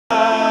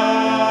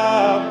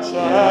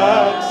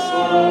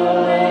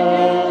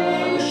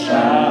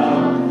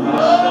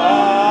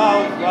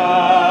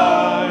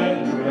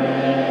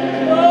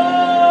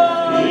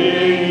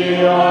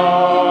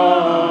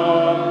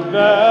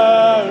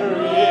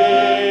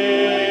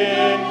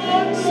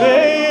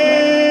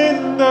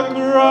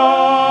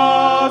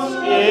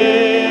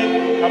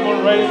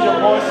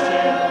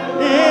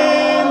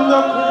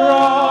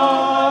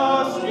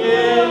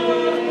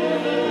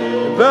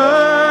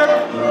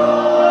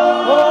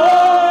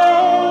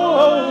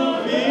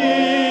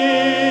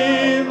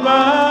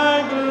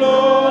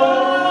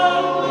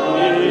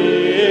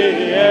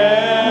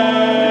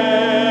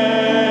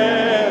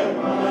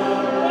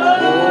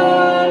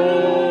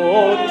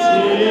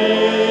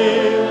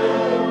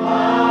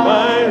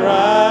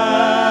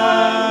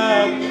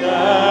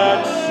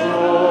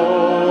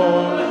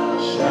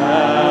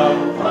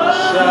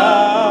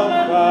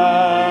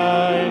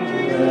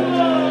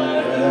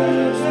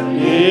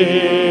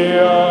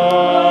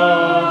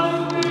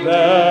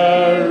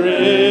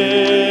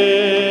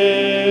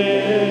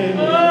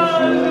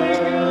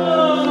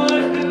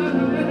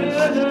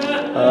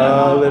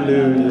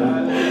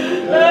Hallelujah.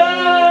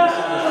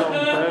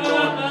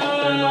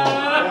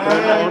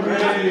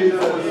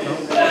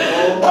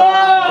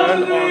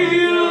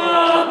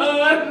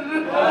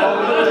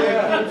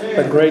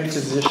 The great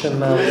physician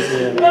now is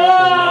here.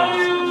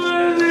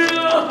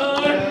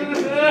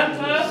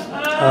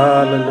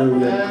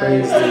 Hallelujah.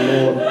 Praise the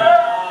Lord.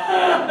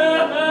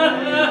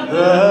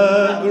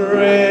 The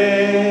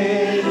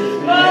great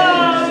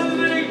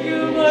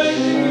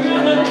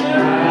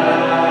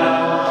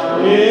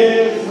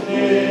is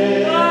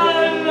near,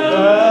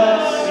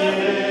 the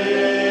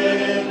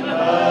sympathizing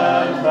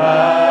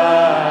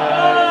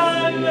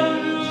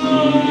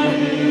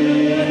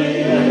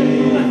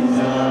Jesus.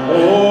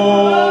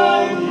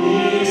 Oh,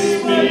 he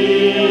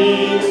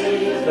speaks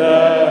the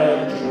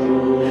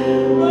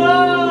truth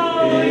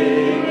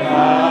in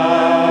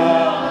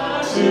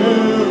how to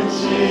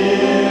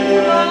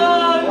cheer.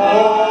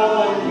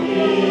 Oh,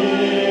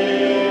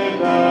 hear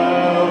the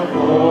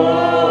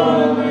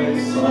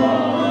voice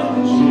of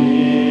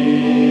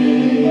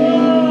Jesus.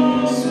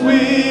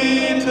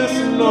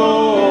 Sweetest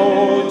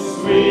note,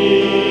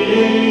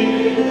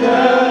 sweetest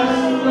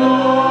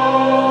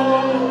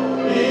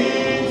note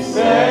in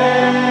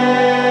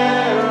Sarah's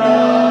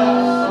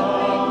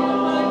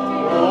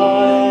song.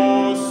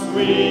 Oh,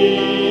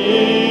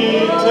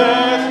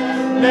 sweetest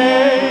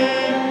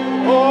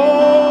name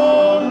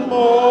on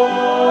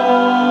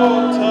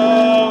mortal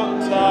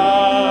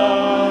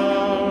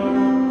tongue.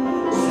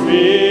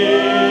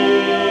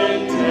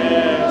 Sweetest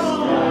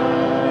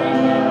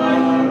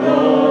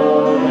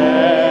carol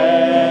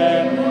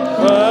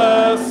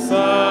ever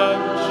sung.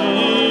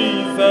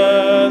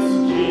 Jesus,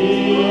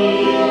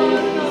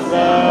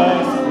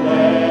 Jesus,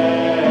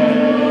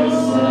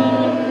 blessed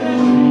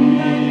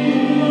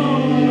Jesus.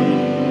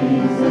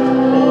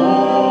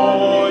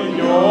 Oh,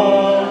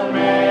 your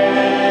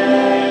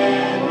many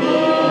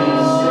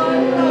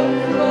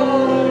sins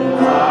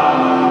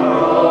are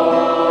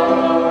all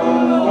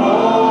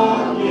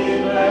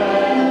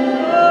forgiven.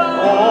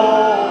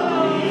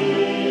 Only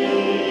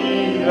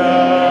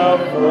the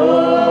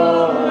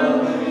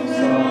voice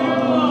of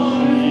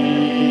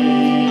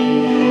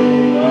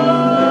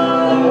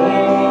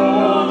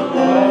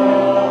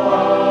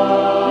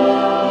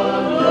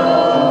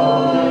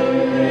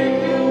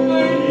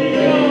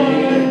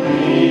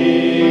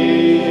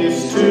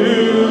peace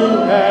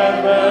to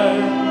heaven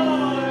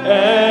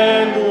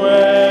and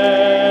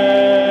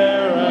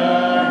wear a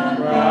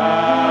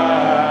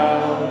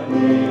crown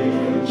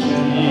with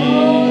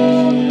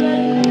Jesus.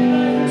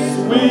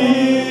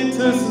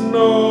 Sweetest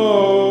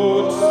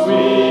note,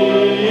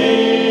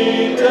 sweetest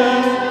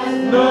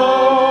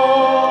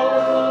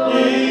note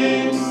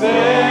in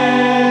Seraph's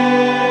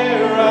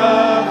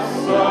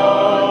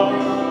song.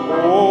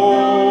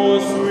 Oh,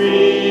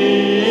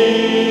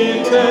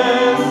 sweetest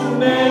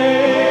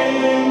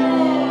name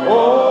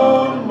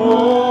on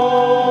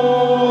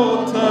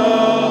mortal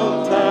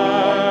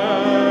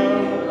tongue.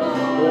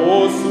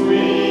 Oh,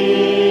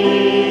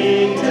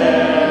 sweetest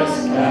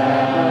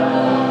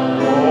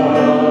carol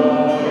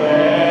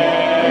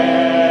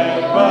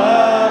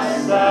ever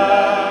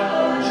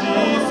sung.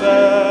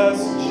 Jesus,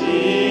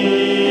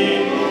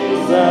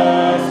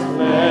 Jesus,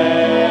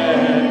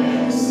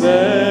 blessed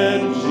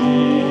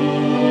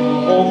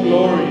Jesus. Oh,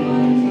 glory.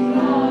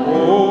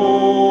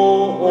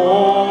 Oh,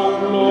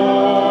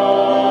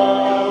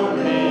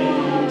 glory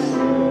to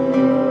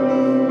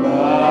the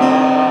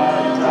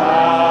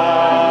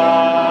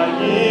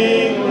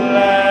dying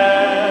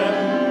Lamb.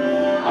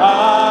 I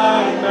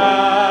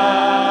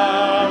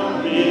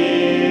now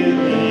believe.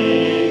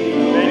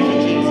 Thank you,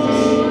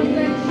 Jesus.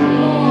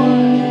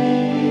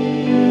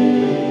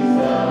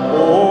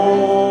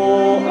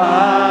 Oh,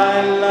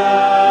 I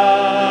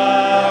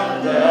love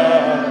the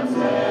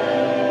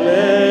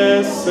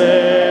blessed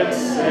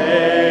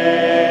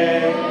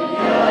Savior.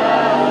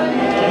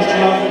 Don't you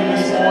love him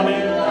this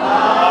morning? I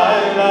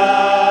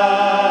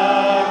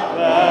love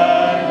the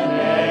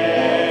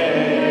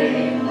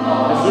name.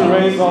 As we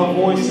raise our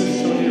voices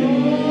to him,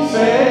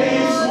 say,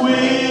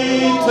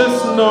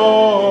 sweetest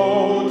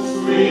note,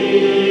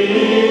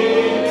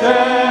 sweetest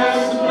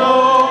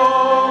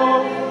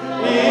note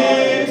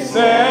in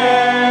Seraph's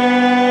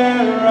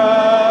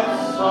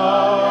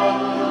song.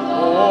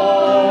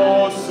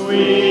 Oh,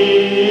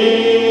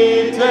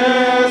 sweetest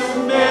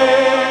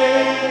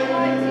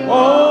name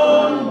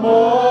on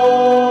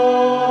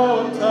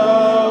mortal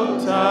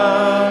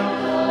tongue.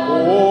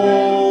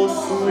 Oh,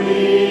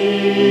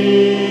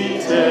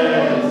 sweetest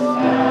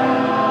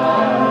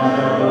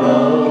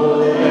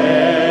carol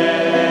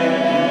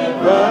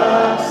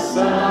ever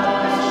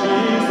sung.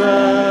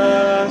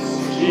 Jesus,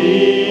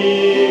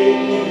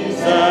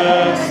 Jesus,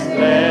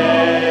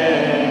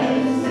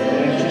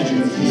 blessed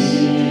Jesus.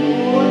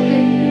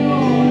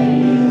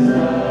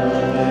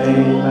 Amen,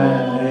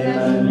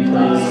 amen.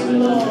 Praise the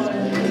Lord.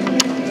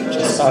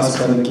 Just ask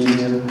Brother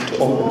Gideon to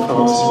open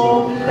for us.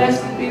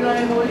 Blessed be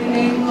thy holy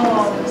name,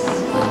 Lord.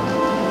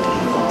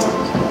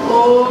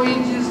 Oh, we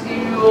just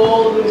give you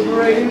all the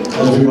praise.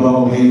 As we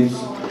bow our heads,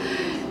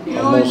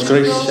 Our most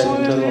gracious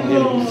and eternal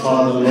Heavenly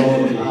Father,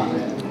 Lord,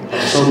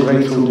 I'm so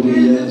grateful to be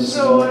here this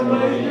So I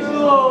morning. like you,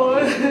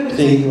 Lord.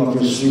 Thinking of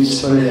your sweet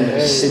spirit that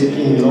is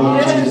sitting,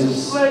 Lord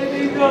Jesus.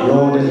 Mighty God.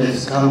 Lord, that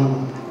has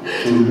come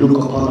to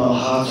look upon our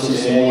hearts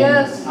this morning.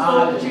 Yes,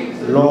 Lord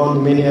Jesus. Lord,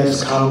 many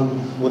has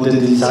come with the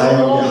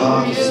desire of their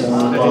heart this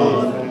morning,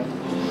 Father.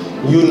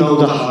 You know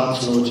the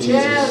hearts, Lord Jesus.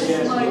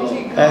 Yes,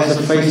 mighty God. As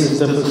the faces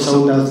differ,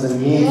 so does the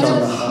needs of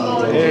the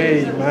heart, Lord.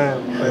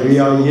 Amen. And we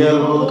are here,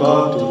 Lord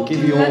God, to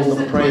give you all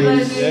the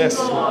praise, Yes.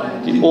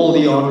 all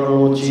the honor,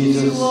 Lord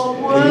Jesus.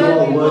 For you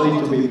are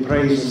worthy to be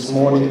praised this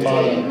morning,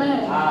 Father.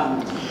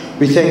 Amen.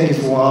 We thank you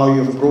for how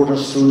you have brought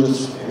us through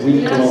this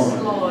week,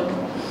 Yes, Lord.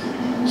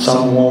 Lord.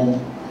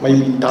 Some may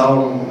be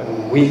down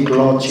and weak,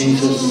 Lord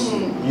Jesus.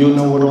 You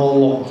know it all,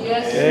 Lord.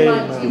 Yes,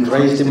 Amen. mighty You've God.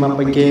 raised him up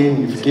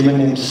again. You've given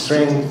him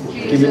strength.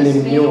 You've given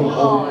him new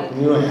hope,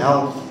 new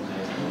health.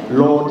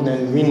 Lord,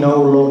 and we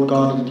know, Lord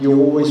God, that you're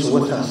always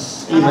with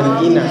us, even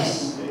in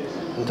us,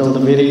 until the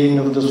very end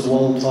of this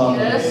world, Father.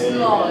 Yes,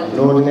 Lord.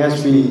 Lord, and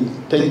as we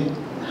take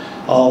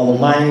our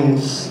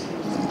minds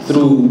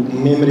through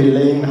memory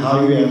lane,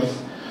 how you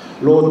have,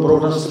 Lord,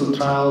 brought us through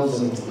trials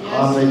and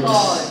heartaches,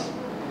 Yes,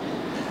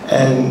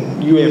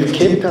 and you have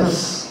kept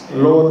us,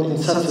 Lord, in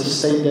such a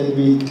state that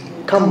we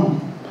come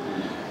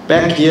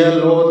back here,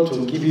 Lord,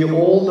 to give you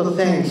all the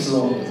thanks,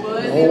 Lord,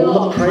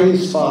 all the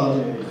praise,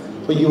 Father,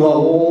 for you are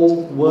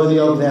all worthy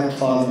of that,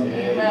 Father.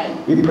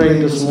 Amen. We pray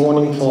this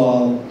morning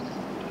for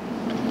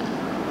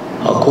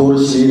our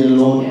chorus leader,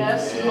 Lord,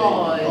 Yes,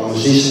 Lord. our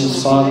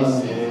musicians, Father,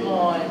 Yes,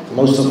 Lord.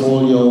 most of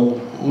all your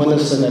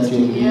minister that you're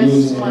Yes,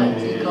 using,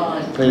 mighty Lord.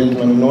 God. Pray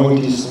to anoint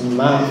his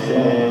mouth,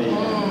 Lord.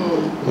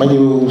 Mm. May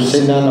you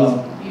send down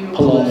a You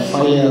pull of will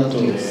fire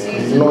to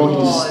season, anoint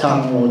his Lord.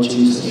 tongue, Lord In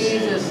Jesus.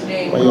 Jesus'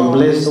 name, May you Lord.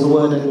 bless the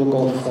word that will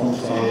go forth,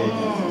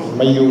 Father.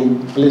 May you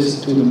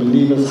bless to the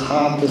believer's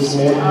heart this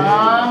morning.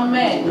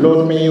 Amen.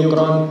 Lord, may you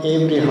grant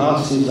every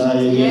heart's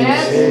desire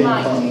Yes, here,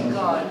 mighty Father.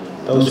 God.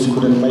 Those who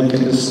couldn't make it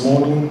this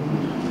morning,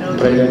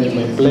 pray that you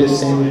may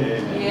bless them.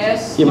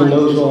 Yes, Even mighty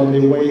those who are on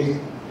their way,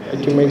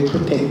 that you may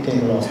protect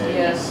them, Lord.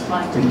 Yes,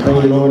 mighty We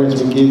pray, Lord,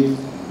 as we give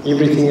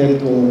everything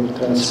that will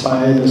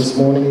transpire this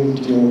morning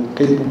into your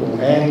capable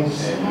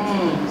hands,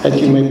 Mm.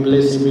 that you may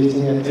bless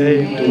everything that we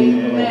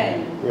do, Lord.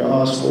 Amen. We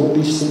ask all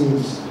these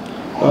things,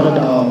 not at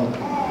our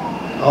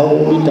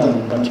will be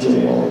done, but your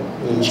will,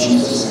 in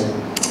Jesus'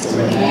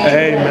 name.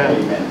 Amen.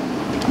 Amen.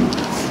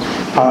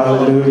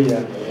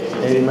 Hallelujah.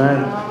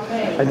 Amen.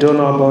 I don't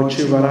know about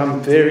you, but I'm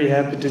very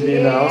happy to be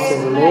in the house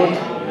of the Lord.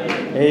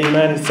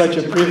 Amen. It's such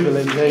a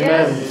privilege. Amen.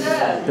 Yes,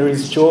 sir. There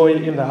is joy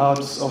in the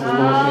house of the Lord.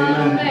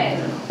 Amen.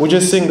 Amen. We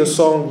just sing the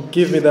song,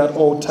 Give Me That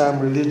Old Time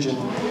Religion.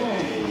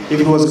 If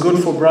it was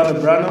good for Brother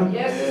Branham,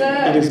 Yes,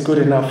 it sir. is good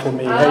enough for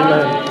me.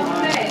 Amen.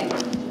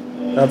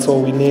 Amen. That's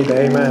all we need.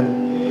 Amen.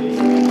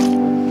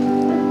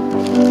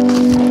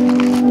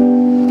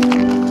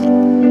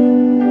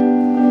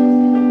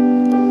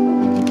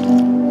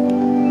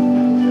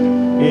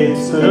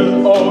 It's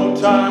the old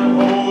time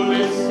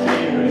Holy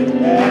Spirit,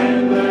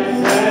 and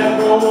there's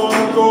never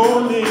one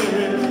go near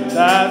it.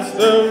 That's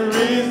the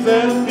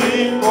reason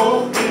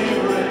people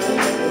fear it.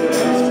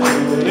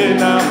 It's good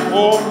enough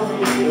for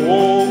me.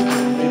 Oh,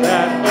 give me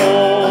that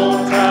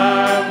old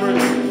time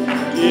religion.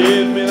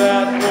 Give me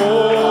that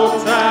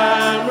old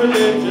time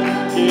religion.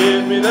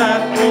 Give me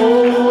that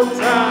old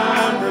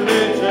time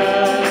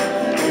religion.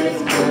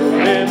 It's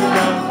good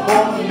enough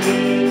for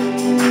me.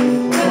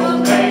 Will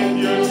make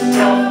you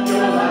stop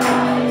your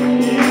life.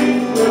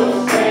 It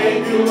will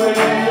save you in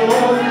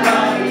your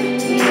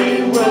life.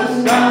 It will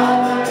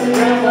stop the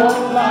devil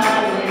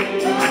flying.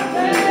 It's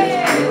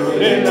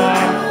good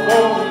enough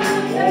for you.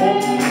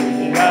 Give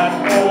me that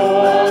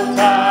old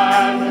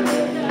time.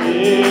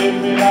 Give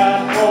me that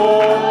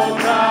old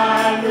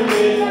time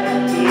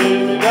religion.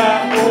 Give me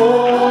that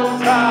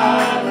old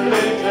time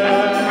religion.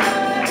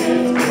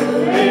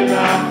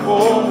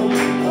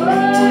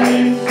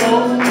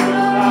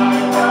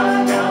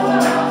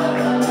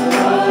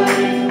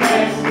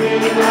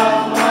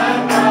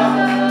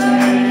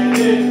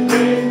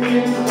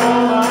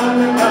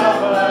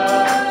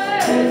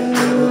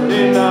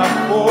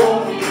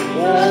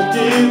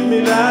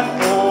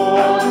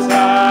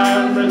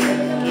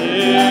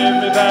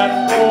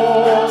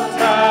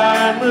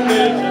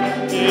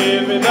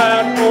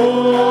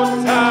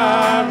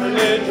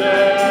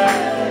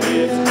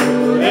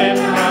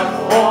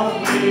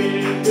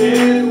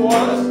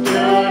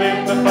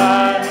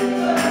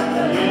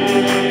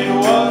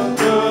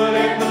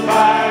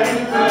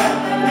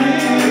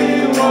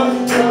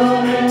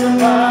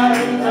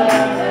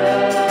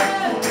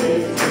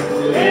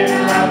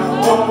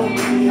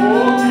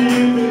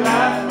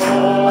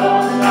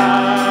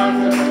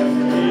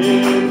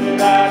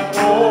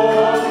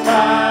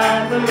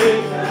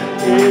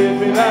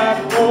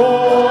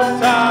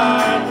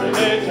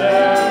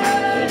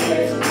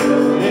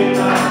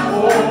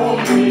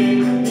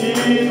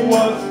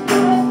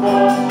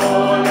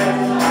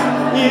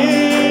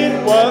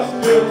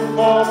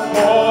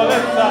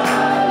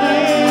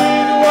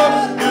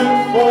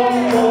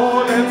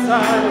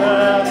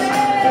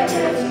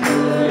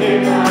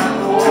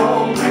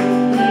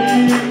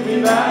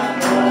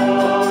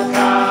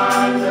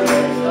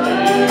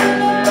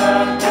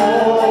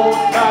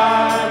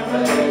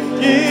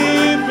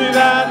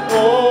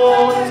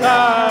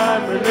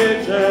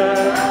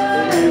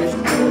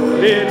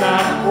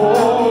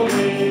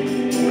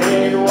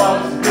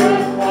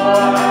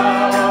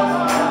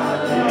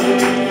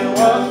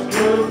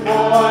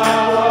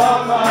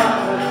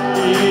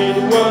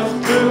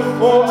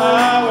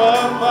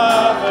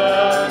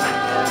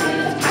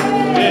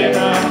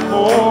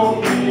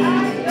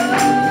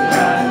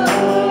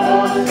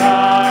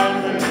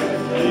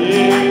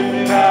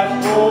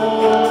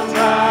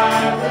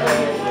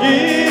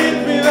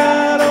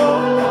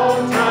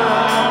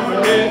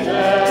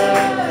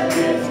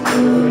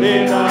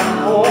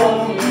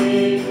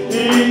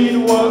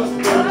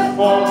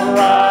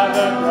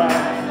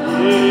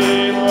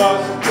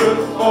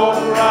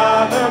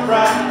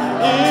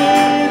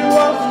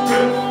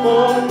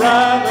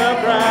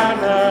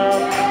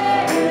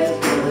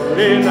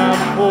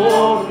 enough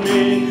for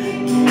me.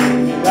 Give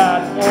me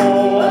that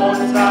old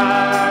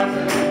time.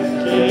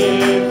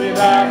 Give me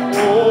that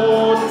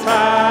old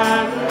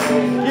time.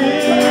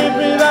 Give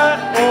me that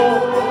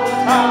old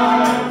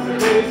time.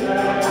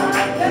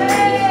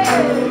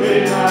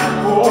 Enough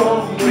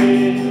for me.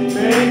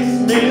 Makes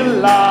me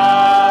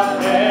laugh.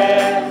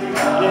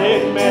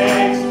 It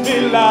makes me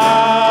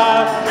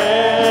laugh.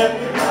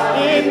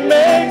 It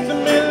makes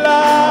me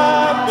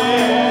laugh.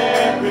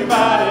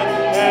 Everybody.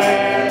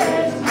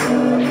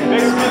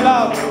 Makes me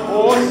laugh.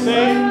 Oh,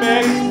 say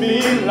makes me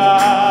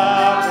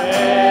laugh.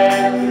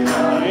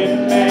 It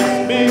makes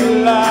me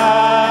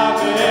laugh.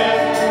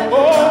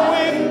 Oh,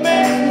 it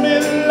makes me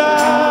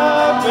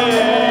laugh.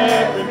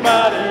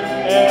 Everybody.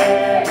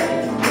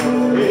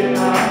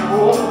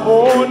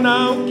 Oh,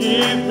 now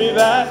give me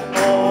that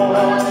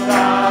old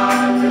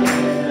time.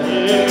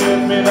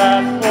 Give me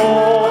that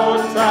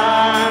old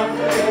time.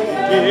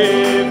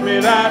 Give me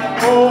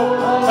that old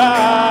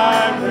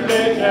time.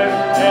 Religion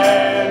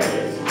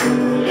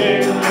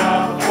is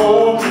enough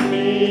for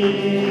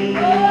me.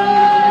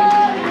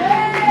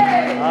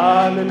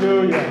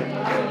 Hallelujah.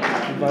 I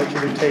invite you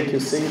to take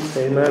your seats.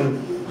 Amen.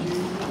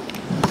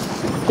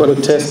 Got a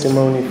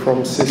testimony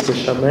from Sister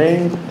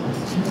Charmaine.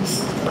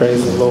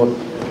 Praise the Lord.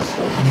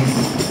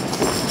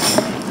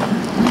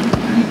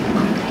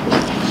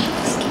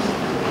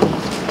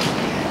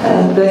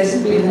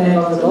 Blessed be the name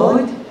of the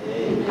Lord.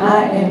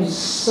 I am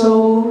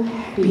so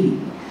happy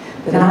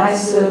that I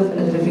serve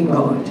a living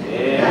God.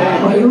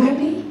 Are you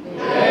happy?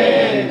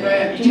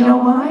 Do you know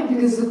why?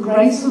 Because the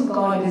grace of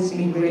God has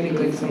been really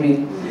good for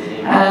me.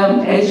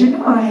 As you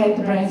know, I had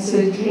brain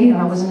surgery and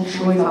I wasn't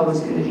sure if I was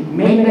going to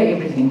remember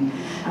everything.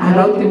 I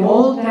wrote them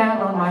all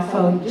down on my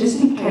phone just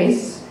in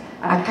case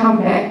I come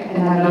back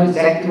and I know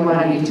exactly what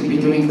I need to be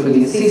doing for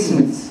the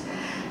assessments.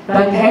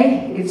 But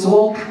hey, it's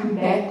all come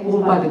back,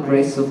 all by the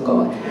grace of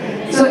God.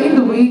 So in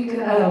the week,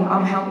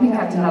 I'm helping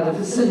out another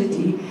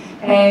facility,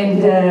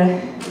 and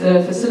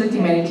the facility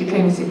manager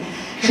came and said,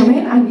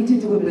 Charmaine, I need to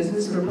do a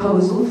business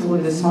proposal for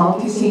this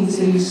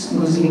multi-sensory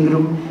snoozing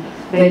room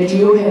that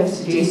you have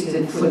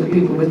suggested for the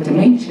people with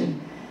dementia.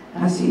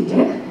 I said,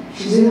 yeah.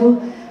 She said, well,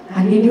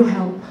 I need your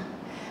help.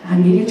 I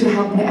need you to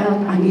help me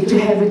out. I need to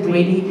have it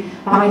ready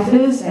by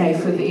Thursday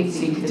for the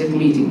executive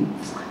meeting.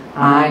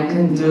 I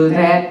can do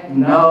that,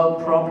 no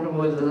problem.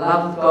 With the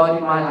love of God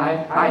in my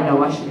life, I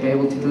know I should be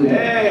able to do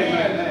that.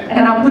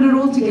 And I put it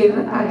all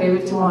together. I gave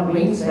it to her on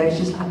Wednesday.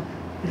 She's like,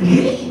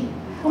 really?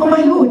 Oh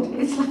my Lord,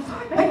 it's like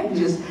 5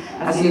 pages.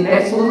 I said,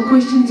 that's all the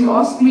questions you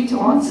asked me to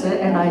answer,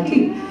 and I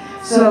did.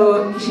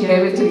 So she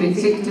gave it to the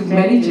executive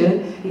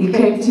manager. He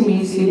came to me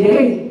and said,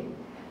 hey,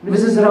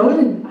 Mrs.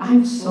 Rowland,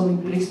 I'm so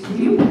impressed with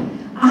you.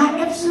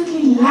 I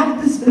absolutely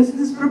love this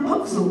business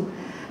proposal.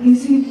 He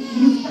said,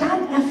 you've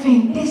done a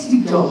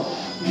fantastic job.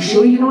 You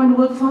sure you don't want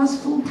to work for us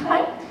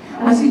full-time?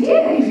 I said,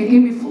 yeah, if you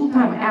give me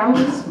full-time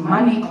hours,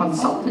 money,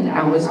 consultant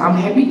hours, I'm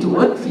happy to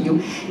work for you.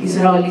 He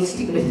said, oh, let's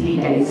stick with 3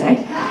 days,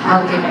 eh?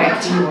 I'll get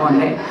back to you on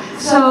that.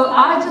 So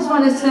I just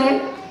want to say,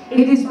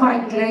 it is by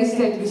grace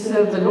that we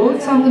serve the Lord.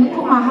 So I'm going to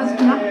put my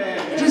husband up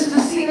just to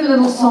sing a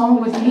little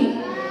song with me.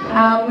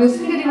 We'll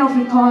sing it in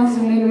Afrikaans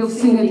and then we'll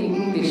sing it in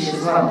English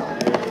as well.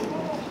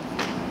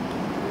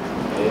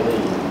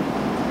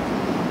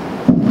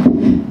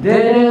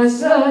 There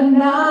is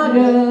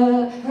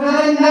another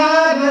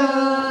humility.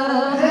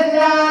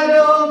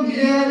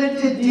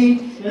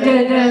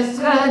 There is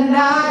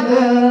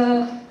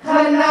another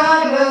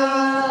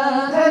humility.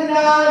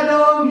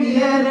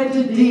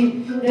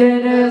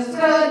 There is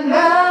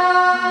another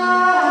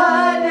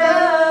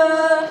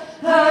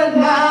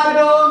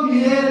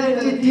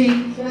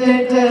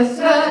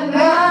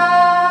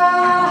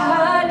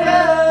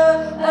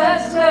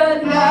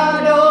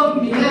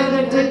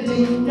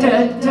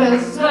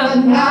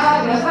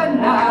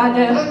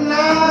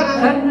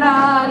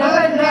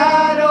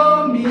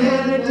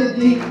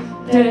humility.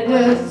 There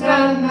is another humility. There is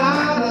another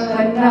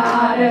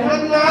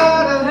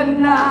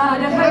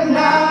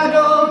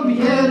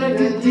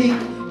humility.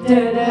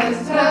 There is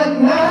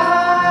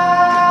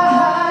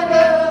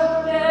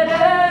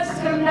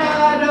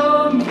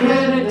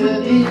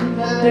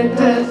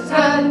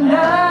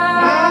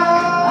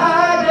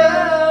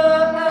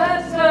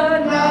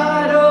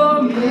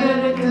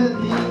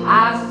I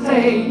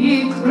say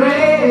it's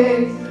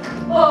grace,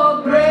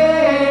 oh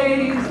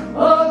grace,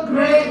 oh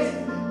grace,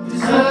 to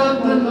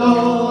serve the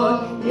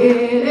Lord.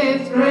 It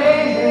is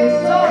grace,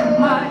 so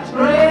much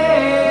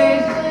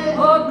grace,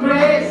 oh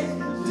grace,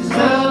 to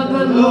serve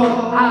the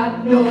Lord.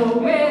 I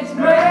know it's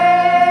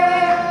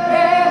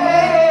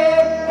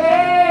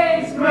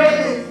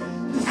grace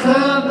to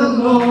serve the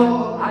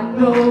Lord. I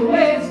know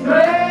it's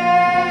grace.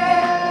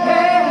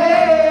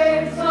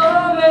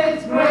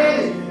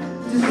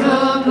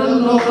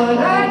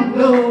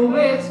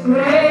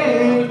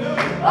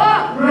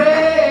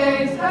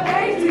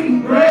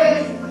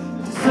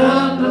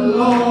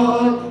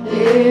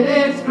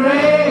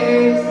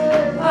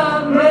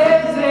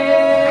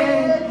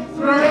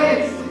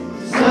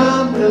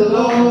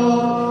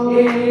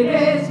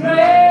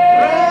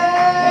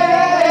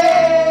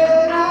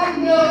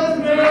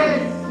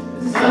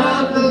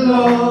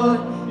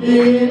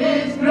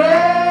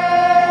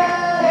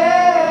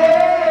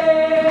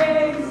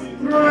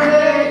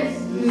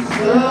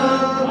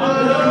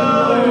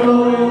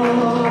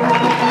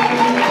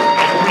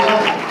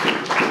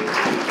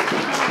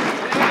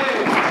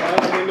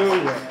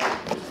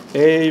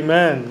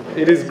 Amen.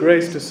 It is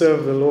grace to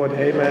serve the Lord.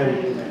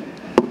 Amen.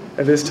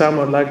 At this time,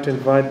 I'd like to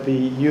invite the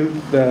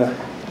youth, the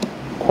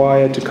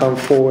choir, to come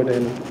forward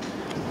and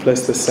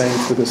bless the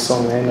saints with a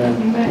song.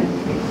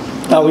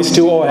 Amen. Are we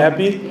still all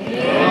happy?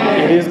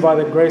 It is by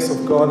the grace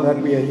of God that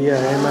we are here.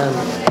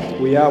 Amen.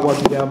 We are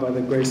what we are by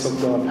the grace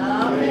of God.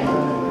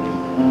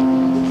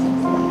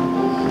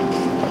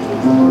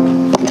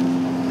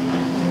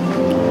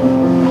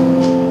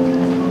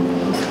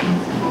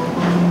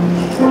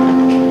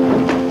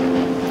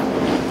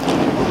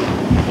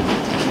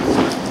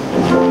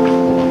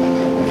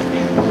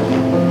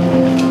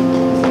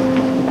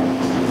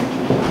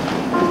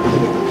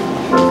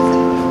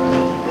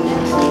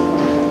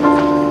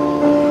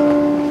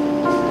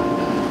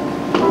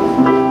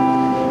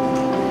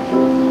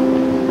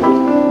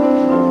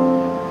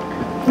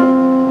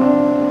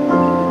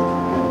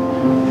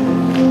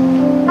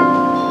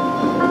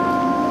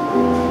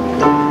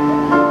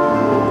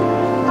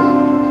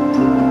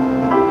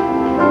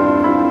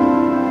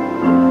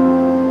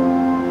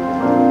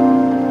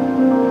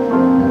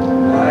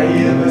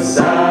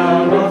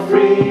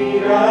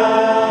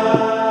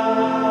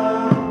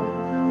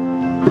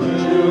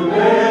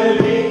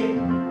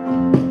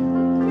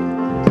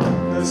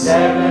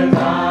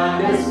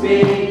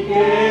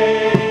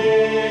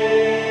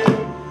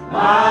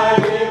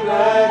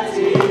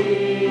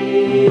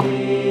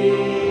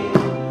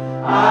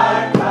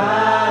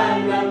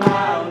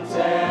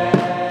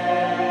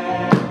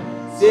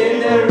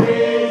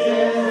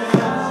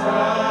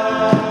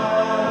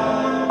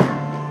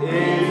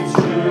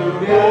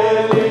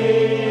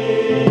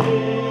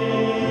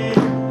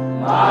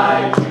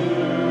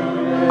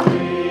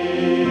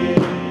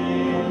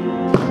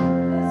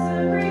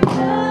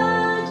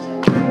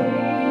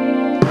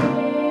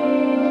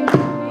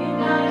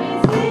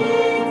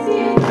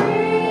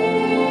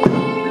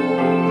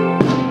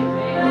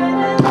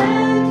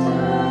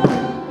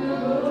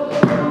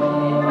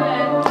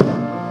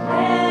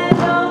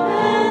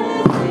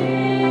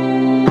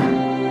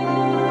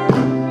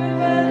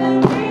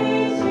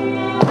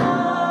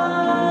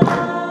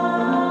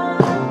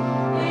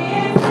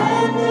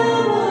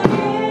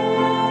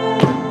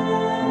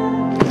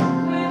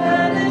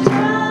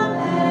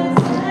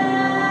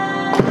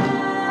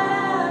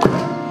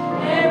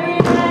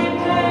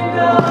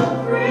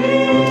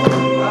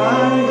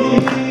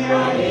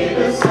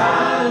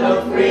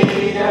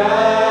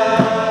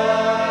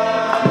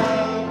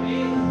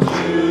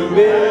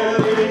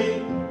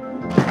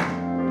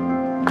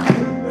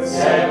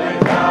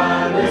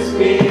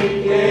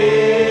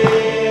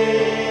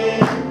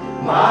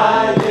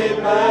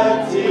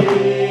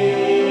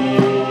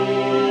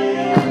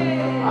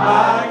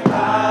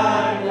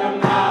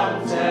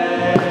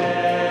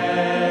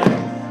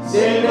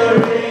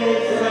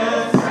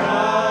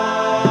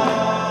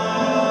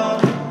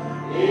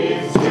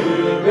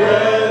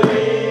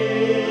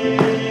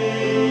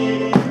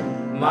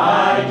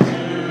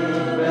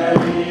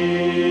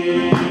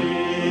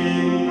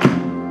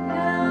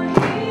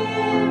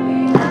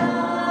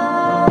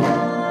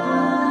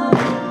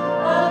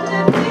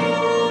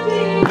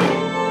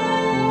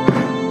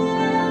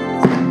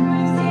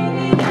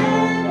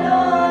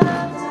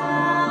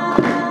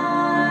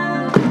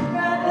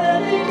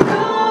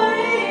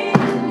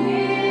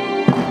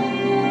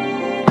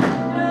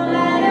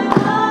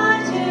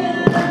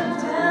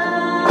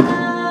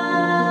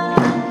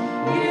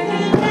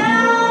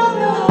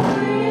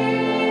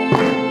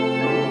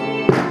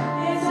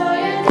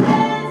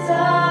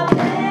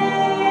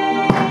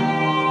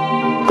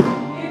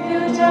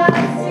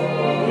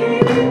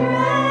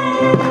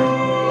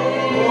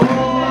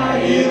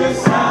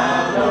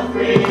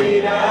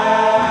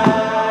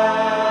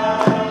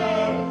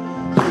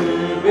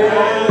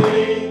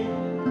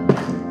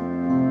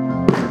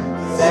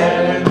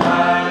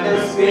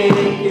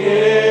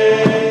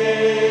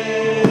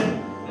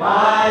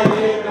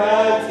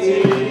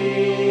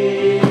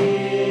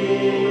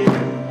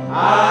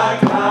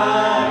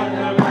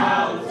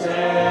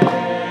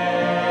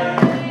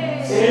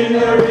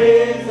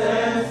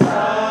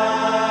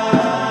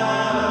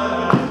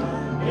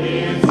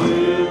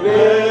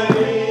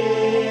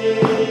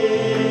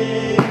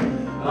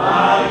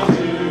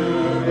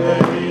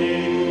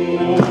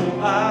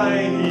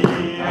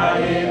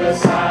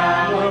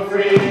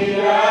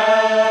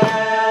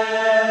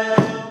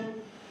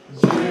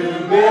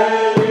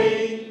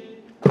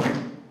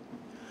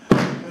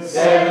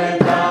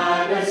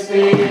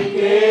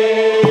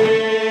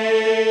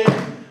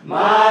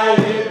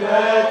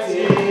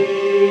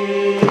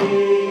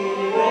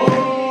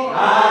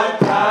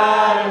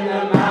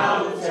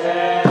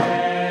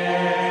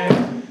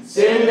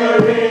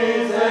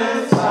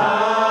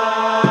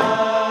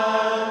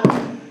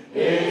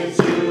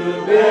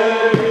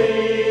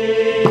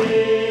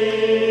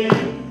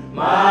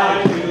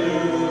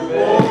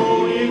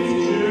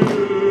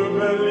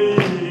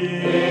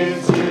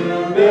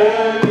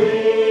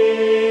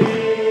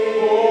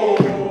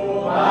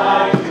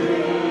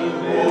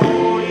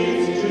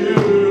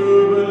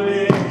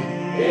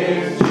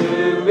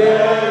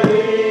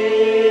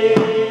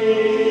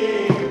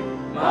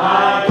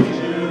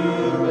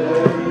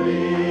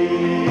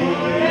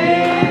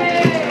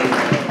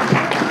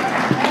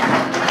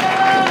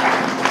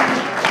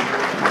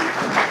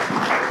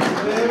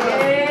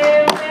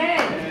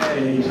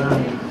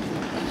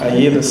 I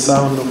hear the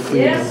sound of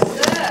freedom.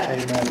 Yes, sir.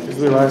 Amen. As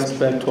we rise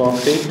back to our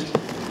feet.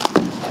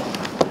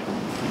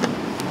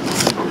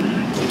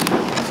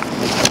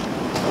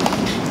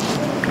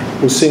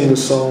 We'll sing the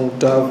song,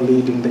 Dove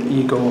Leading the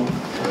Eagle.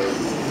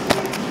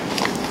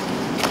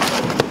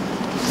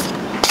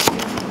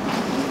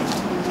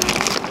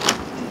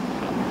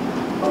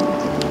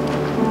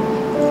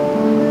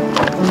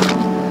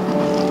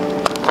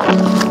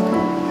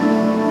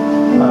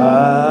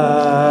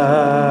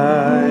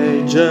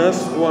 I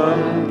just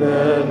want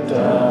the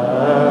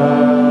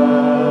dove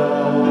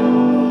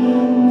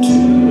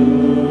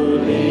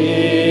to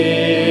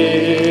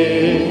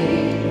lead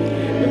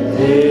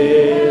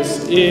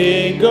this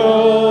eagle.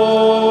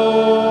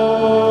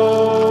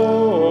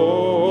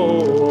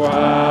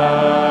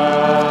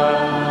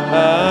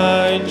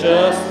 I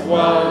just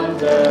want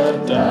the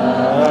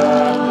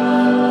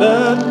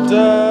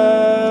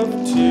dove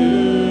to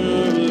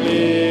lead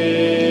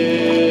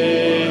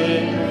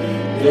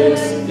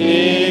this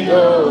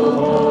eagle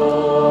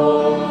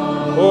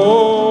home.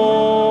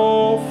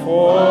 Oh,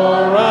 for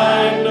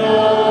I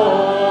know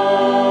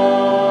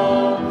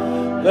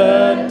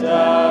the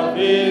dove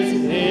is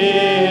here.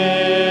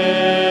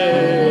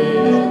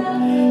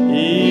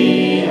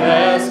 He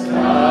has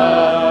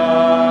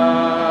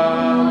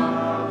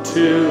come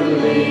to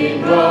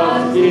lead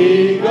God's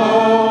eagle.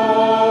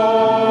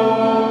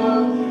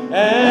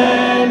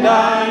 And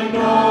I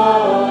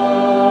know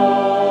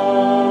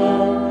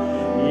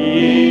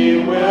He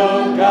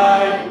will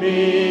guide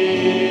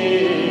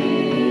me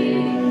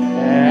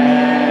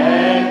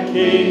and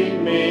keep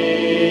me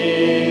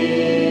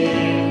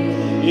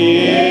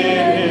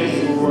in His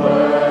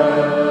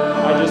word.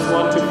 I just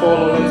want to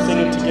follow. Let's sing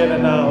it together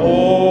now.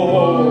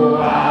 Oh,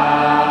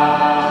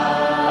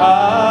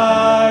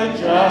 I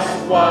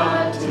just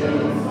want to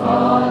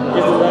follow.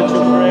 Is that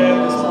your prayer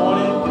this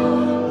morning?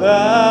 The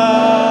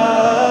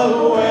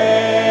way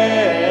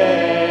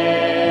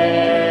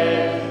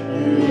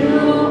you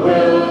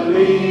will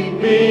lead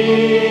me.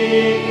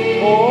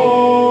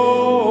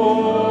 Oh,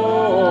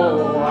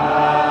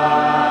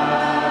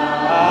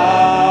 I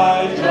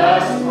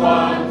just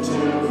want to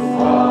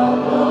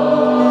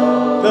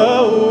follow the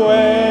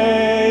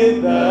way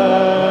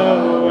that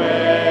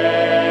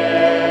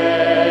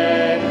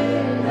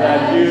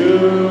you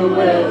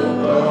will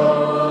go.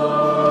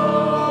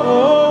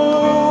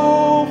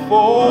 Oh,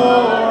 for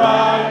I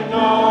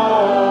know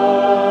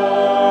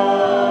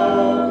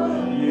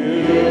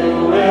you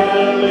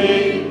will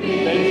lead me.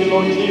 Thank you,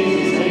 Lord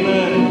Jesus.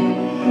 Amen.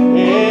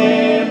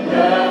 In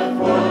the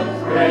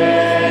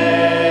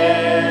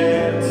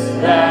footprints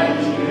that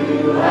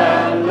you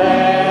have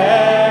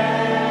led.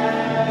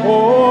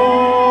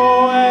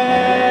 Oh,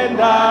 and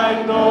I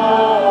know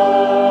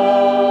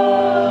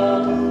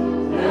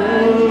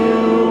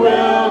you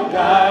will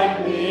guide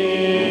me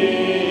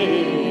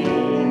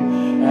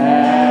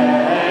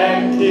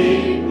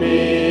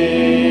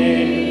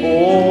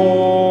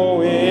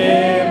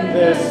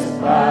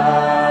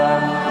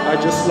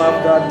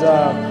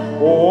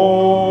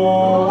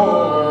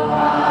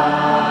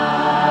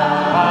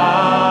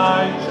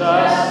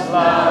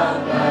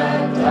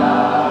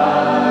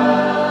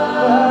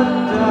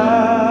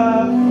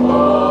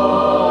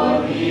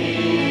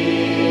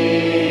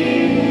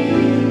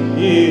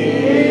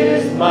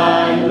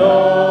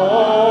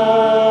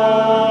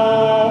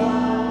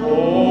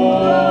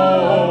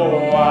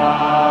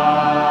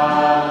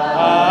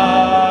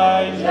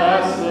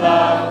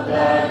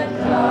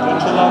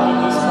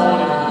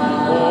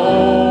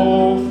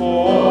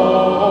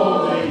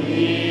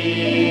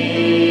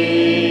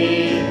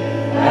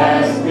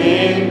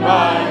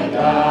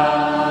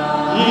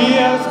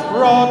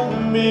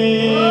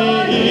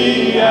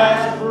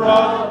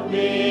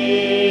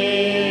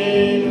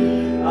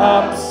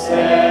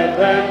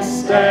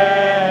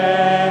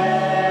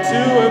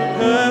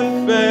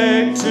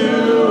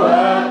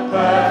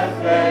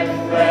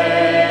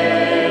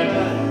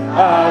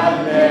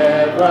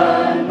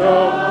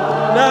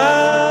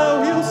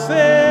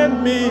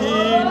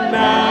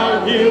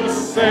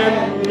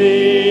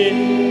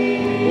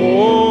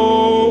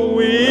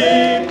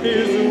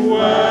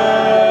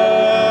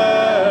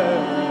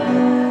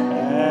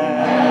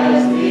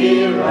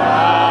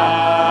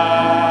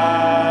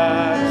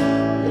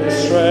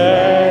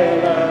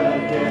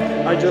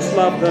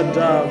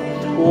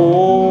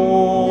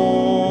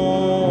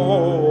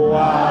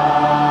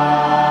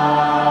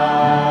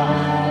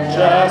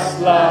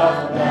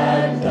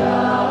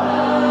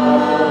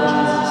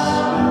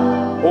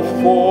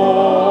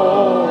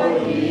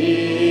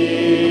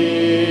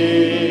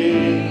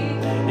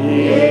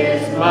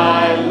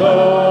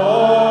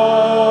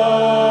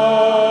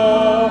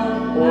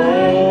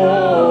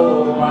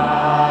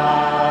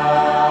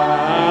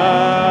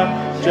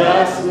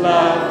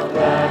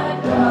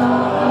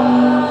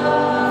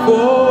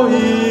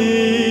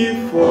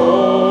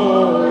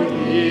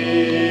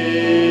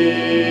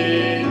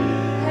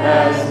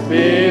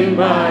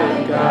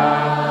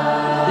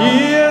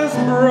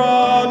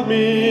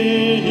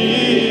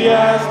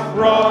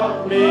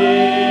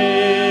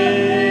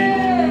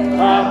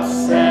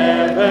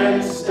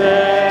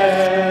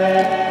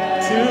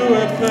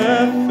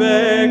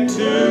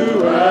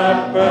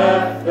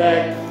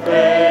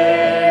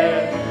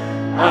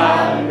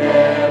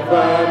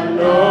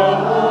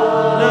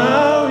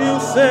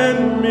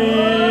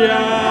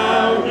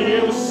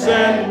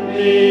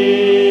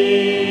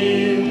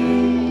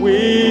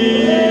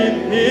with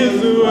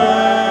His word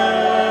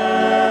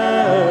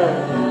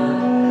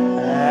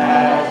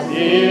as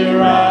He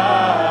rides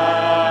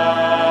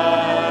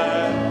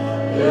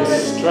the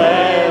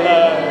trail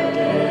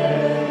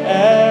again,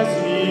 as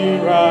He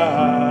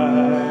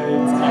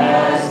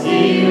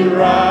rides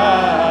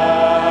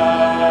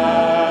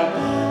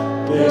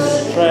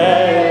this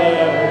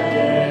trail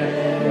again,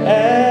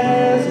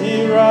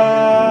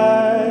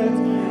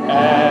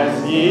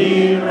 as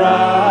He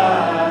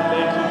rides,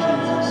 thank you,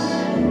 Jesus,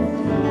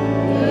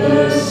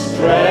 this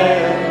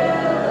trail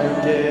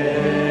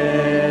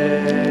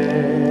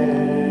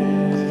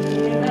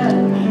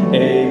again.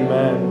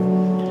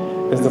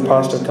 Amen. As the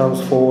pastor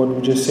comes forward,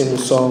 we just sing the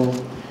song,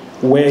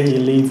 "Where He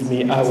leads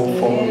me, I will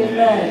follow."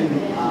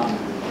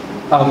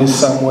 I'll be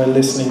somewhere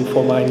listening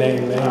for my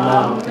name. Amen.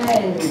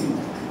 Amen.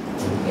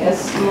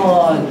 Yes,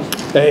 Lord.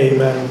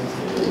 Amen.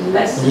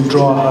 Bless We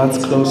draw our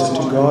hearts closer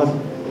to God.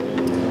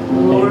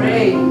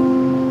 Glory.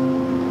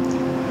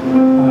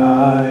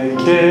 I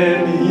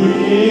can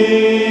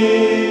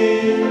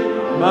hear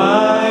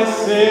my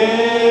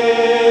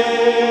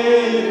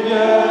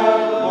Savior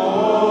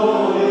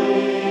calling.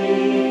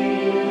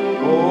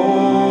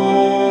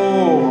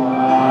 Oh,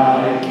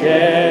 I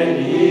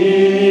can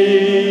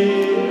hear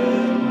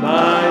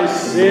my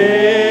Savior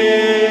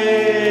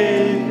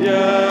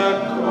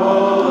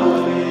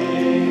calling.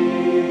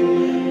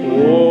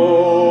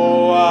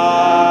 Oh, I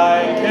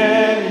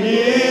can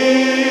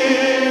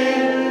hear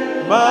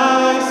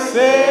my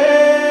Savior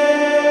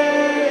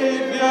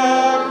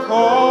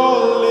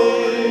calling.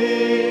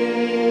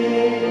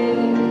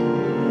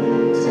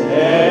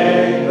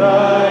 Take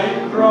thy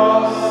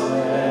cross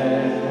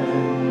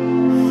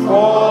and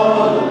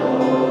follow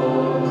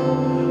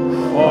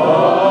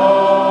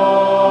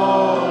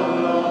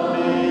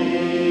me.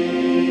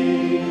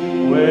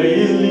 Where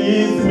He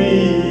leads me,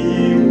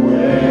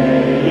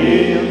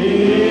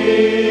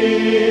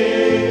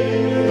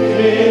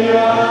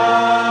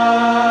 I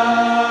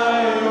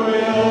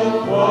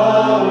will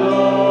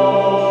follow.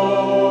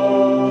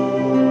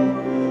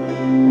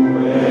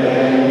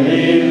 Where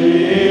He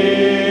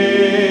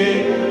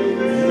leads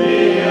me,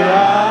 I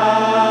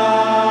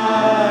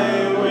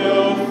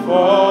will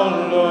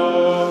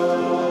follow.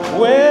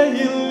 Where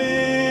He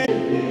leads,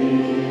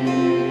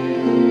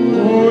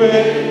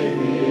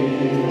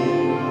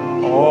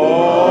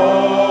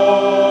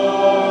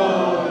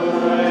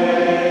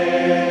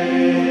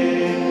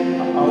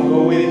 I'll go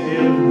with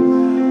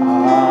Him.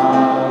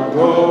 I'll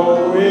go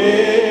with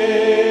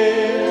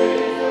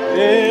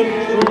Him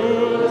through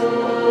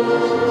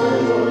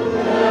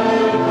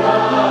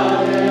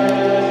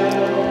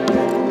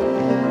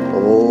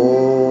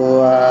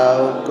Oh,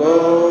 I'll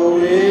go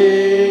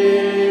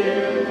with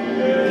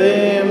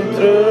them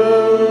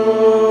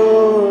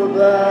through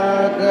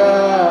the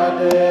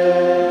garden.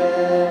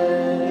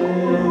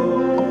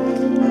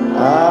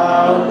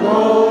 I'll go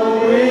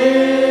with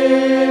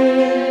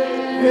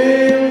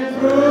them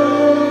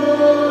through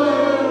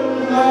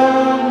the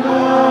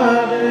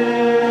garden.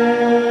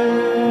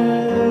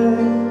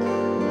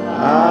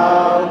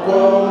 I'll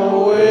go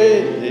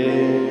with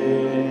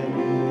them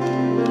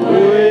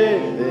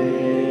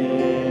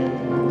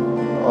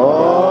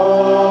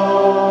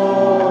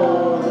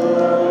all the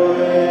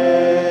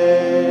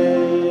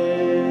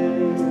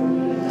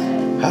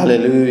way.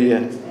 Hallelujah.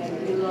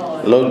 Thank you,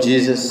 Lord. Lord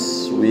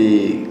Jesus,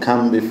 we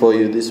come before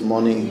you this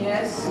morning,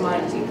 Yes,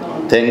 mighty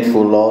God.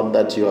 thankful, Lord,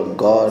 that you are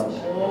God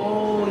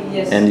Oh,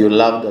 yes. and you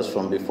loved us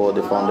from before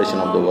the foundation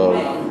of the world.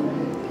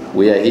 Amen.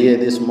 We are here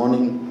this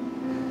morning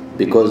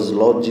because,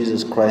 Lord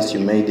Jesus Christ, you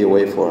made a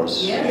way for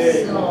us.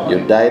 Yes, Lord.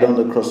 You died on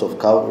the cross of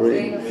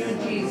Calvary. Thank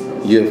you,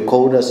 Jesus. You have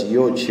called us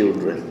your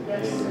children.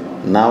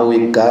 Now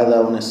we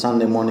gather on a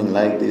Sunday morning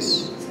like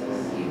this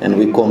and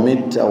we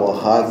commit our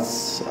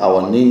hearts,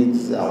 our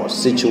needs, our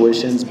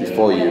situations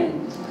before you.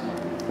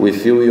 We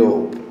feel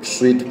your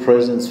sweet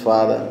presence,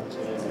 Father.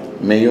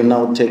 May you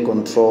now take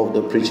control of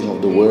the preaching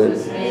of the word.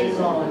 Amen,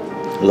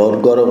 Lord.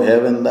 Lord God of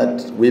heaven,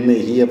 that we may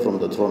hear from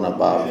the throne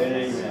above.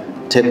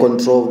 Take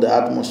control of the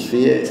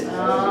atmosphere,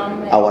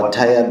 Amen. our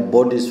tired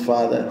bodies,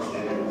 Father.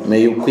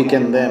 May you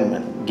quicken them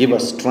and give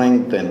us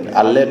strength and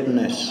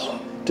alertness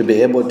to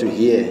be able to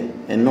hear.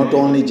 And not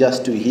only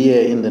just to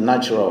hear in the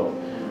natural,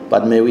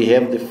 but may we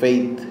have the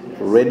faith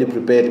ready,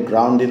 prepared,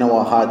 ground in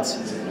our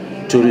hearts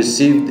to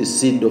receive the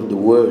seed of the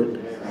word,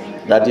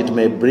 that it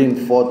may bring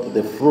forth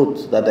the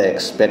fruit that I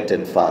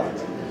expected, Father.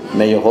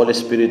 May your Holy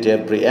Spirit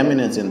have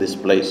preeminence in this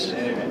place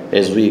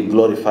as we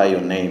glorify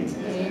your name.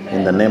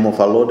 In the name of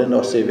our Lord and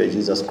our Savior,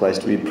 Jesus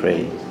Christ, we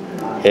pray.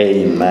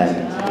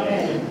 Amen.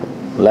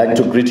 I'd like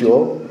to greet you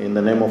all in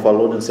the name of our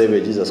Lord and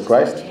Savior, Jesus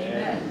Christ.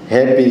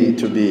 Happy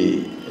to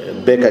be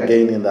back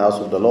again in the house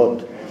of the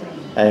Lord.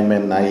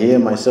 Amen. I hear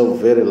myself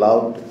very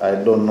loud. I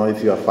don't know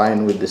if you are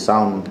fine with the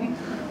sound.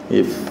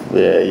 If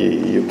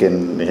you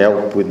can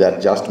help with the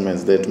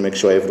adjustments there to make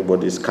sure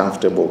everybody is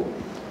comfortable.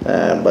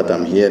 But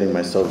I'm hearing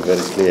myself very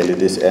clearly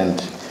this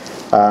end.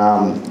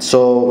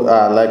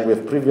 Like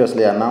we've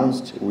previously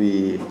announced,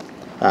 we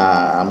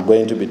I'm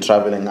going to be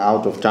traveling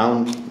out of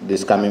town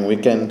this coming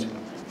weekend.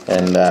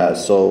 And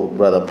so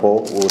Brother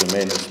Paul will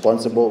remain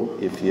responsible.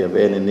 If you have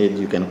any need,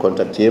 you can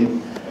contact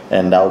him.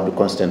 And I'll be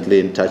constantly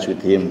in touch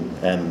with him.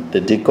 And the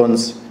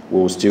deacons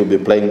will still be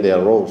playing their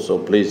role. So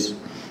please,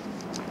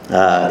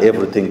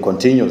 everything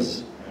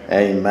continues.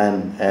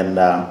 Amen. And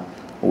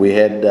we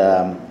had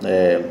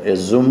a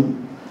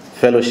Zoom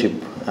fellowship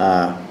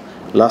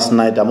last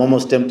night. I'm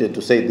almost tempted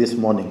to say this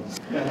morning.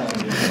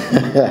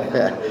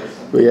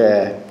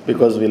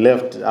 Because we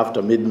left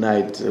after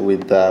midnight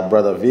with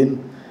Brother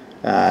Vin,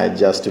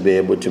 just to be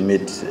able to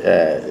meet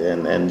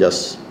and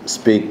just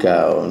speak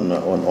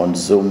on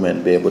Zoom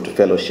and be able to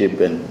fellowship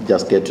and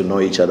just get to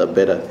know each other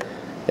better.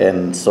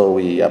 And so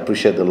we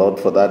appreciate the Lord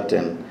for that.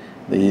 And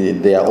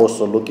they are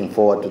also looking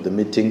forward to the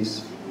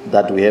meetings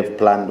that we have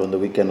planned on the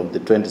weekend of the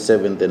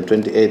 27th and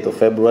 28th of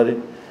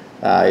February.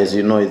 As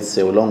you know, it's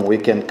a long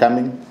weekend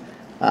coming.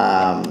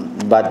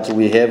 But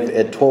we have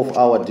a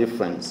 12-hour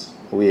difference.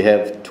 We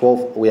are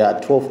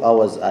 12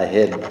 hours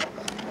ahead.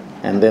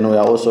 And then we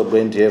are also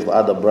going to have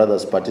other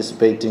brothers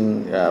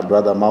participating.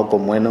 Brother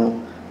Malcolm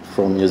Bueno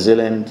from New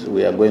Zealand.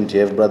 We are going to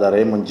have Brother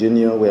Raymond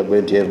Jr. We are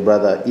going to have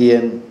Brother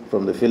Ian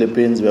from the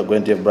Philippines. We are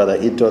going to have Brother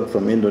Itot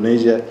from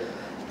Indonesia.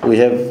 We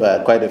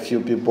have quite a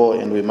few people,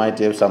 and we might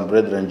have some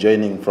brethren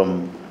joining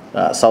from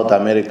South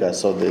America.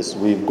 So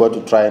we've got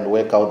to try and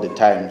work out the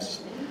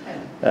times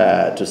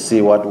to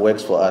see what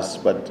works for us.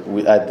 But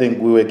I think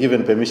we were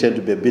given permission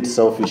to be a bit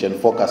selfish and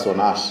focus on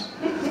us.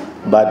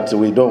 But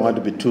we don't want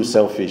to be too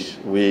selfish.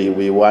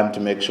 We want to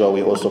make sure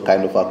we also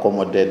kind of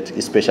accommodate,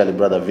 especially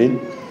Brother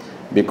Vin,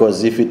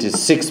 because if it is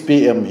 6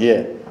 p.m.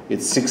 here,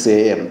 it's 6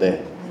 a.m.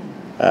 there.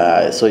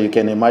 So you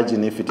can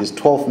imagine if it is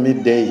 12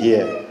 midday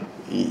here,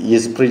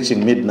 he's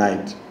preaching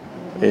midnight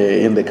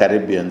in the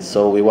Caribbean.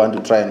 So we want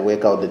to try and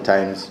work out the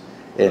times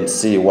and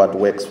see what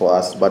works for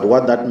us. But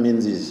what that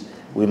means is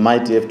we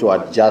might have to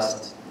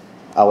adjust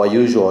our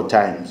usual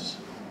times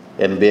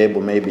and be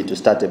able maybe to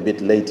start a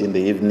bit late in the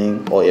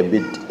evening or a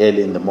bit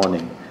early in the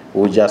morning.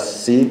 We'll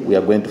just see. We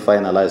are going to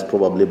finalize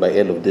probably by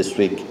end of this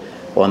week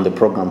on the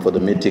program for the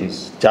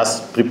meetings,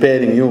 just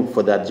preparing you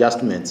for the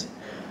adjustments.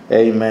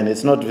 Amen.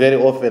 It's not very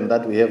often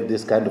that we have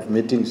this kind of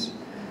meetings,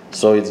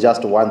 so it's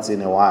just once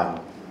in a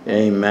while.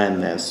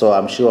 Amen. And so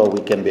I'm sure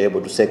we can be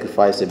able to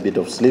sacrifice a bit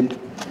of sleep.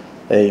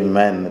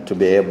 Amen. To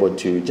be able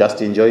to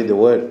just enjoy the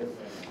word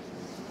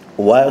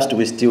whilst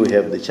we still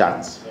have the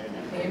chance.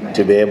 Amen.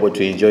 To be able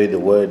to enjoy the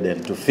word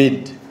and to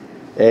feed.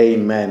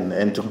 Amen.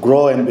 And to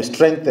grow and be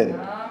strengthened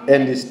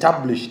and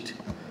established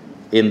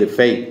in the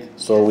faith.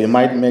 So we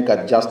might make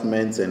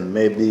adjustments, and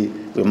maybe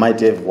we might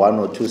have 1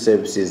 or 2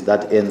 services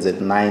that ends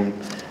at 9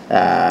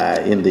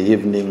 in the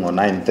evening or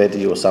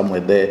 9:30 or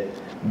somewhere there.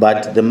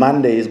 But the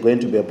Monday is going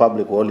to be a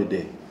public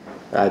holiday.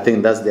 I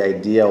think that's the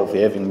idea of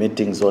having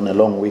meetings on a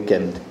long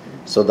weekend,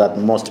 so that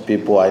most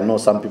people, I know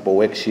some people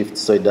work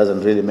shifts, so it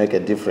doesn't really make a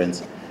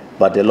difference.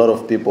 But a lot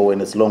of people,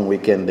 when it's long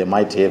weekend, they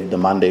might have the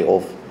Monday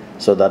off,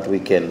 so that we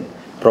can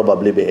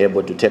probably be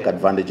able to take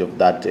advantage of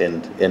that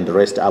and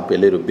rest up a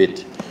little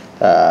bit.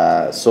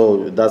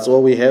 So that's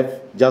all we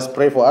have. Just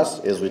pray for us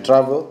as we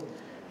travel.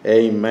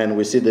 Amen.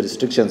 We see the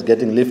restrictions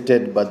getting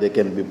lifted, but they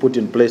can be put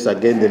in place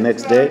again the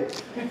next day.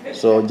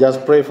 So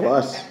just pray for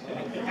us.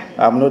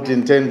 I'm not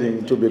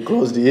intending to be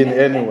closed in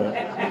anywhere.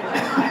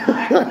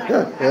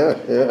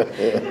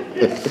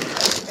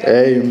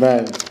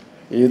 Amen.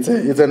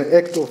 It's an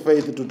act of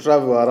faith to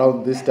travel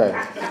around this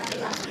time.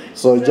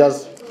 So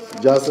just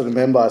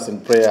remember us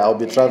in prayer. I'll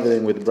be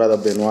traveling with Brother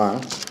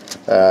Benoit.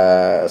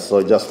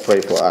 So just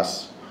pray for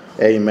us.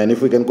 Amen.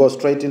 If we can go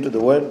straight into the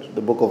word,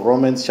 the book of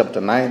Romans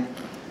chapter 9.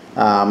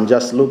 I'm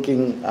just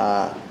looking.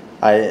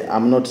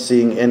 I'm not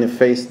seeing any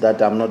face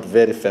that I'm not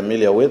very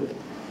familiar with.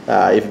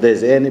 If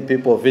there's any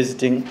people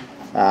visiting,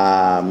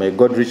 may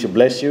God richly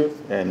bless you,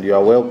 and you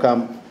are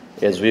welcome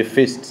as we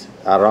feast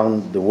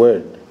around the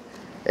word.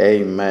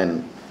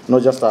 Amen.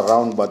 Not just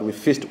around, but we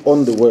feast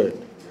on the word.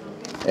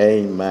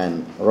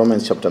 Amen.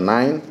 Romans chapter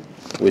 9,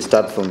 we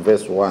start from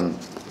verse 1.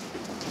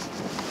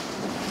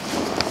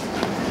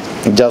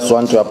 Just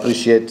want to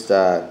appreciate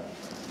the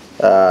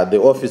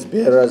office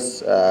bearers,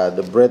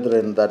 the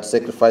brethren that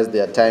sacrificed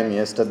their time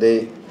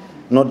yesterday.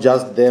 Not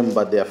just them,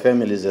 but their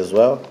families as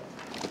well.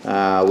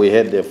 We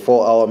had a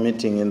 4-hour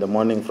meeting in the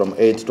morning from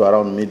 8 to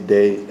around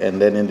midday, and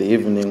then in the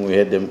evening we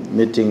had a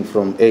meeting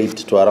from 8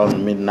 to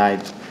around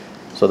midnight.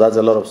 So that's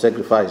a lot of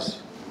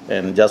sacrifice,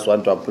 and just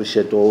want to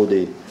appreciate all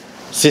the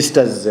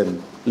sisters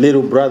and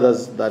little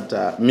brothers that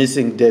are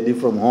missing daddy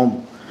from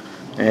home.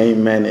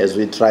 Amen. As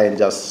we try and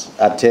just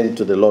attend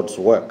to the Lord's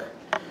work.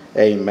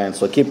 Amen.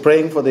 So keep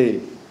praying for the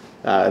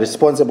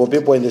responsible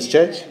people in this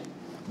church.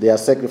 They are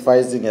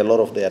sacrificing a lot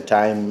of their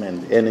time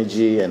and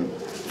energy and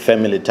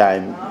family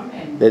time.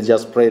 Amen. Let's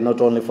just pray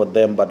not only for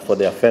them, but for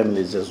their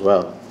families as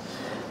well.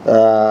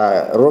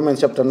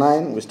 Romans chapter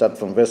 9, we start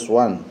from verse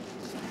 1.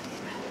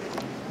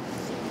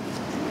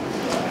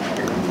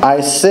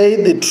 I say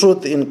the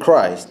truth in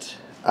Christ,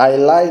 I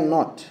lie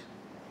not.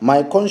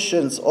 My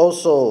conscience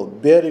also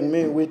bearing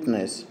me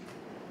witness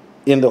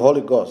in the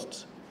Holy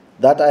Ghost,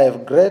 that I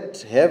have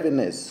great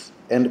heaviness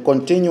and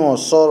continual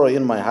sorrow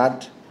in my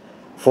heart,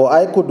 for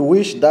I could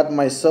wish that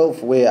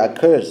myself were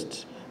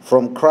accursed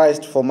from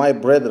Christ for my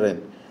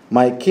brethren,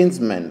 my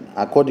kinsmen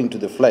according to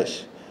the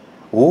flesh,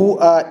 who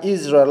are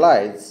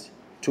Israelites,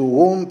 to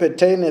whom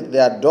pertaineth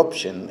the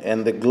adoption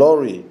and the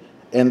glory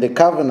and the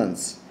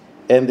covenants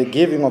and the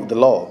giving of the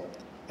law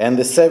and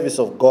the service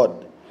of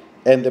God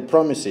and the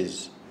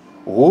promises,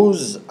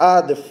 whose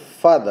are the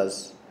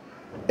fathers,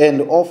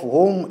 and of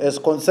whom, as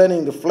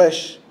concerning the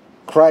flesh,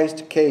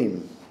 Christ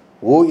came,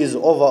 who is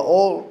over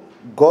all,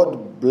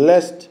 God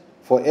blessed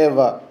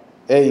forever.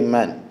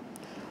 Amen.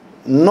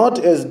 Not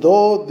as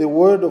though the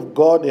word of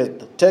God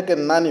had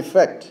taken none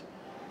effect,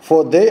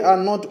 for they are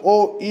not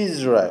all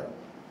Israel,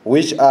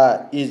 which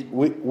are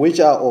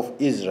of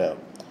Israel,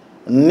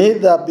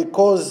 neither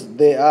because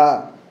they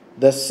are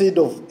the seed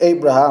of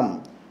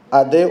Abraham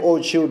are they all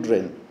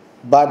children,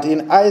 but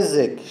in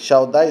Isaac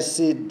shall thy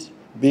seed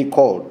be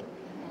called.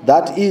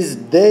 That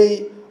is,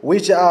 they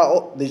which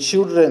are the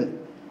children,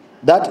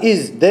 that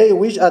is, they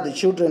which are the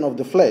children of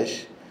the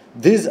flesh,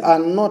 these are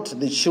not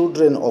the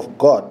children of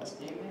God,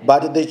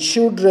 but the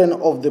children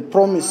of the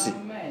promise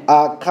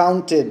are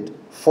counted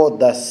for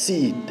the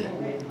seed.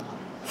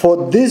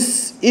 For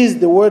this is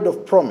the word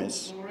of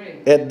promise.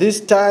 At this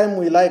time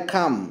will I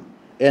come,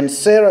 and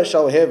Sarah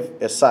shall have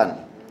a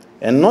son.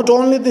 And not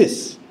only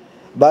this,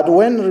 but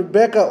when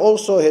Rebekah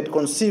also had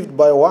conceived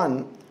by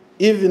one,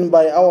 even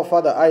by our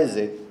father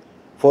Isaac,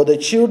 for the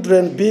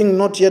children being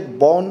not yet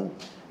born,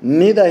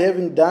 neither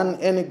having done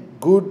any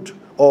good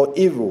or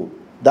evil,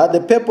 that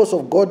the purpose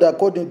of God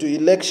according to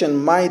election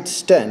might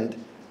stand,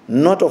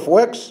 not of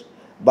works,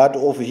 but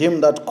of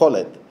him that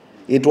calleth.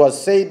 It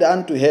was said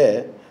unto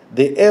her,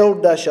 the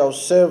elder shall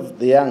serve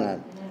the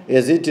younger,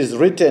 as it is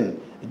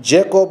written,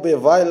 Jacob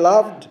have I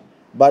loved,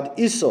 but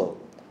Esau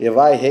have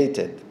I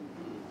hated.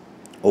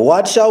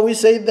 What shall we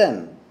say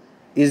then?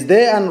 Is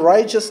there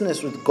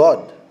unrighteousness with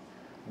God?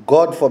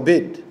 God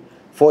forbid.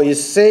 For he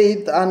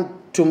saith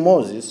unto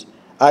Moses,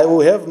 I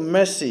will have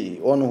mercy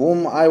on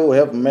whom I will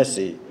have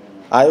mercy.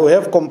 I will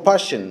have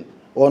compassion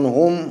on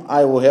whom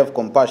I will have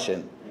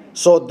compassion.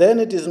 So then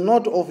it is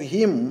not of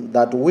him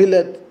that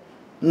willeth,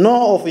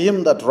 nor of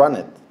him that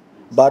runneth,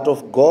 but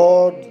of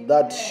God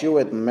that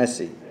sheweth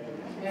mercy.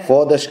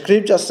 For the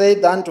scripture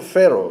saith unto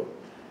Pharaoh,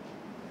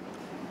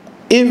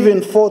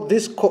 even for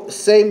this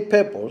same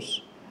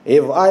purpose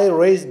have I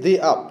raised thee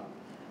up,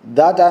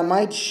 that I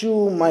might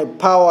shew my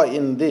power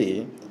in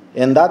thee,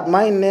 and that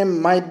my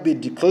name might be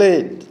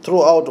declared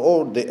throughout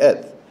all the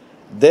earth.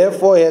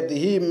 Therefore hath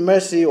he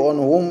mercy on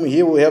whom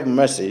he will have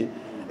mercy,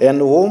 and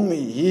whom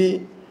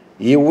he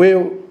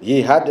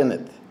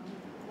hardeneth.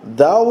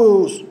 Thou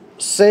wilt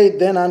say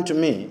then unto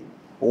me,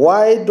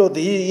 why doth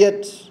he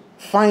yet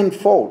find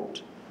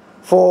fault?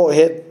 For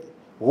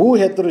who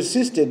hath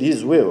resisted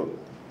his will?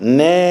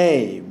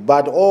 Nay,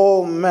 but,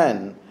 O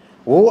man,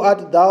 who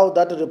art thou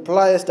that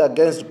repliest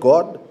against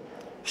God?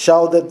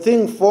 Shall the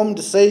thing formed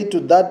say to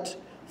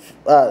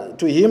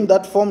him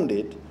that formed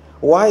it,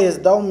 why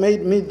hast thou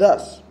made me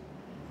thus?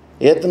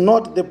 Hath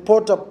not the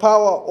potter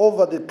power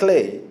over the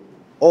clay,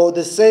 or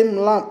the same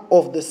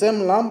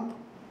lump,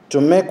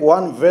 to make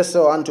one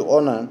vessel unto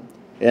honor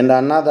and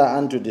another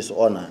unto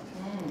dishonor?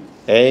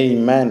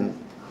 Amen.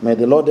 May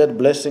the Lord add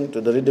blessing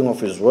to the reading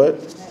of his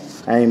word.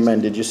 Amen.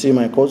 Did you see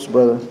my quotes,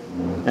 brother?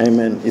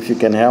 Amen. If you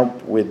can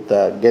help with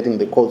getting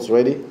the quotes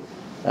ready.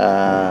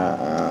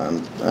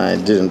 I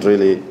didn't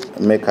really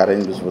make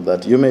arrangements for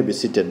that. You may be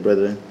seated,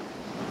 brethren.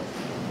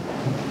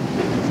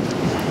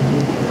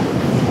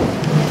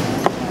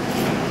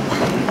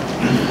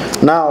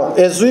 Now,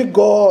 as we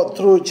go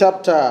through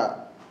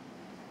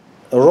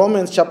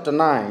Romans chapter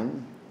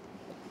 9,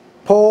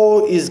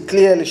 Paul is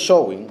clearly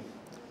showing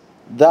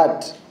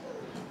that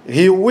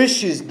he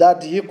wishes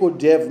that he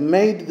could have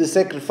made the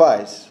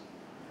sacrifice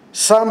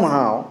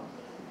somehow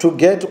to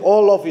get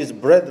all of his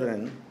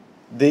brethren,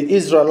 the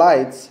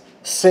Israelites,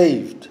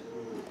 saved.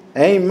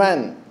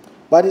 Amen.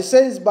 But he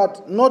says,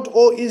 but not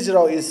all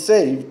Israel is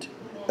saved.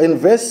 In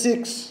verse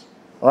 6,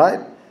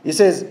 right? He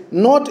says,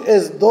 not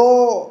as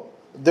though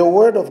the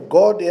word of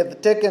God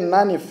hath taken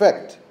none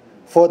effect,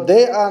 for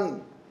they are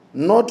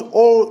not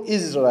all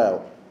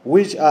Israel,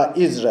 which are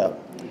Israel.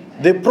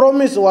 The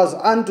promise was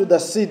unto the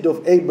seed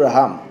of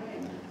Abraham.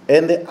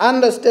 And the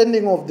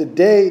understanding of the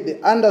day,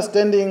 the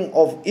understanding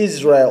of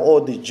Israel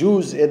or the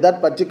Jews at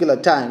that particular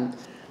time,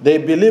 they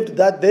believed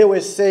that they were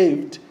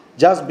saved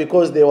just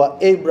because they were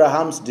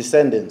Abraham's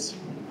descendants.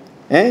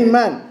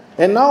 Amen.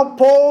 And now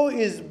Paul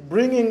is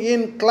bringing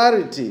in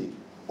clarity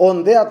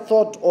on their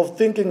thought of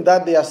thinking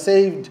that they are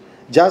saved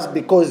just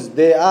because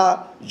they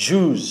are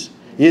Jews.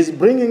 He's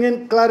bringing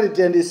in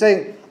clarity and he's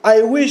saying,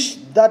 I wish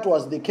that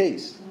was the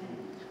case.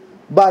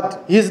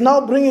 But he's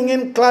now bringing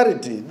in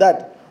clarity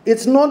that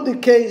it's not the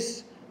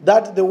case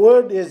that the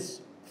word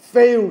has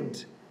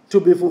failed to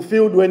be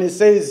fulfilled when he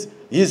says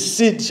his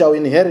seed shall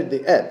inherit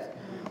the earth.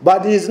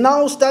 But he is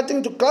now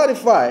starting to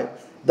clarify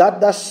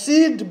that the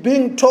seed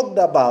being talked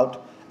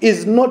about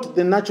is not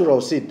the natural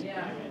seed.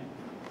 Yeah.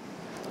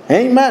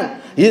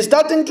 Amen. He is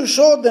starting to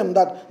show them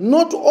that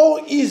not all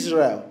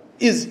Israel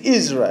is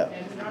Israel.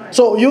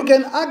 So you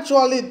can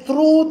actually,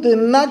 through the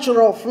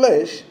natural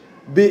flesh,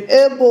 be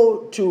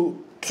able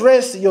to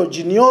trace your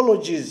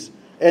genealogies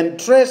and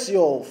trace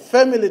your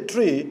family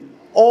tree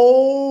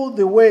all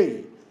the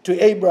way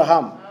to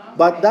Abraham.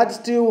 But that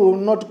still will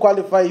not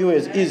qualify you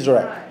as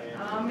Israel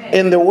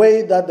in the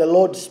way that the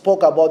Lord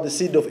spoke about the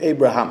seed of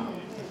Abraham.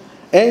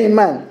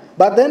 Amen.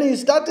 But then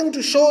he's starting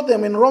to show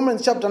them in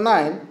Romans chapter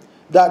 9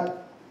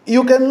 that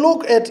you can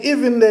look at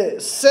even the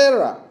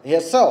Sarah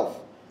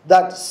herself,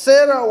 that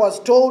Sarah was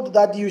told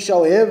that you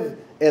shall have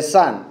a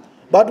son.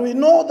 But we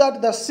know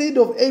that the seed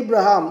of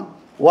Abraham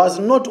was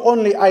not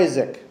only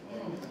Isaac,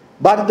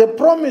 but the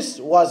promise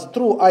was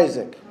through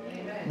Isaac.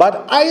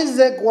 But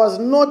Isaac was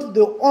not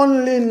the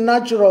only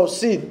natural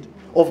seed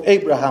of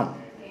Abraham.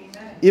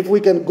 If we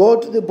can go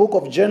to the book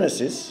of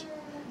Genesis,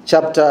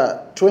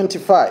 chapter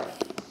 25,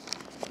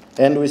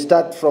 and we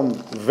start from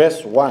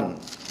verse 1.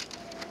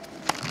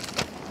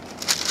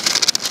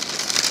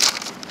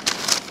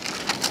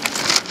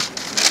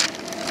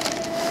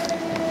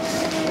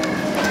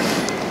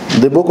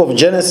 The book of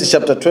Genesis,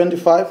 chapter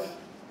 25,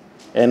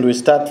 and we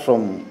start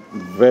from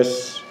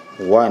verse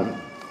 1.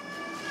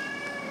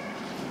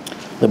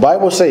 The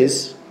Bible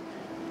says,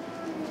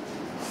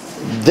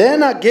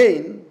 "Then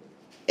again,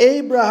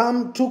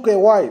 Abraham took a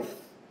wife,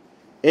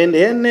 and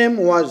her name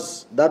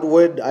was," that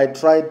word I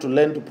tried to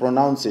learn to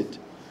pronounce it.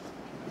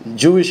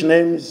 Jewish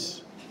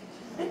names,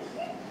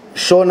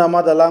 Shona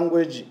mother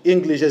language,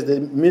 English as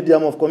the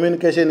medium of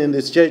communication in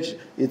this church.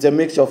 It's a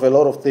mixture of a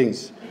lot of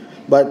things.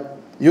 But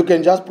you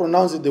can just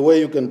pronounce it the way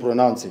you can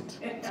pronounce it.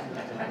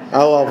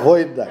 I'll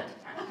avoid that.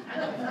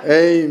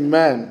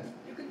 Amen.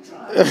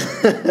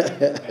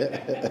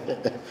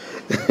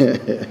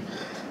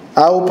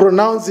 I will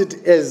pronounce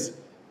it as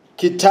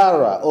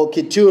Kitara or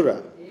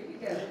Keturah.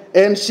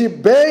 "And she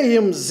bare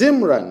him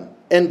Zimran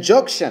and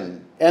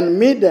Jokshan and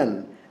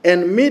Medan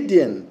and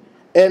Midian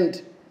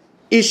and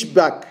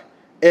Ishbak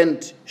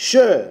and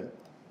Shur.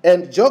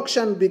 And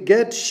Jokshan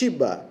begat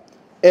Sheba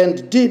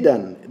and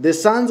Dedan. The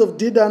sons of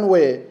Dedan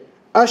were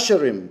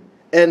Asherim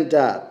and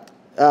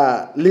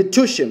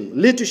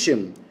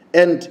Letushim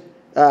and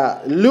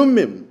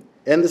Lumim.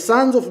 And the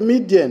sons of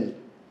Midian,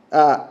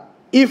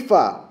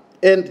 Ephah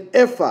and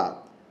Ephah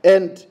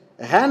and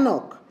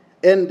Hanok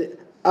and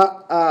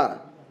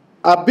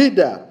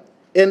Abida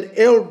and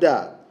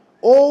Eldah.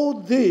 All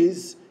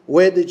these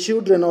were the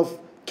children of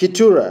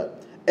Keturah.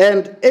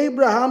 And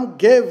Abraham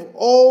gave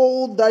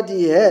all that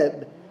he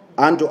had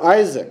unto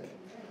Isaac.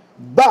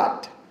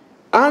 But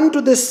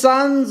unto the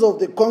sons of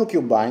the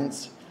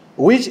concubines,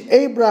 which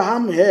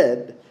Abraham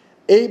had,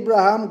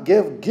 Abraham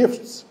gave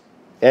gifts,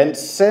 and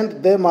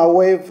sent them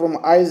away from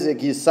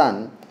Isaac his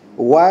son,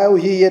 while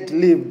he yet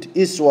lived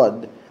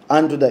eastward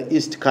unto the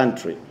east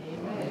country."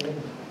 Amen.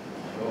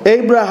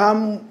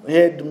 Abraham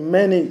had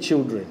many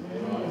children.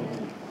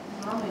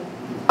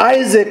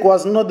 Isaac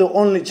was not the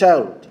only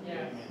child,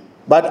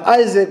 but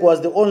Isaac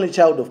was the only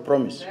child of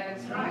promise.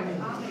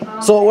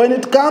 So when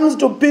it comes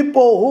to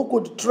people who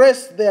could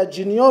trace their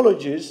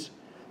genealogies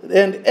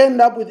and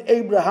end up with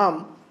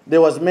Abraham, there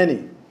was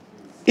many.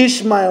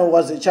 Ishmael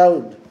was a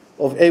child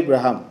of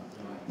Abraham,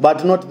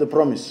 but not the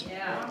promise.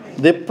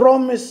 The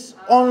promise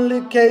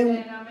only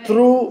came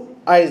through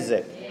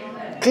Isaac,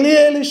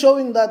 clearly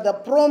showing that the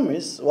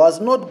promise was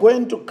not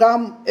going to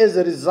come as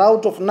a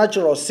result of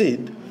natural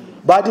seed,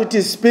 but it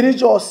is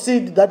spiritual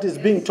seed that is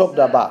being talked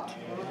about,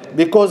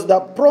 because the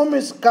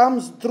promise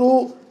comes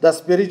through the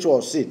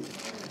spiritual seed.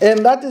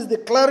 And that is the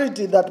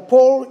clarity that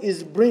Paul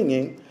is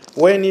bringing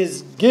when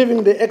he's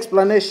giving the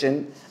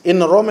explanation in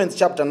Romans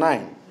chapter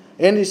 9.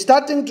 And he's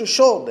starting to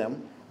show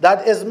them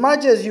that as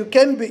much as you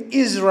can be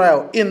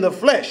Israel in the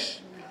flesh,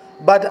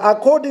 but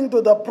according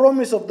to the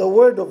promise of the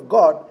word of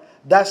God,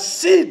 the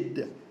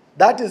seed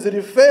that is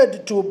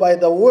referred to by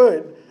the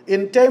word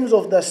in terms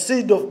of the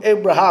seed of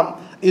Abraham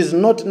is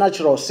not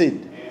natural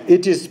seed.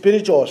 It is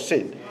spiritual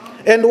seed.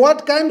 And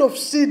what kind of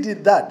seed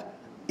is that?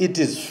 It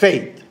is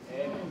faith.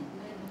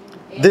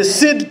 The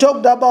seed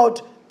talked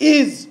about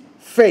is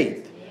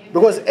faith,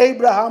 because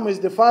Abraham is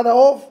the father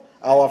of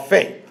our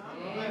faith.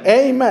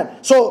 Amen.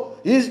 So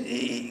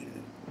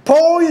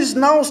Paul is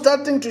now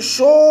starting to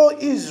show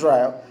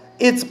Israel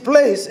its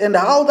place and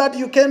how that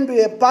you can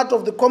be a part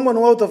of the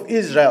commonwealth of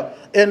Israel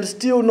and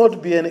still not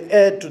be an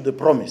heir to the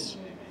promise.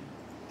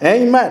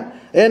 Amen.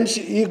 And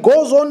he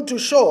goes on to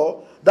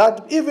show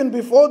that even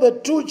before the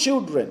two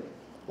children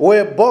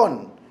were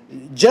born,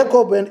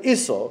 Jacob and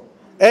Esau,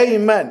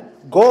 amen,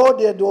 God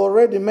had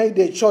already made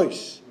a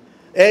choice.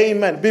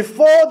 Amen.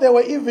 Before they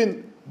were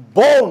even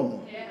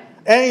born,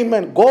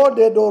 amen, God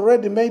had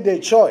already made a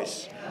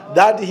choice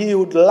that he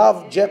would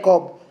love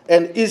Jacob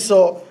and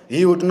Esau.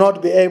 He would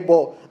not be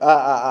able,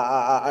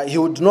 he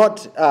would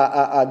not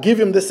give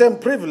him the same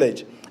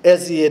privilege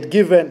as he had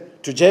given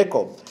to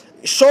Jacob.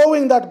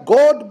 Showing that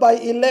God by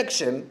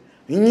election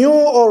knew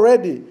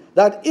already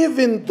that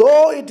even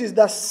though it is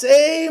the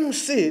same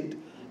seed,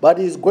 but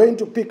he's going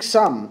to pick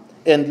some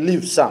and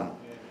leave some.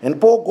 And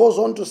Paul goes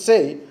on to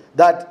say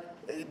that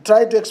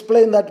try to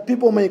explain that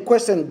people may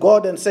question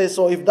God and say,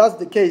 so if that's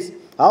the case,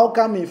 how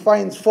come he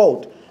finds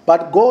fault?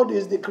 But God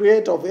is the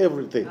creator of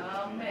everything.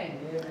 Amen.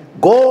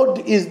 God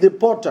is the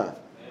potter.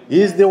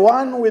 He is the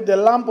one with the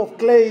lump of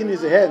clay in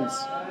his hands.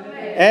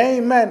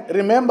 Amen.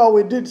 Remember,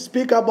 we did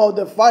speak about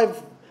the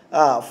 5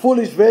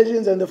 foolish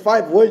virgins and the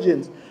 5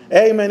 virgins.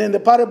 Amen. In the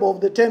parable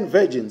of the 10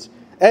 virgins.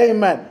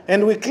 Amen.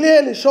 And we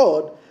clearly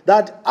showed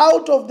that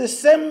out of the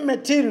same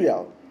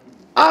material,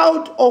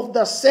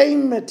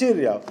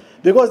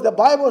 because the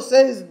Bible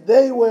says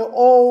they were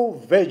all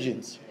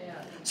virgins.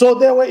 So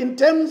they were, in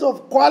terms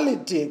of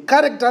quality,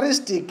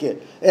 characteristic,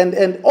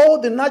 and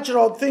all the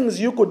natural things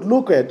you could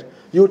look at,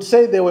 you would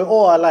say they were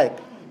all alike.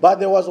 But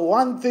there was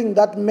one thing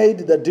that made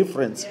the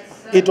difference.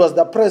 It was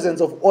the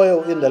presence of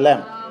oil in the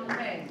lamp.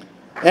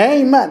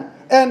 Amen.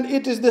 And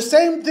it is the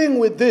same thing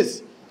with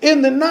this.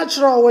 In the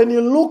natural, when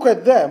you look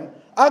at them,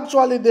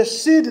 actually the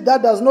seed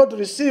that does not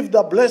receive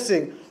the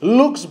blessing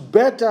looks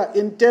better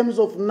in terms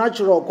of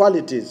natural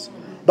qualities.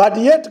 But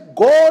yet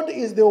God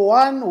is the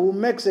one who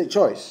makes a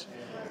choice.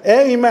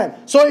 Amen.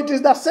 So it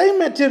is the same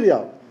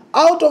material.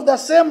 Out of the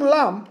same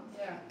lamp,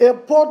 a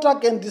potter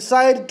can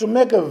decide to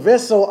make a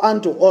vessel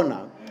unto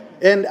honor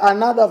and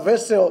another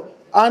vessel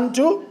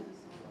unto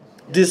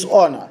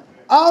dishonor.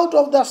 Out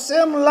of the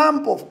same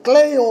lump of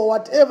clay or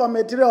whatever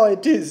material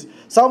it is,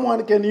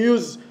 someone can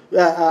use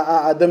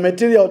the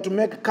material to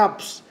make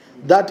cups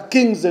that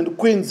kings and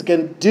queens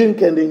can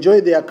drink and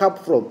enjoy their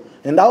cup from.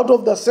 And out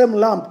of the same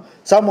lump,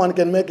 someone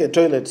can make a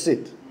toilet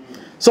seat.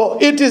 So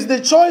it is the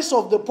choice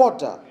of the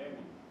potter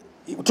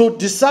to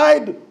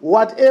decide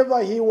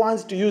whatever he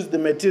wants to use the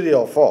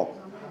material for.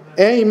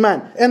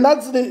 Amen. And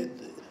that's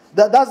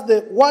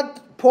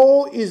what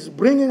Paul is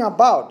bringing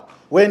about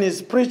when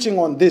he's preaching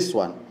on this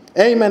one.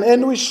 Amen.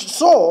 And we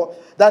saw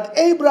that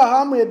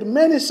Abraham had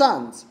many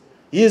sons,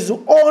 his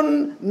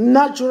own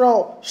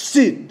natural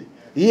seed.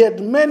 He had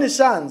many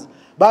sons.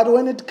 But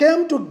when it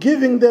came to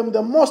giving them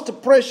the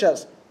most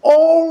precious,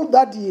 all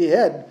that he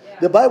had,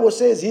 the Bible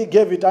says he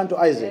gave it unto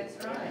Isaac.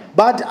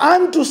 But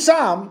unto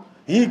some,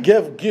 he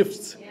gave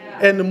gifts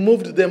and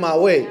moved them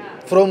away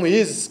from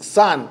his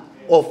son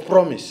of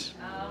promise.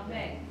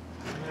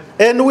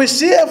 And we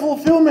see a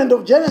fulfillment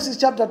of Genesis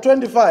chapter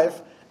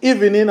 25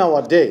 even in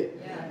our day.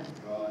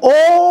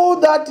 All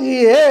that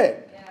he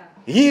had,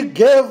 he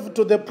gave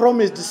to the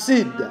promised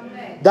seed.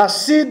 The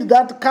seed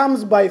that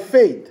comes by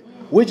faith,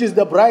 which is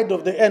the bride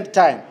of the end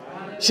time.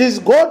 She's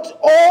got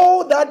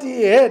all that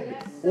he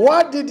had.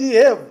 What did he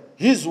have?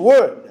 His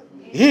word,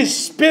 his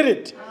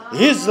spirit,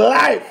 his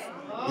life.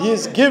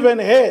 He's given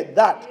her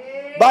that.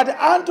 But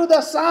unto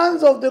the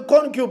sons of the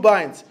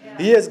concubines,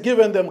 he has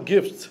given them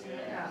gifts.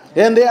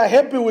 And they are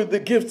happy with the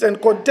gifts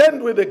and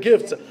content with the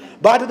gifts.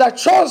 But the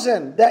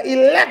chosen, the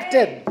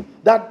elected,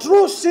 the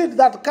true seed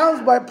that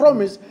comes by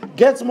promise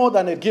gets more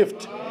than a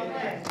gift.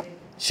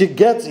 She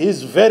gets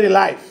his very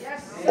life.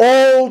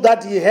 All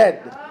that he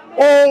had,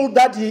 all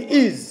that he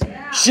is,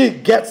 she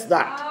gets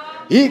that.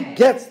 He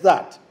gets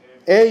that.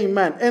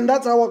 Amen. And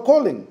that's our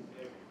calling.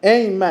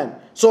 Amen.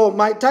 So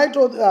my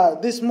title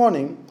this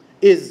morning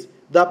is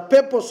The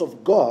Purpose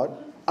of God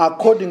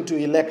According to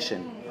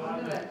Election.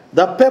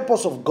 The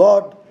purpose of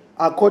God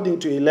according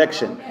to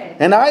election.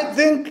 And I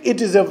think it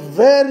is a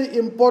very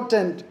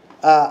important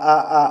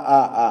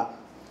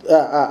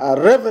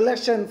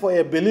revelation for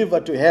a believer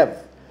to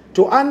have.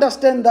 To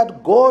understand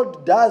that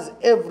God does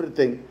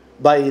everything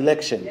by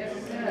election.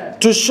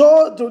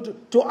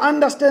 To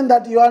understand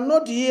that you are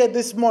not here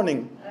this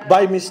morning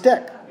by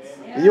mistake.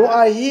 You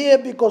are here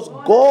because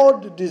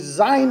God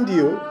designed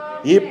you.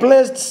 He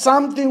placed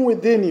something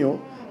within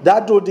you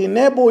that would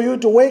enable you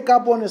to wake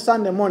up on a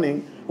Sunday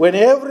morning when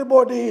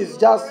everybody is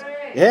just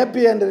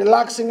happy and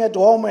relaxing at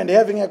home and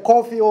having a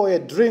coffee or a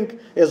drink,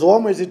 as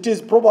warm as it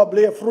is,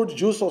 probably a fruit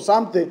juice or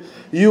something.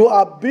 You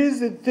are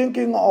busy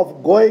thinking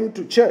of going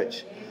to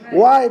church.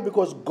 Why?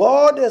 Because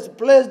God has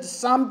placed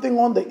something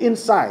on the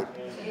inside.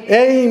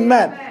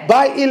 Amen.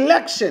 By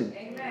election.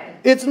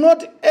 It's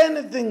not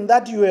anything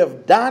that you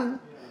have done,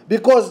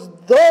 because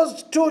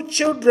those 2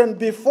 children,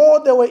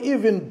 before they were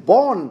even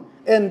born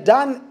and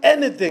done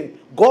anything,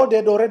 God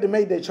had already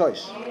made a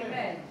choice.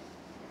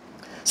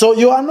 So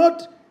you are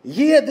not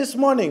here this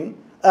morning,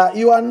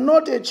 you are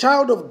not a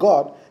child of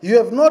God. You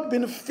have not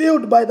been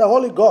filled by the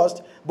Holy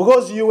Ghost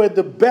because you were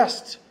the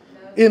best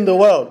in the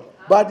world,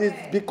 but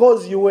it's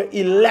because you were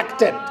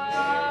elected.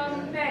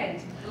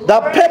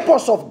 The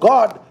purpose of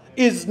God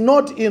is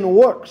not in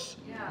works.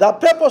 The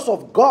purpose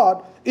of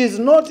God is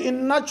not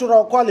in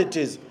natural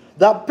qualities.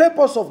 The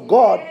purpose of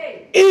God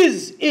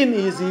is in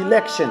his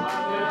election.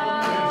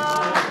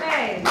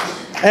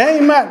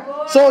 Amen.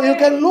 So you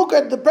can look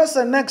at the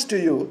person next to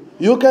you.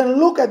 You can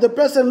look at the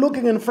person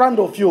looking in front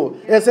of you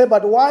and say,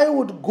 but why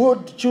would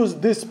God choose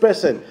this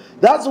person?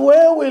 That's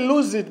where we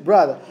lose it,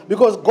 brother.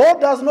 Because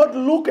God does not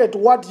look at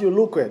what you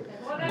look at.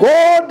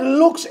 God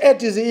looks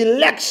at his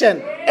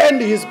election and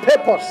his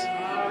purpose.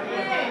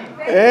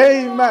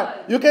 Amen.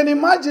 You can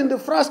imagine the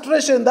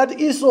frustration that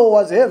Esau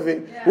was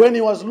having when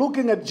he was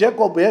looking at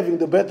Jacob having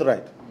the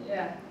birthright.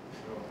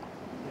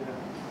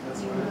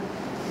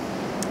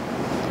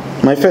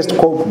 My first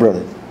quote,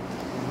 brother.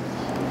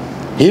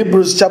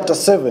 Hebrews chapter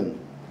 7,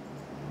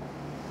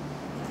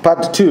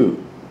 part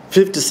 2,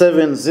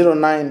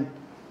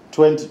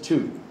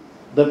 57:09-22.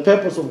 The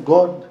purpose of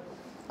God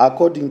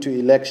according to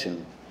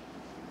election.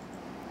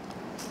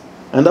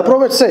 And the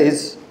prophet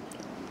says,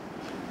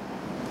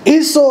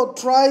 Esau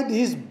tried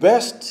his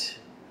best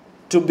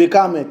to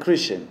become a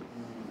Christian.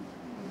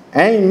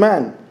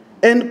 Amen.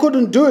 And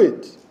couldn't do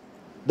it.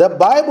 The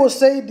Bible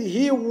said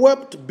he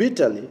wept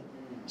bitterly,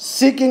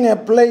 seeking a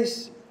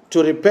place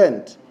to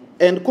repent,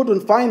 and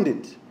couldn't find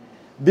it.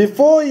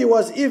 Before he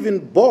was even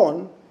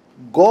born,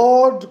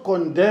 God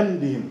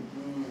condemned him,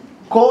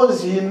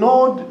 because he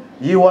knew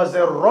he was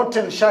a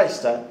rotten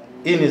shyster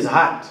in his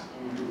heart.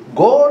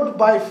 God,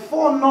 by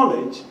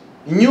foreknowledge,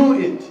 knew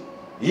it.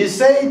 He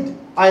said,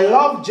 I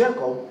love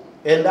Jacob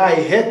and I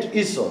hate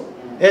Esau.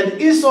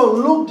 And Esau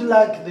looked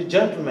like the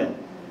gentleman.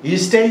 He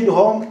stayed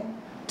home,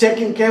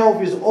 taking care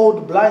of his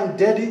old blind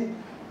daddy,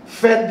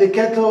 fed the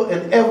cattle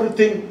and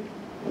everything,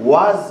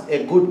 was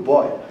a good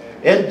boy.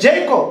 And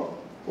Jacob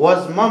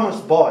was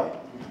mama's boy,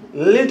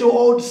 little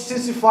old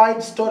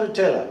sissified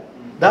storyteller.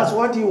 That's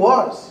what he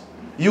was.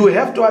 You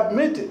have to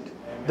admit it.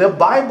 The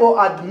Bible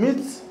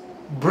admits,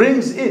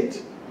 brings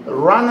it.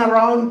 Run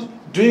around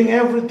doing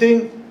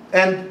everything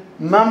and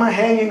mama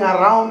hanging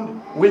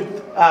around with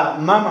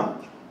mama.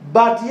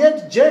 But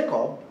yet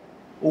Jacob,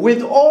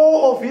 with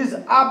all of his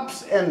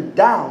ups and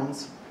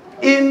downs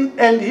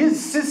and his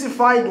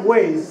sissified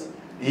ways,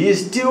 he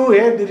still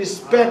had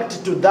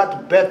respect to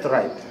that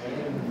birthright.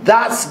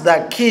 That's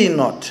the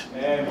keynote.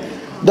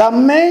 The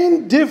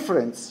main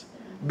difference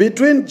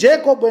between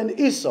Jacob and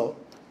Esau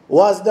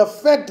was the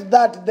fact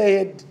that they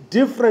had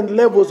different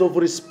levels of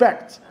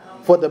respect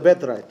for the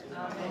birthright.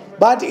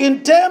 But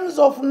in terms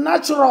of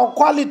natural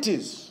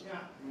qualities,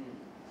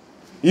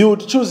 you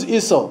would choose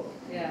Esau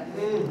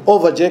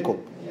over Jacob.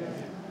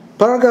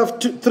 Paragraph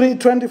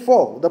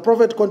 324, the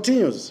prophet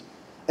continues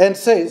and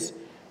says,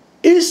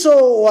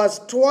 Esau was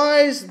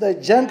twice the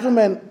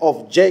gentleman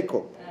of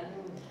Jacob.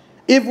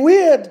 If we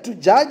had to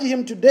judge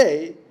him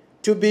today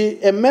to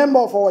be a member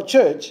of our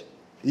church,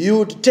 you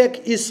would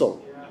take Esau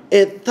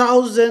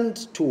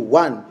 1,000 to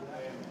 1.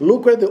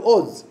 Look at the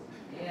odds.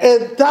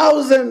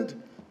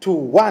 1,000 to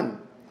 1.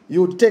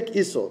 You would take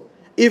Esau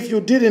if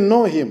you didn't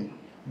know him,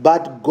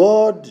 but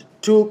God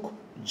took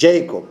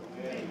Jacob.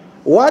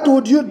 What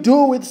would you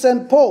do with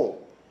St. Paul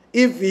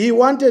if he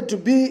wanted to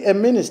be a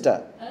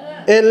minister?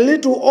 A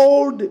little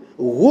old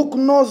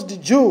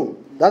hook-nosed Jew.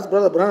 That's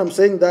Brother Branham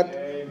saying that.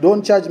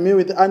 Don't charge me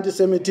with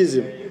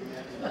anti-Semitism.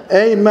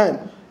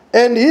 Amen.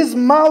 And his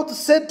mouth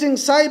setting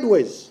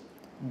sideways,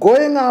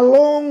 going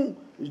along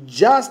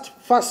just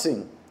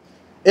fussing.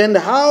 And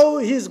how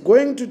he's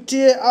going to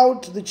tear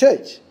out the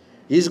church.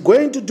 He's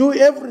going to do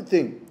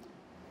everything.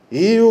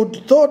 He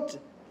would thought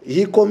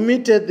he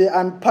committed the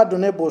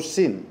unpardonable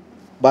sin.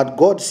 But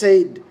God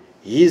said,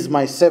 he is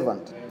my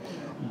servant.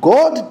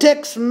 God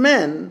takes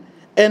men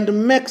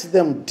and makes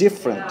them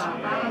different.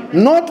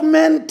 Not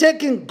men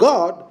taking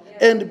God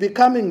and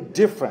becoming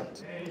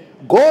different.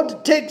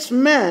 God takes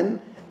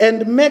man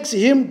and makes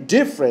him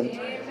different.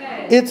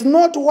 It's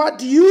not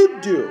what you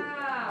do,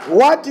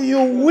 what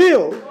you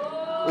will,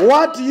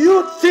 what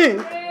you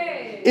think.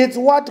 It's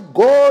what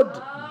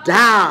God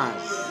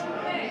does.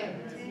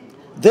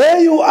 There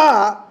you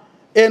are,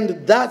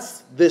 and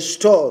that's the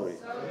story.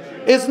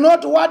 It's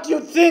not what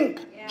you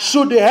think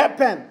should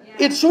happen.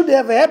 It should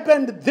have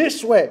happened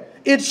this way.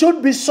 It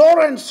should be so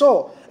and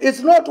so. It's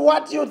not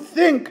what you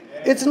think.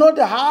 It's not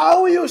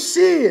how you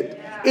see it.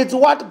 It's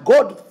what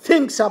God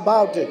thinks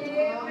about it.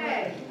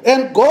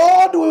 And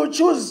God will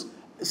choose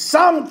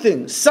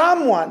something,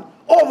 someone,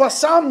 over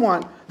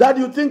someone that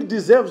you think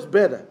deserves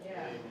better.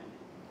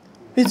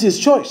 It's his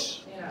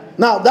choice.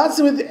 Now, that's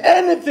with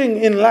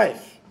anything in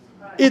life.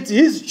 It's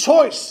his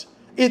choice.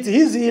 It's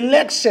his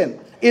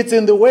election. It's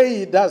in the way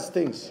he does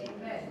things.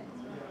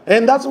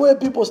 And that's where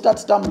people start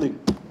stumbling.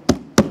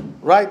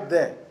 Right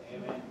there.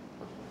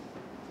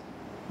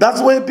 That's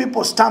where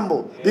people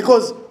stumble.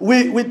 Because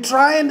we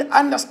try and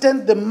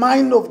understand the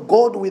mind of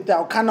God with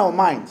our carnal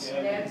minds.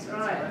 That's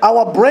right.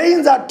 Our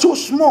brains are too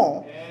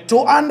small to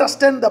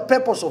understand the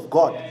purpose of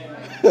God.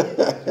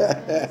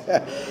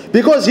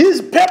 Because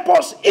his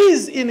purpose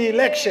is in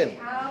election.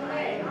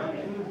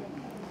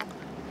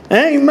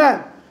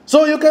 Amen.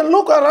 So you can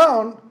look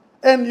around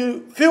and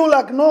you feel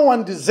like no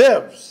one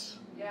deserves.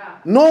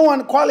 No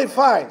one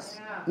qualifies.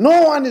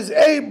 No one is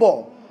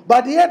able.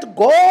 But yet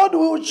God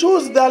will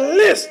choose the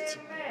list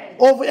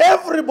of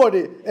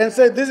everybody and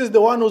say, this is the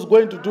one who's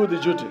going to do the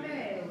duty.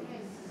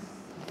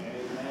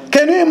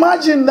 Can you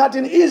imagine that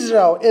in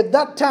Israel at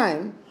that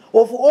time,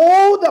 of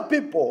all the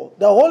people,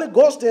 the Holy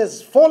Ghost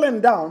has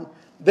fallen down.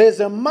 There's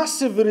a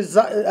massive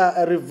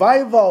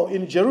revival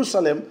in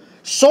Jerusalem.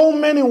 So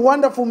many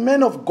wonderful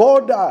men of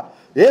God are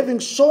having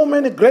so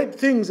many great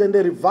things, and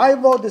the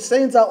revival, the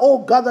saints are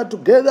all gathered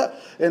together,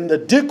 and the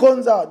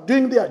deacons are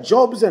doing their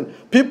jobs, and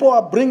people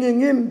are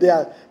bringing in, they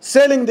are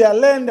selling their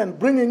land and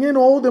bringing in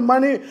all the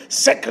money,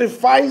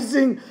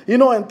 sacrificing,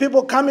 and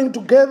people coming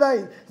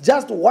together,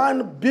 just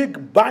one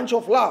big bunch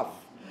of love.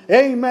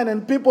 Amen.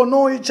 And people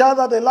know each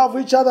other, they love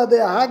each other, they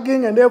are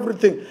hugging and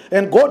everything.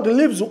 And God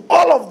leaves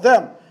all of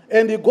them,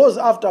 and he goes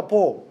after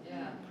Paul,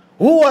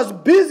 who was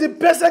busy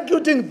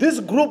persecuting this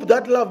group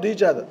that loved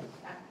each other.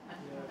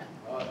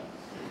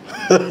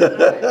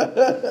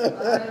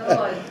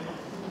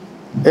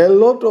 A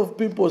lot of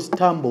people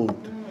stumbled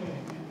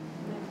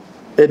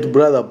at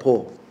Brother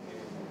Paul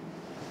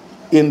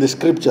in the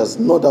scriptures,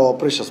 not our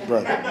precious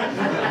brother.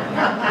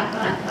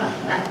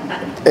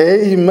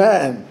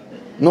 Amen.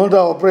 Not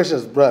our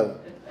precious brother,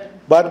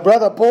 but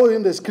Brother Paul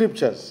in the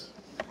scriptures.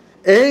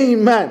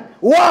 Amen.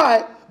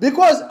 Why?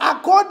 Because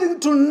according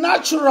to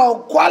natural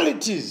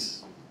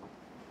qualities,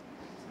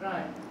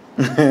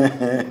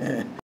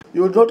 Right.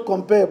 you would not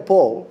compare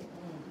Paul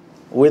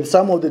with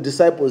some of the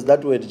disciples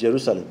that were at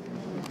Jerusalem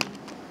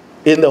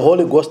in the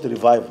Holy Ghost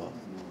revival.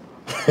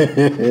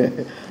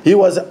 He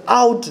was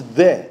out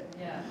there.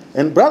 Yeah.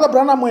 And Brother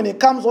Branham, when he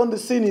comes on the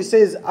scene, he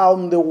says,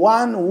 I'm the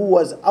one who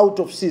was out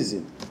of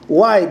season.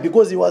 Why?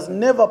 Because he was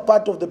never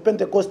part of the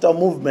Pentecostal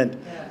movement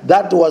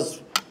that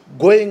was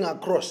going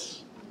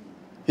across.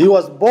 He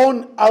was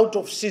born out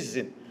of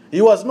season.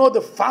 He was not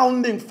the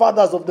founding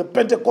fathers of the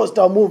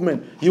Pentecostal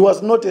movement. He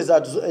was not at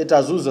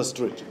Azusa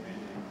Street.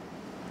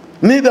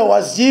 Neither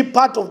was he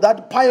part of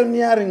that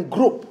pioneering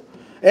group,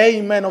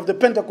 amen, of the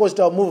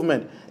Pentecostal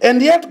movement.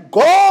 And yet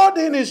God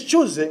in his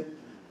choosing,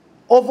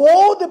 of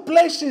all the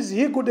places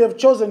he could have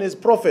chosen his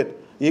prophet,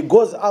 he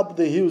goes up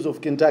the hills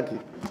of Kentucky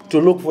to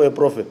look for a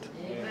prophet.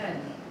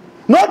 Amen.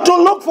 Not to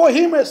look for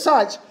him as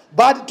such,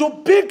 but to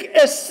pick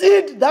a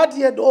seed that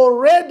he had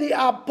already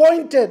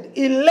appointed,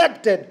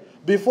 elected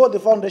before the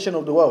foundation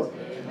of the world,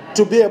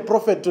 to be a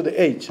prophet to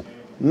the age.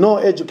 No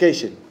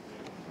education.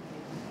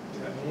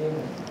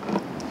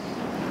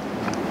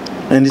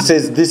 And he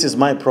says, this is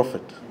my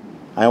prophet.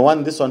 I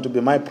want this one to be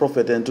my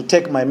prophet and to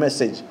take my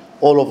message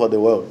all over the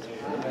world.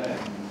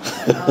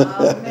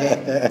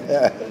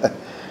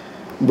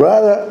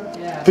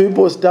 Brother,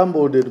 people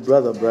stumbled at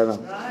Brother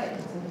Branham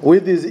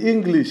with his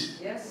English.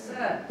 Yes,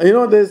 sir.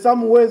 There's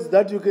some words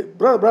that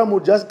Brother Branham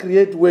would just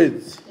create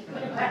words.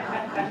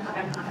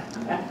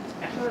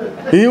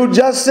 He would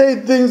just say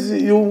things,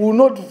 you will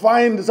not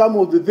find some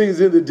of the things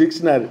in the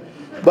dictionary.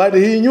 But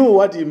he knew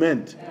what he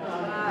meant.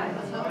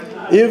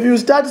 If you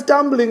start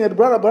stumbling at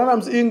Brother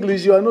Branham's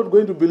English, you are not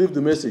going to believe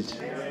the message.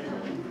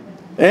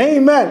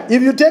 Amen.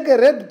 If you take a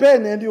red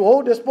pen and you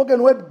hold a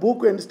spoken word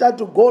book and start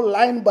to go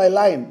line by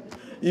line,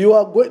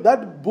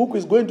 that book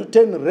is going to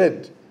turn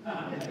red.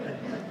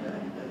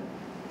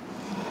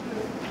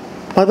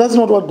 But that's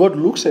not what God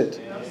looks at.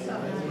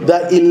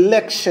 The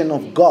election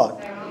of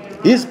God.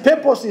 His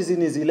purpose is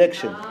in his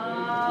election.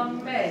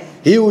 Amen.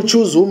 He will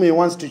choose whom he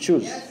wants to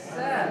choose. Yes,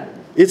 sir.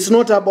 It's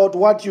not about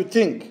what you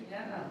think.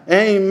 Yeah.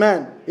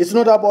 Amen. It's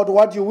not about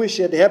what you wish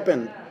had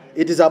happened.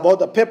 It is about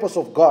the purpose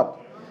of God.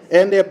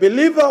 And a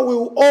believer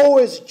will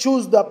always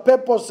choose the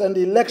purpose and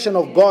the election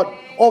of God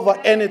over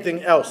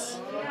anything else.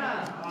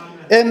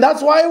 And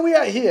that's why we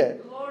are here.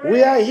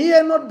 We are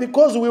here not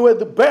because we were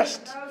the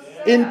best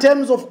in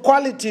terms of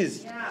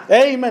qualities.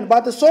 Amen.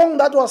 But the song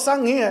that was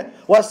sung here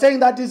was saying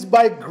that it's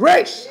by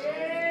grace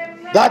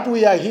that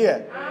we are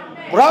here.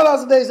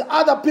 Brothers, there's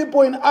other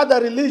people in other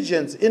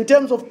religions in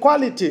terms of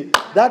quality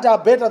that are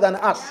better than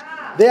us.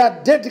 They are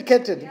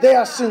dedicated. They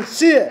are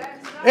sincere.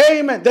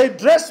 Amen. They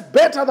dress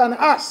better than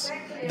us.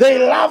 They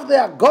love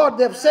their God.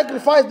 They've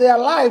sacrificed their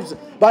lives.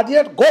 But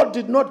yet God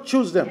did not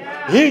choose them.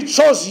 He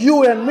chose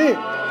you and me.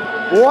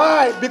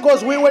 Why?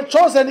 Because we were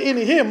chosen in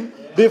Him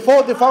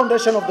before the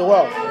foundation of the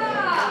world.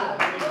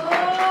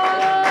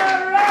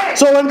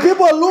 So when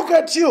people look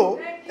at you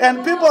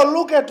and people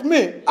look at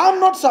me, I'm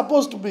not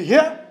supposed to be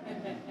here.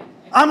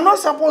 I'm not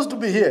supposed to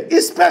be here,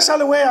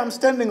 especially where I'm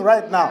standing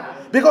right now,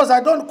 because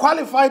I don't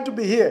qualify to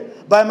be here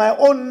by my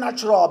own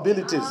natural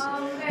abilities.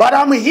 But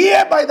I'm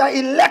here by the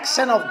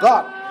election of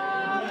God.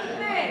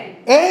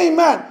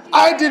 Amen.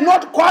 I did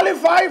not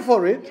qualify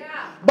for it,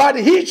 but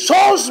He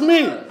chose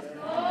me.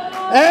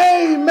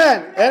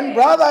 Amen. And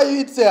brother,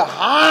 it's a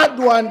hard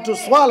one to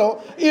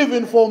swallow,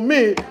 even for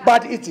me,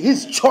 but it's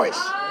His choice.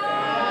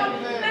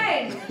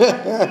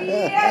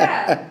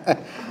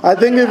 I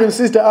think even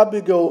Sister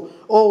Abigail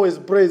always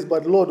prays,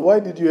 but Lord, why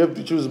did you have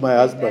to choose my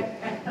husband?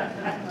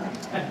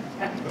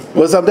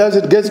 Well, sometimes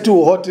it gets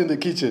too hot in the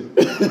kitchen.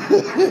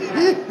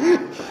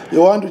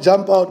 You want to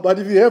jump out, but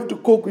if you have to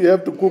cook, you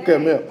have to cook a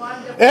meal.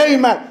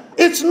 Amen.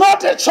 It's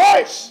not a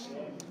choice,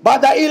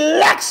 but the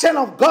election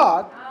of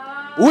God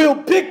will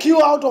pick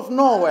you out of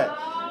nowhere.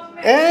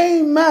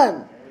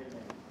 Amen.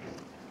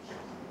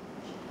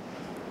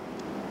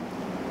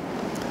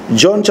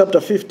 John chapter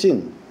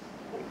 15,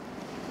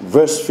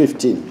 verse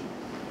 15.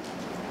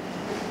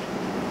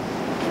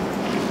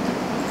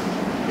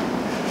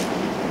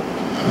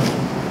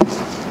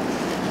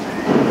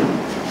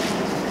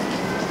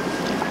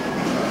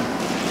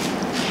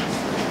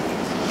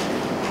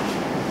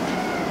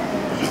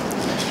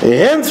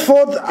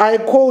 Henceforth I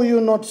call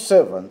you not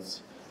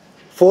servants,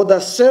 for the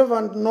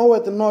servant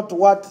knoweth not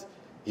what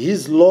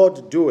his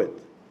Lord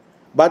doeth.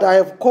 But I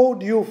have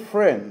called you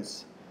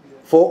friends,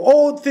 for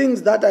all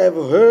things that I have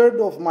heard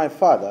of my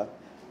Father,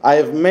 I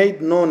have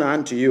made known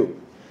unto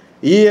you.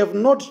 Ye have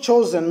not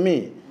chosen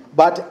me,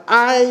 but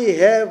I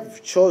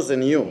have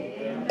chosen you,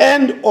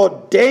 and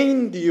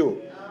ordained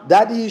you,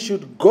 that ye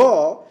should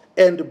go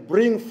and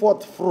bring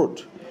forth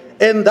fruit,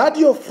 and that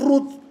your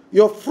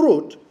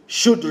fruit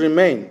should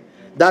remain,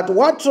 that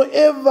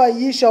whatsoever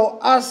ye shall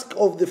ask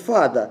of the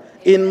Father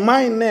in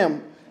my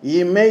name,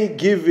 ye may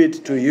give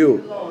it to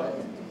you.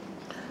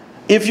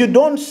 If you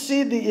don't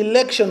see the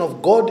election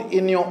of God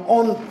in your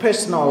own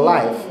personal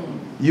life,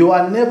 you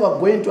are never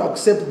going to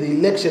accept the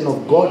election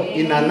of God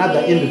in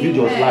another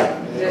individual's life.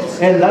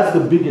 And that's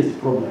the biggest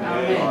problem.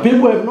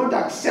 People have not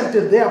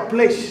accepted their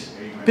place.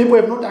 People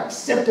have not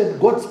accepted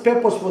God's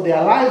purpose for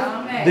their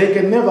life. They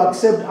can never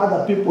accept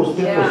other people's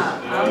purpose.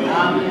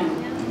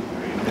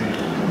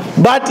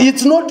 But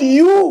it's not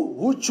you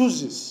who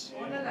chooses.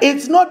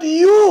 It's not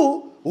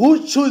you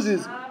who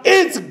chooses.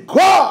 It's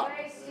God.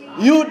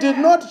 You did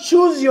not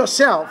choose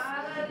yourself,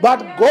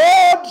 but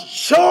God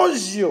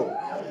chose you.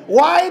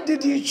 Why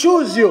did He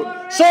choose you?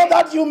 So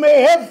that you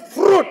may have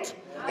fruit.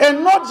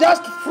 And not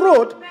just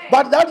fruit,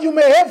 but that you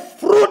may have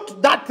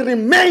fruit that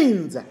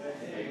remains.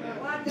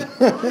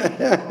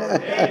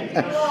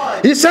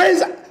 He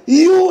says,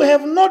 you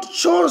have not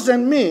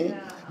chosen me,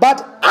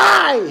 but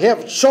I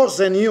have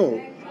chosen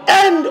you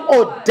and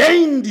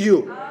ordained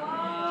you,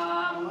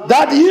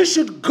 that you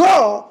should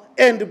go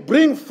and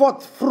bring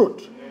forth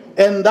fruit,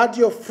 and that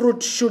your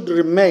fruit should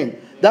remain.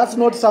 That's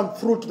not some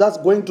fruit that's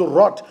going to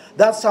rot.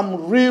 That's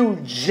some real,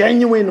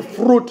 genuine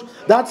fruit.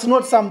 That's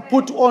not some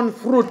put-on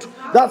fruit.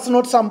 That's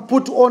not some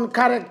put-on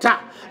character.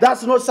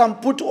 That's not some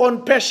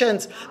put-on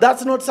patience.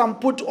 That's not some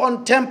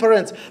put-on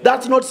temperance.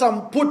 That's not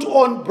some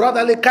put-on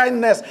brotherly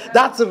kindness.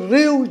 That's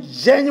real,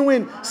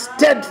 genuine,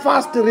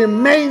 steadfast,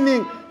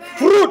 remaining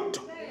fruit.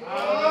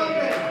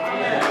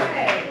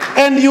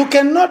 And you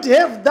cannot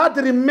have that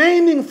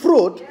remaining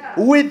fruit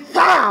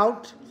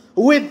without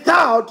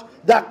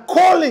the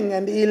calling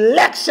and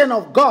election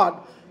of God.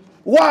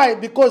 Why?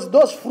 Because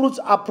those fruits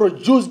are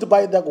produced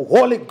by the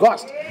Holy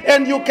Ghost.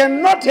 And you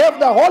cannot have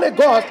the Holy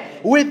Ghost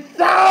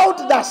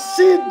without the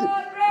seed,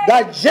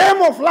 the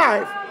gem of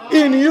life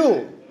in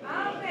you.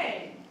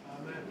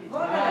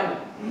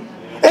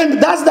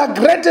 And that's the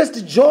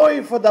greatest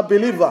joy for the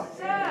believer.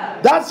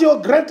 That's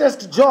your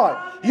greatest joy.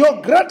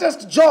 Your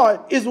greatest joy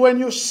is when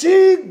you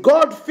see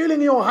God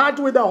filling your heart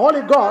with the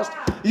Holy Ghost.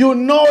 You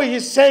know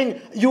He's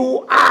saying,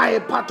 you are a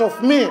part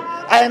of me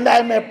and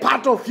I'm a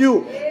part of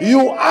you.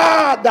 You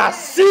are the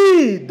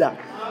seed,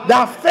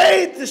 the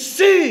faith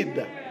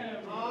seed.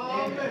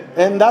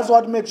 And that's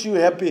what makes you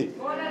happy.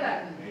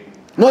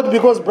 Not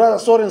because brother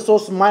so-and-so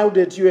smiled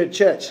at you at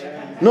church.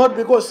 Not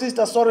because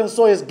sister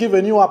so-and-so has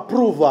given you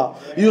approval.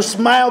 You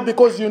smile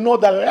because you know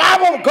the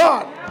love of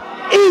God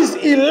is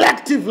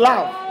elective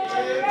love.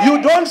 You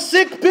don't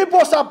seek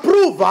people's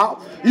approval.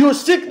 You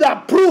seek the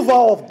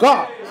approval of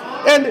God.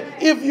 And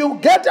if you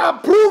get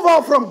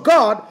approval from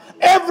God,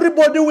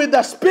 everybody with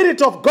the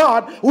Spirit of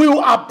God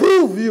will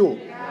approve you.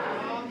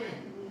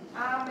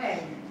 Amen.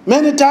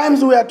 Many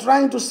times we are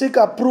trying to seek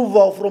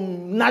approval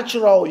from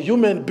natural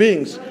human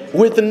beings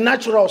with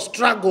natural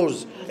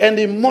struggles and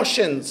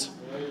emotions.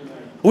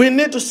 We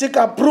need to seek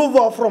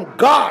approval from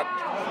God,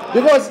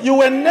 because you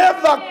were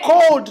never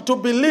called to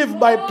believe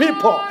by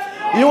people.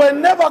 You were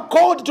never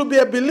called to be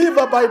a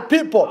believer by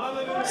people.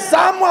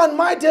 Someone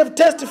might have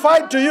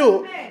testified to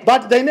you,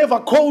 but they never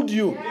called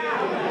you.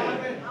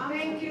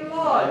 Thank you,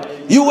 Lord.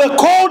 You were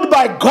called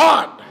by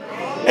God.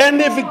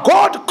 And if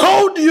God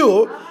called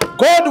you,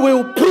 God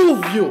will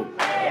prove you.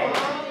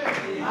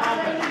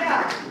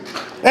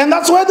 And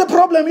that's where the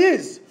problem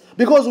is.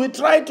 Because we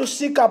try to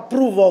seek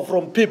approval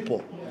from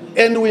people,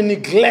 and we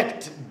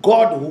neglect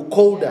God who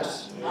called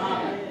us.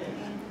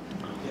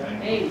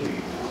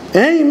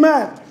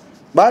 Amen.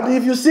 But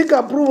if you seek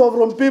approval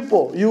from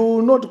people, you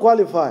will not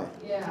qualify.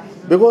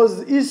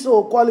 Because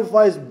Esau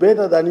qualifies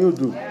better than you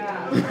do.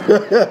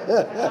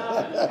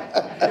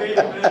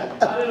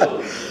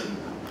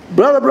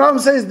 Brother Brown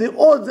says the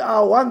odds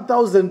are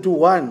 1,000 to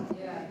 1.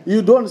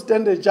 You don't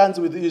stand a chance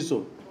with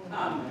Esau.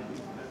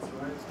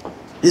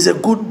 He's a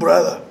good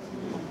brother.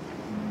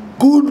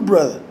 Good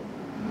brother.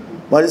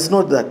 But it's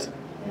not that.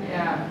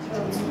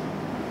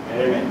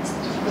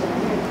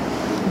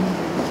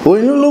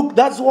 When you look,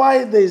 that's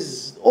why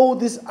there's all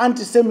this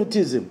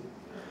anti-Semitism.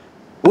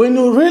 When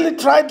you really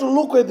try to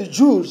look at the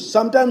Jews,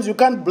 sometimes you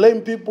can't blame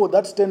people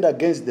that stand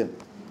against them.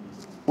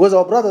 Because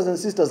our brothers and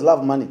sisters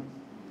love money.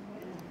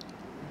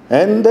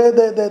 And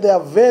they are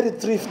very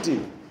thrifty.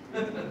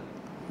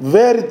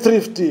 Very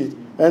thrifty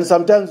and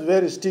sometimes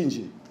very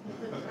stingy.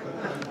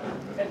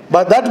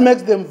 But that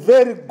makes them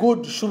very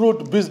good,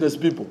 shrewd business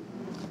people.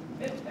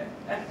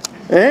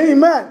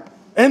 Amen.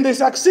 And they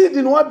succeed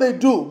in what they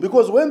do,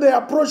 because when they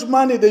approach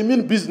money, they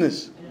mean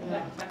business.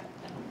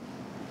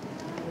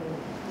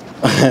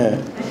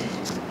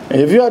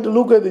 If you had to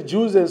look at the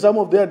Jews and some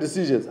of their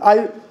decisions,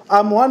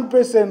 I'm one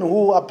person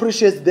who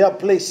appreciates their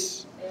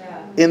place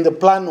in the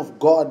plan of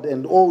God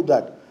and all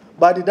that.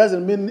 But it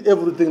doesn't mean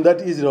everything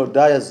that Israel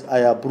does, I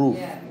approve.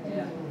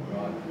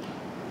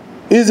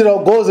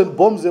 Israel goes and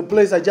bombs a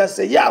place, I just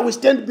say, yeah, we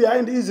stand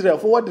behind Israel.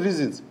 For what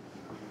reasons?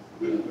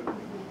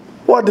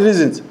 What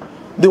reasons?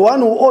 The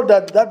one who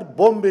ordered that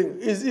bombing,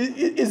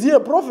 is he a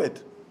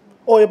prophet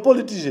or a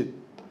politician?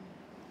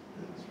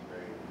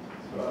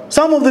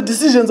 Some of the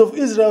decisions of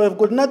Israel have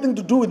got nothing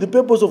to do with the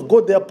purpose of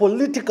God. They are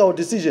political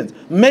decisions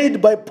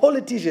made by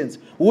politicians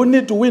who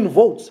need to win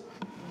votes.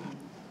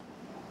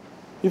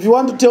 If you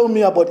want to tell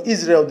me about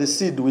Israel, the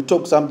seed, we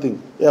talk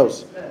something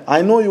else.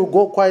 I know you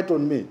go quiet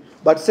on me,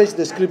 but search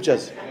the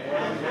scriptures.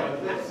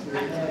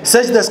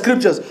 Search the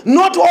scriptures.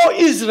 Not all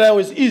Israel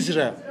is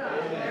Israel.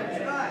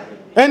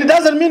 And it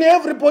doesn't mean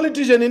every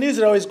politician in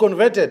Israel is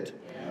converted.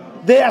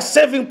 They are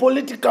serving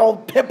political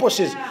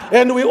purposes.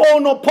 And we all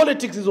know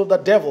politics is of the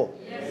devil.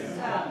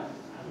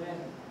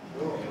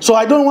 So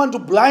I don't want to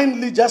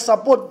blindly just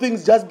support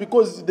things just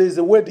because there is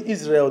a word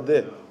Israel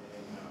there.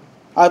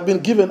 I've been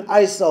given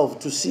eyeself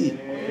to see.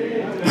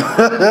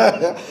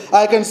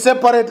 I can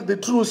separate the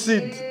true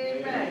seed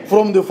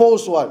from the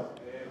false one.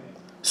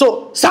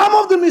 So some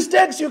of the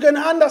mistakes you can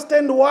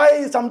understand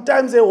why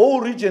sometimes a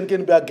whole region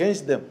can be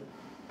against them.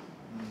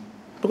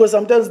 Because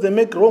sometimes they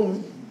make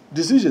wrong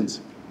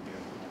decisions.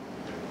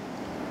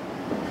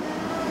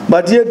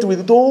 But yet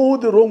with all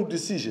the wrong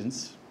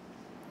decisions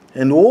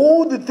and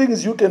all the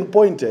things you can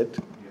point at,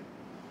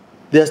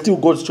 they are still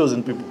God's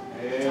chosen people.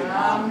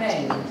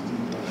 Amen.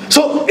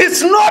 So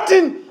it's not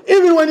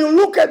even when you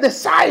look at the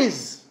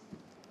size.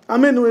 I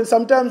mean,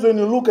 sometimes when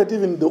you look at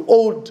even the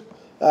old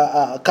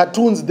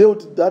cartoons they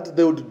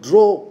would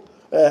draw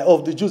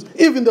of the Jews,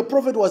 even the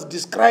prophet was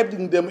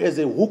describing them as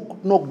a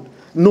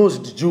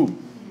hook-nosed Jew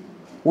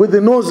with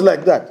the nose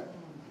like that.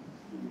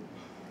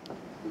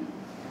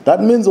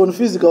 That means on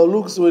physical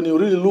looks, when you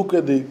really look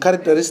at the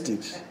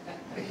characteristics,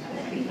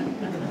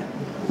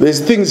 there's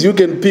things you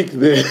can pick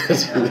there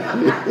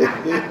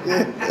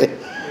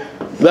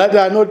that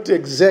are not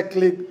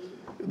exactly,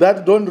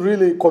 that don't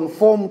really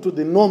conform to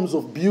the norms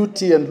of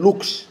beauty and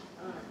looks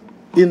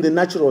in the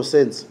natural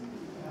sense.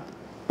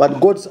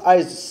 But God's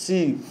eyes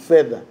see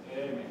further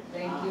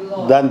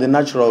than the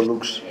natural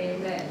looks.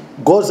 Amen.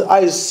 God's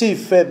eyes see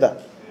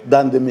further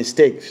than the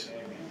mistakes.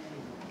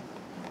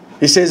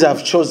 He says,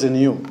 I've chosen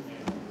you.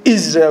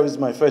 Israel is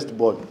my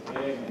firstborn.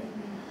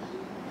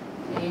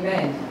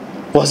 Amen.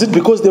 Was it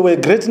because they were a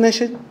great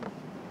nation?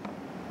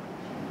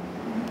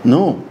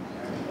 No.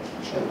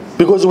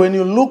 Because when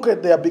you look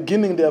at their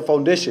beginning, their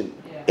foundation,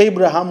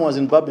 Abraham was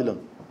in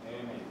Babylon.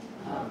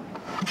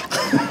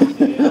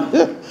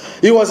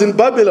 He was in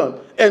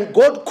Babylon. And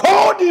God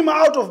called him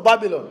out of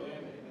Babylon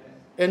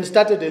and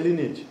started a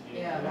lineage.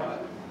 Yeah.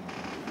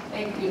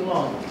 Thank you,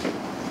 Lord.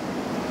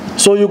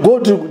 So you go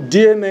to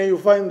DNA, you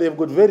find they've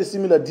got very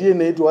similar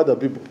DNA to other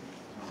people.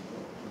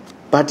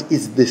 But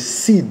it's the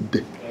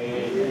seed.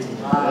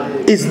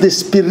 It's the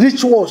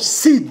spiritual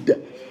seed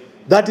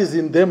that is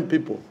in them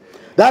people.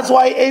 That's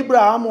why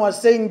Abraham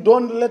was saying,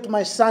 don't let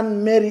my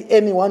son marry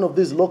any one of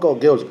these local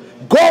girls.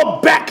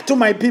 Go back to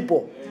my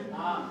people.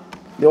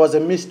 There was a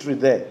mystery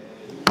there.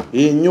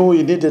 He knew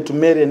he needed to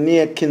marry a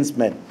near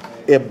kinsman,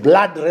 a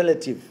blood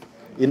relative,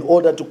 in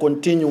order to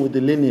continue with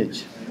the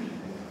lineage.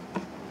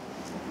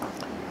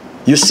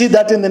 You see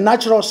that in the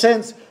natural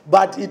sense,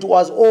 but it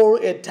was all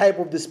a type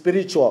of the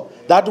spiritual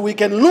that we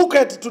can look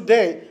at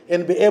today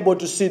and be able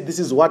to see this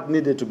is what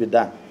needed to be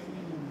done.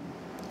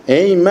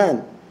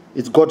 Amen.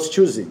 It's God's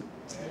choosing.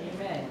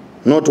 Amen.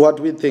 Not what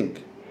we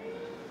think.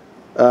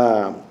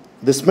 The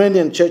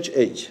Smyrnian church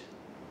age.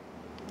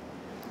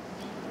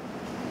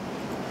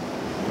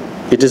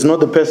 It is not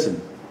the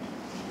person.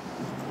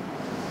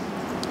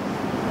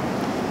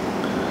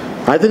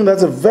 I think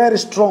that's a very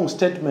strong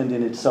statement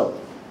in itself.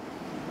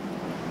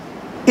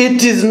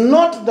 It is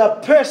not the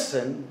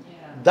person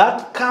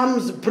that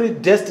comes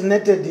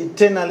predestinated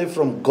eternally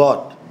from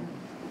God.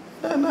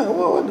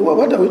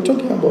 What are we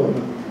talking about?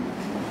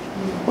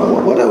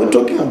 What are we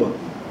talking about?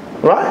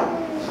 Right?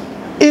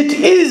 It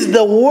is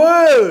the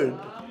word.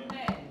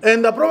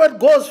 And the prophet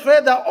goes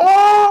further,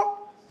 or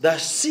the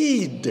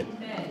seed.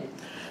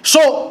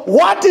 So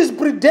what is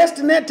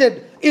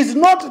predestinated is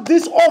not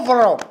this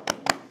overall.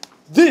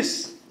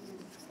 This.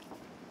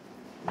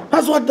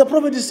 That's what the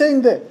prophet is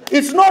saying there.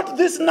 It's not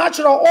this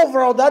natural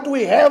overall that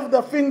we have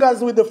the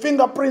fingers with the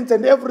fingerprints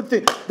and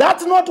everything.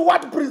 That's not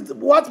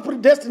what's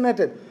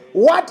predestinated.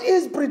 What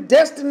is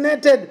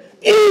predestinated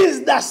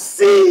is the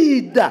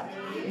seed, the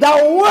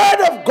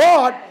word of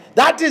God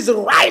that is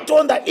right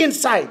on the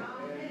inside.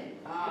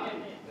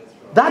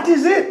 That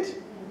is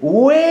it.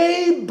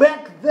 Way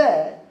back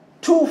there,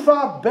 too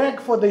far back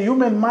for the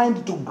human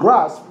mind to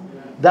grasp,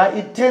 the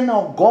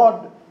eternal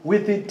God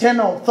with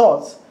eternal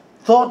thoughts,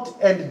 thought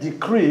and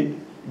decreed,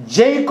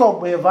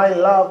 Jacob have I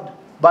loved,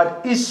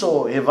 but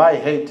Esau have I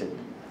hated.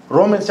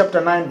 Romans chapter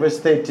 9 verse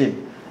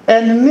 13.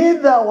 And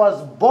neither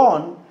was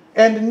born,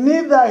 and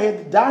neither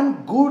had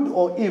done good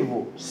or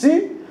evil.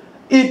 See?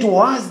 It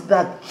was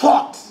that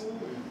thought.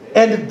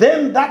 And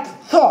then that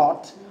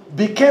thought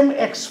became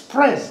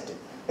expressed.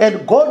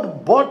 And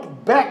God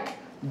brought back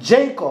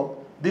Jacob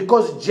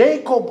because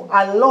Jacob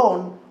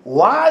alone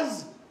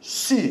was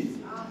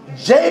seed.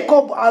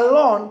 Jacob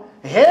alone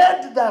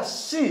had the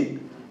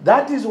seed.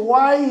 That is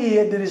why he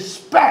had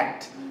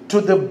respect to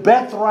the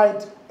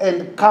birthright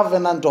and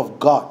covenant of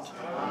God.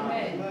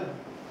 Amen.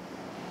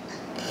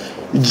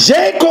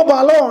 Jacob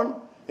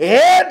alone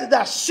had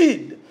the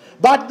seed,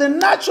 but the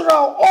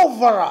natural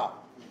overall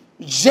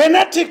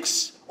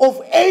genetics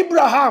of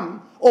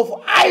Abraham,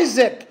 of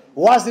Isaac,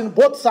 was in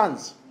both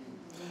sons.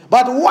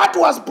 But what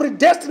was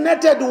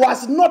predestinated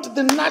was not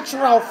the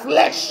natural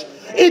flesh.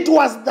 It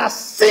was the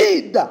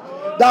seed, the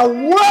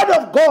word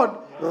of God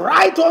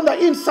right on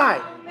the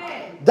inside.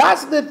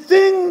 That's the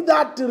thing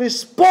that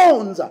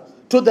responds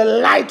to the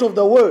light of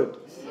the word.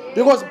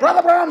 Because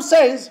Brother Branham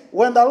says,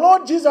 when the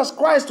Lord Jesus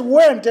Christ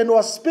went and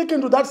was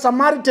speaking to that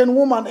Samaritan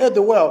woman at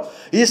the well,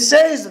 he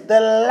says the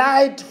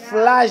light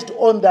flashed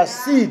on the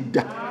seed.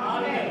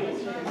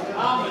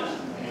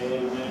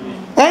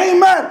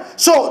 Amen.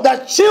 So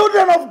the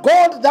children of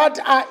God that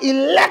are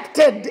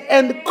elected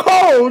and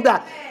called,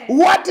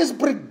 what is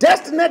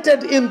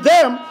predestinated in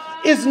them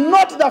is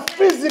not the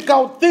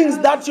physical things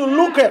that you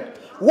look at.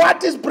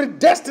 What is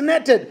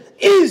predestinated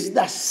is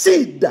the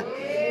seed.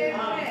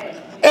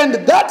 And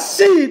that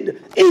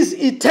seed is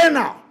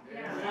eternal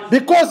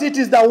because it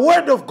is the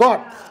word of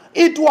God.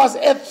 It was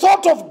a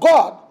thought of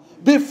God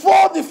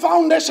before the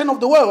foundation of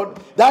the world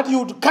that you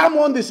would come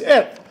on this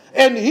earth.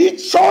 And he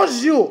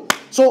chose you.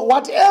 So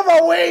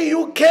whatever way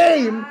you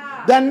came,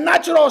 the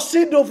natural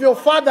seed of your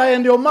father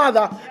and your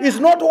mother is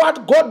not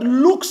what God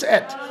looks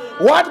at.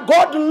 What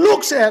God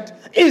looks at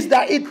is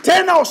the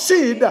eternal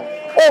seed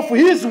of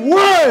his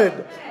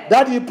word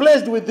that he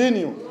placed within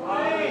you.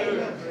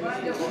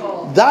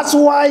 That's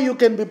why you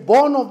can be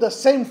born of the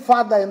same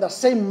father and the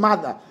same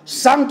mother,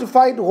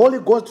 sanctified, Holy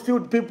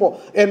Ghost-filled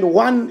people, and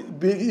one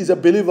is a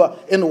believer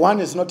and one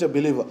is not a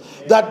believer.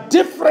 The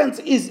difference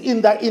is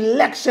in the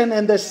election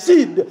and the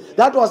seed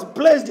that was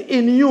placed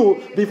in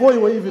you before you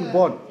were even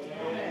born.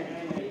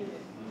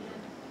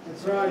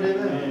 That's right,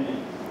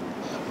 amen.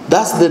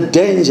 That's the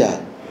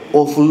danger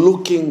of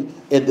looking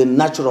at the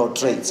natural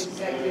traits.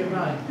 Exactly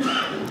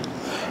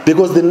right.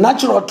 Because the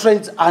natural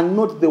traits are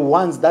not the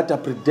ones that are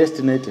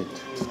predestinated.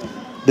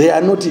 They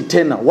are not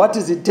eternal. What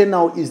is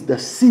eternal is the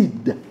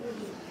seed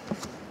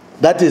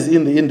that is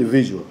in the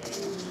individual.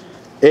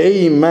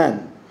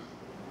 Amen.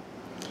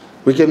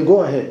 We can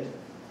go ahead.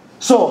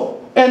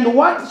 So, and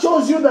what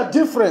shows you the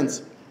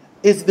difference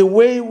is the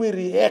way we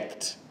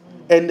react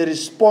and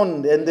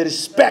respond and the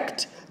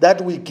respect that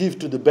we give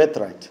to the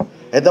birthright.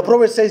 And the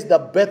prophet says the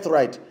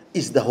birthright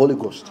is the Holy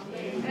Ghost.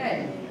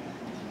 Amen.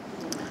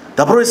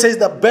 The prophet says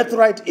the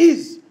birthright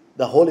is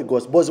the Holy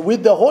Ghost. But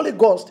with the Holy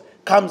Ghost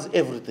comes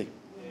everything.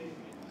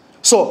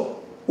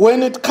 So,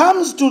 when it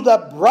comes to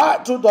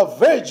the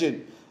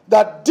virgin,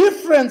 the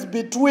difference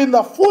between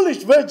the foolish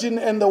virgin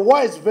and the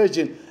wise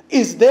virgin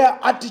is their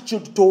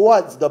attitude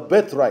towards the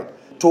birthright,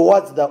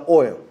 towards the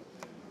oil.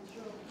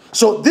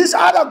 So, this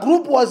other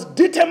group was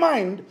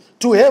determined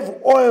to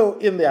have oil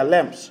in their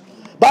lamps.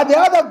 But the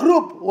other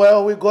group,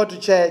 well, we go to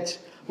church,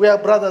 we are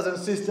brothers and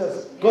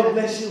sisters. God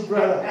bless you,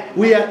 brother.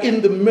 We are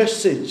in the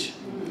message,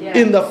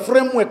 in the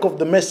framework of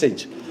the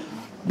message.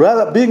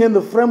 Brother, being in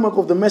the framework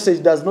of the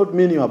message does not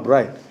mean you are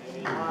bride.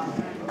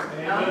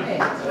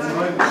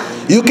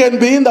 You can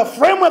be in the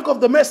framework of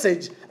the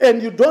message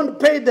and you don't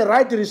pay the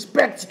right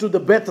respect to the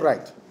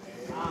birthright.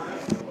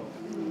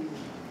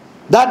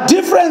 The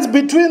difference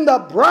between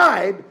the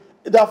bride,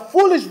 the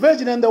foolish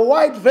virgin, and the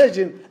wise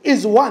virgin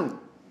is one.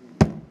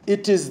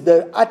 It is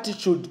the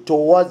attitude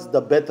towards the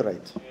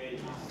birthright.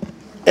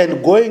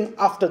 And going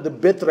after the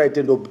birthright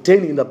and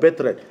obtaining the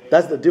birthright.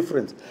 That's the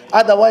difference.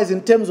 Otherwise,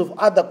 in terms of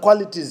other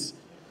qualities,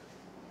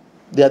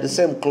 they are the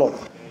same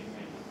cloth.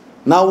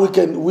 Now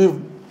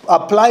we've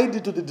applied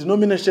it to the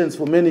denominations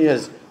for many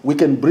years. We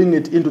can bring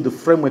it into the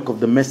framework of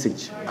the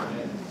message.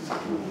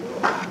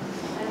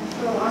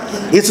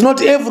 It's not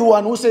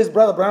everyone who says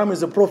Brother Branham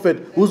is a prophet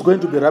who's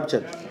going to be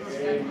raptured.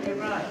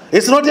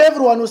 It's not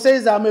everyone who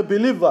says I'm a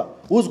believer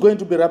who's going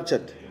to be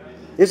raptured.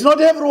 It's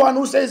not everyone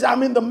who says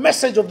I'm in the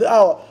message of the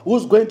hour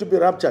who's going to be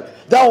raptured.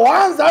 The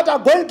ones that are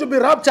going to be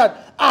raptured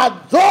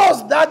are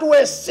those that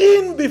were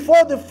seen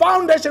before the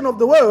foundation of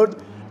the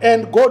world,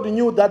 and God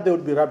knew that they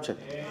would be raptured.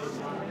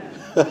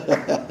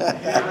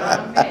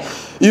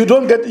 You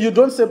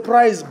don't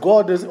surprise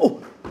God as,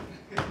 oh,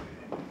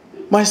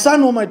 my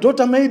son or my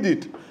daughter made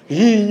it.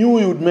 He knew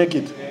you would make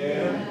it.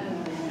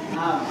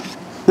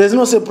 There's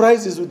no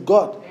surprises with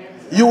God.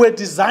 You were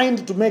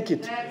designed to make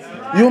it.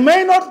 You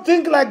may not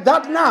think like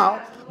that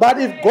now, but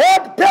if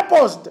God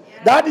purposed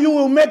that you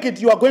will make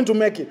it, you are going to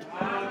make it.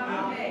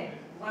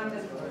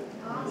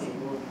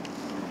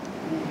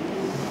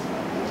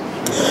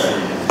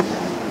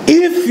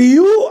 If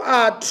you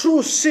are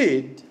true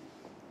seed,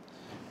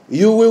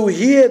 you will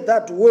hear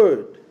that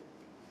word.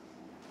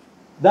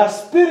 The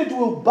Spirit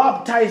will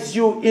baptize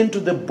you into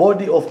the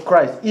body of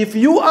Christ. If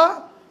you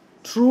are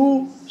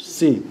true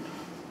seed.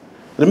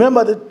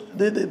 Remember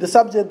the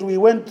subject we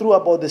went through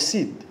about the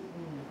seed?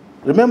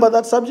 Remember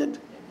that subject?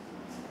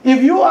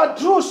 If you are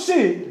true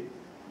seed,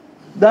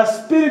 the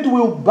Spirit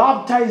will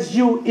baptize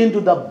you into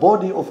the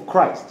body of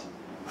Christ,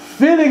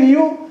 filling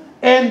you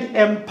and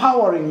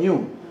empowering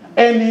you.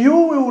 And you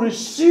will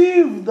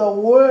receive the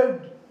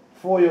word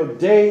for your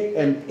day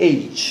and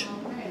age.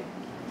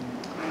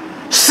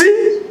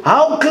 See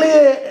how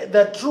clear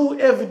the true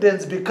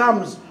evidence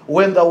becomes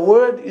when the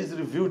word is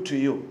revealed to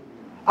you.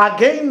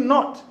 Again,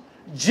 not.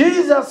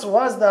 Jesus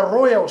was the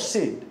royal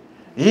seed.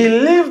 He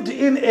lived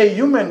in a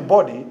human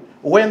body.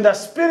 When the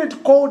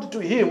Spirit called to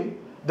him,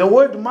 the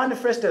word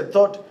manifested,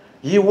 thought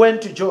he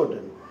went to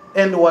Jordan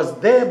and was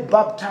there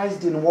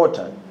baptized in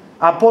water.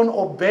 Upon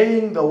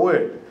obeying the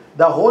word,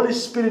 the Holy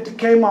Spirit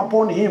came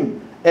upon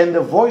him, and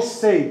the voice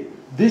said,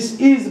 "This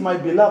is my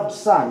beloved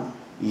Son,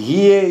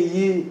 hear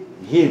ye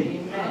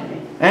him."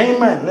 Amen.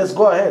 Amen. Let's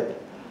go ahead.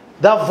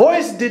 The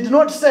voice did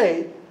not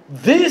say,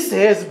 "This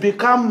has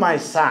become my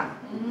Son."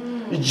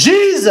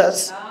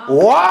 Jesus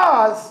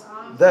was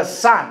the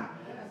Son.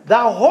 The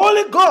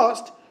Holy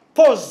Ghost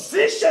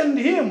positioned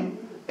him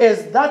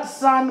as that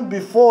Son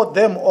before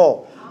them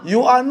all.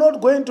 You are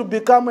not going to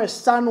become a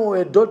son or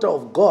a daughter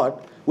of God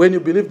when you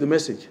believe the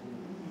message.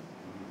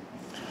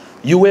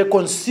 You were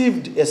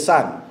conceived a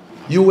son.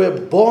 You were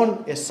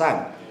born a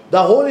son.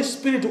 The Holy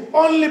Spirit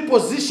only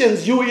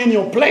positions you in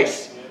your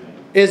place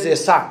as a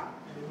son.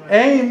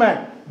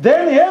 Amen.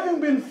 Then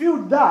having been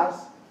filled thus,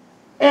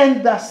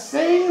 and the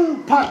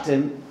same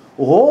pattern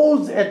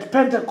holds at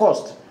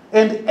Pentecost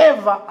and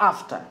ever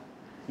after.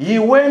 He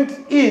went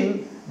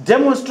in,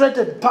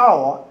 demonstrated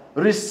power,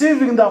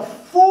 receiving the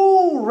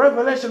full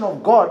revelation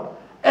of God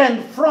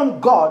and from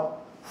God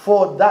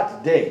for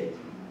that day.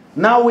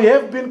 Now we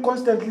have been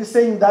constantly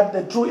saying that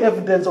the true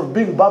evidence of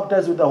being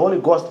baptized with the Holy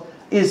Ghost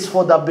is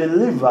for the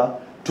believer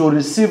to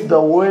receive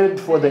the word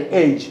for the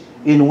age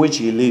in which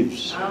he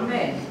lives.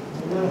 Amen.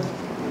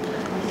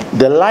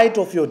 The light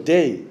of your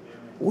day,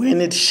 when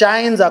it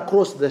shines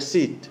across the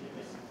seed,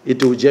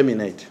 it will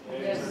germinate.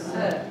 Yes,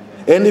 sir.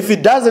 And if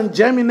it doesn't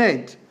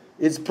germinate,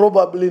 it's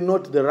probably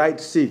not the right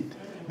seed.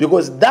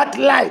 Because that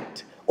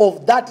light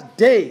of that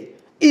day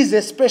is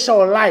a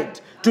special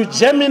light to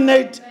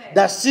germinate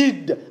the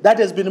seed that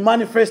has been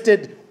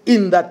manifested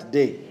in that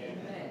day.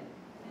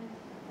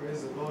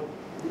 Praise the Lord.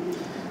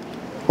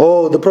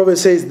 Oh, the prophet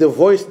says, the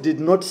voice did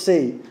not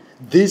say,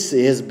 "This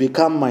has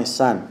become my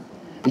Son."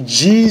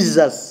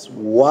 Jesus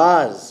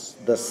was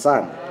the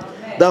Son.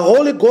 The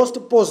Holy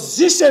Ghost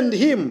positioned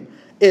him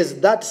as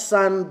that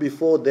Son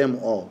before them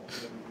all.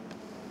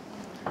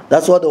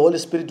 That's what the Holy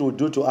Spirit will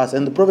do to us.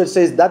 And the prophet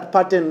says that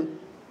pattern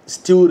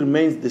still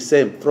remains the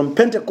same. From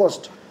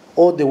Pentecost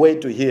all the way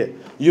to here.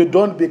 You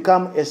don't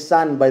become a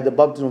son by the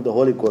baptism of the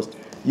Holy Ghost.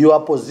 You are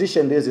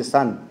positioned as a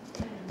son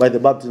by the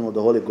baptism of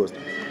the Holy Ghost.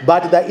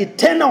 But the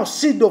eternal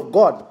seed of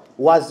God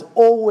was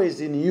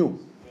always in you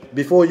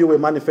before you were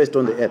manifest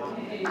on the earth.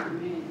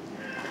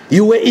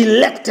 You were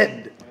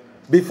elected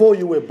before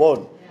you were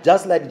born.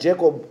 Just like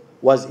Jacob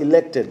was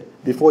elected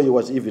before he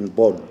was even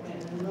born.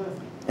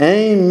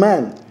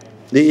 Amen.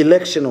 The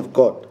election of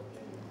God.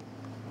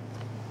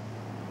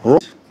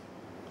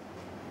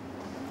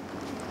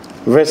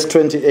 Verse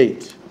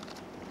 28.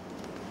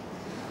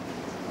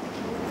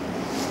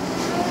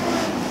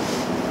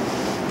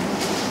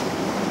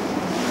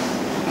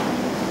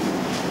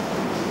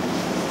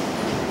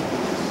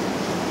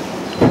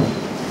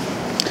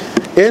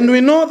 And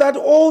we know that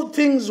all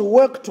things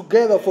work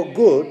together for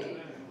good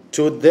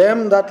to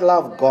them that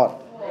love God,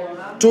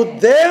 to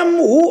them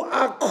who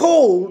are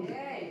called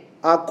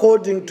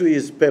according to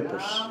his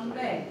purpose.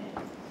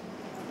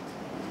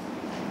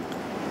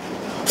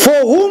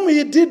 For whom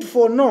he did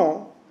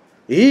foreknow,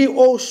 he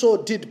also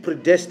did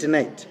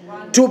predestinate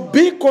to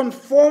be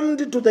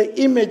conformed to the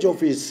image of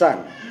his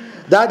Son,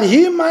 that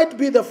he might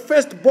be the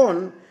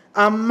firstborn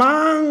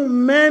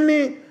among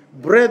many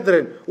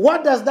brethren.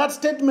 What does that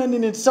statement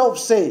in itself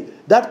say?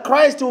 That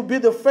Christ will be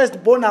the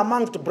firstborn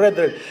amongst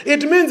brethren.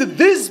 It means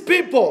these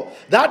people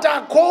that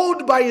are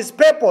called by his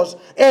purpose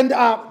and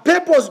are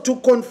purposed to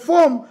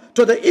conform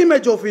to the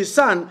image of his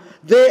Son,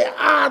 they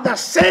are the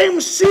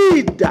same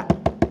seed.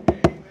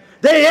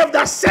 They have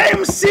the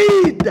same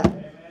seed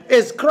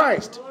as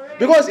Christ.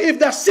 Because if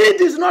the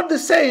seed is not the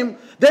same,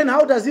 then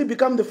how does he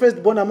become the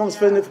firstborn amongst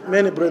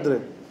many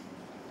brethren?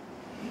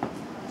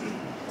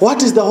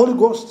 What is the Holy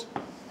Ghost?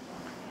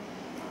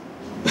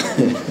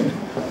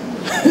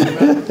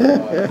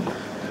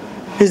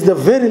 It's the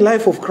very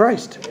life of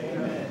Christ.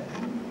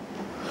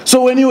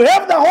 So when you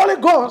have the Holy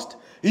Ghost,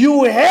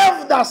 you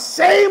have the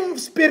same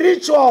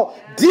spiritual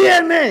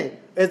DNA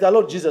as the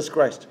Lord Jesus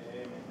Christ.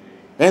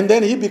 And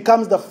then he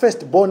becomes the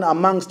firstborn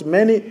amongst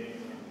many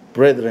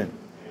brethren.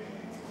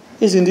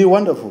 Isn't he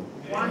wonderful?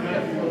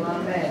 Wonderful.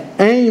 Amen.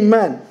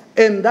 Amen.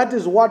 And that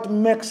is what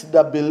makes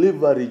the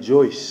believer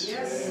rejoice.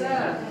 Yes,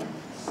 sir.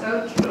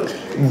 So true.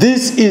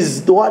 This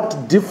is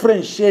what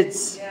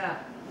differentiates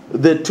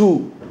the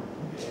two,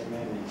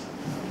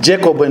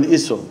 Jacob and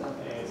Esau.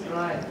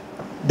 Right.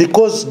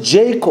 Because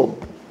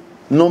Jacob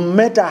no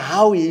matter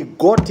how he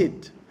got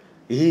it,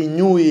 he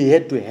knew he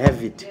had to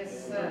have it.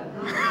 Yes, sir.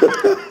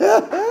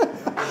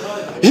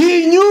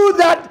 He knew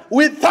that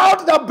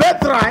without the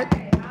birthright,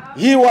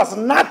 he was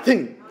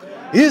nothing.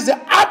 His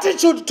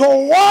attitude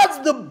towards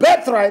the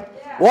birthright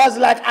was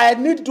like, I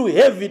need to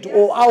have it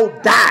or I'll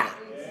die.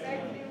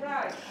 Exactly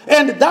right.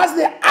 And that's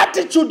the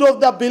attitude of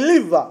the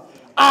believer.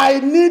 I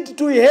need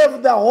to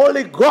have the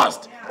Holy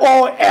Ghost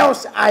or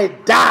else I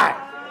die.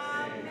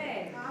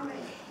 Amen.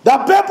 The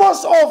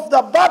purpose of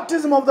the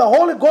baptism of the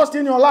Holy Ghost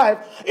in your life,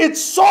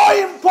 it's so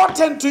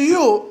important to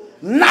you,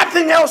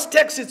 nothing else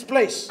takes its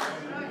place.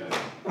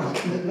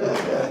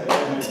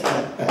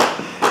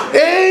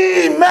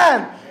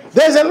 Amen.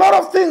 There's a lot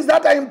of things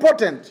that are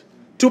important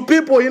to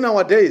people in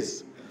our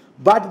days.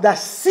 But the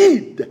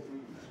seed,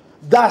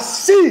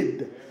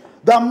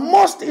 the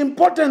most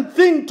important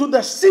thing to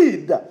the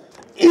seed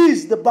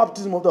is the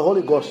baptism of the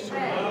Holy Ghost.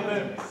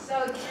 Amen.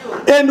 So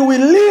true. And we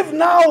live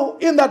now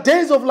in the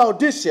days of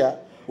Laodicea,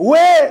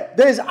 where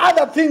there's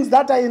other things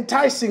that are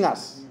enticing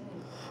us.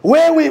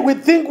 Where we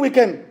think we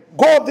can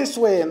go this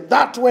way and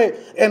that way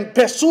and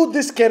pursue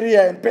this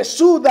career and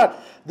pursue that.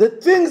 The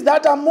things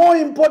that are more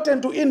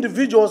important to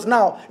individuals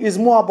now is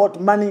more about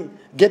money,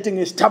 getting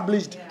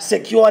established,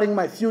 securing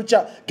my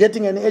future,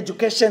 getting an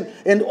education,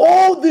 and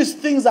all these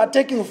things are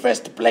taking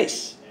first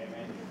place.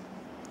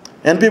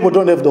 And people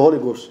don't have the Holy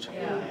Ghost.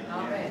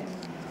 Amen.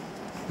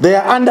 They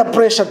are under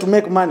pressure to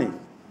make money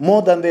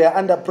more than they are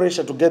under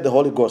pressure to get the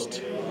Holy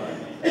Ghost.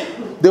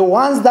 The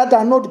ones that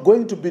are not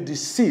going to be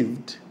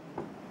deceived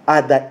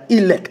are the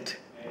elect.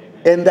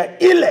 And the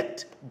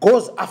elect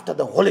goes after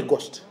the Holy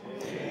Ghost.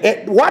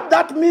 And what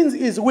that means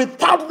is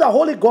without the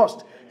Holy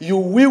Ghost, you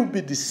will be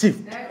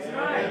deceived. That's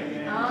right.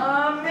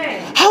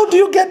 Amen. How do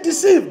you get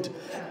deceived?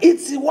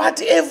 It's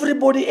what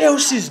everybody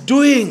else is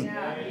doing.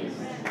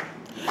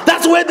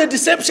 That's where the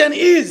deception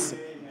is.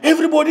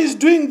 Everybody is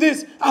doing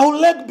this. I'll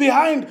lag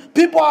behind.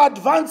 People are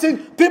advancing.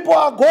 People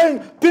are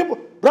going.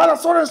 Brother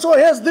so-and-so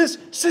has this.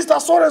 Sister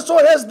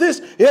so-and-so has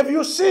this. Have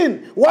you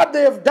seen what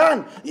they have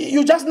done?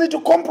 You just need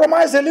to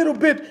compromise a little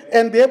bit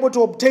and be able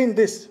to obtain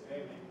this.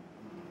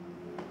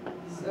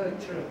 So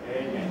true.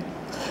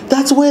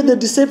 That's where the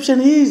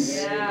deception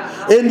is.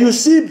 Yeah. And you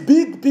see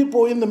big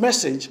people in the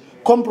message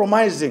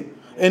compromising.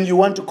 And you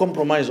want to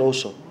compromise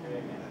also.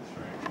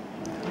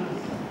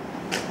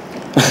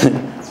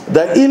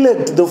 The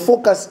elect, the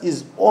focus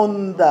is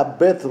on the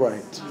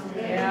birthright.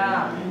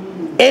 Yeah.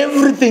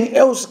 Everything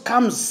else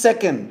comes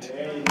second.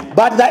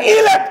 But the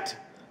elect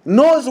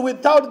knows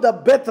without the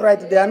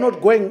birthright they are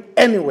not going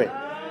anywhere.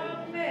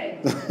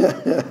 Amen.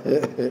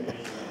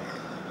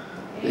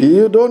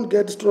 You don't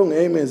get strong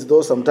amens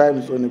though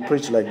sometimes when you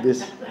preach like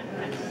this.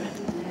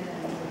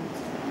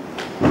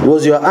 It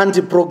was your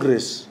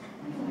anti-progress.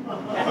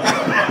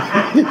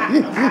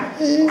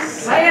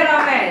 Say it,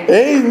 amen.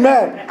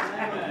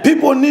 Amen.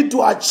 People need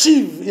to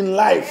achieve in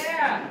life.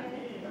 Yeah.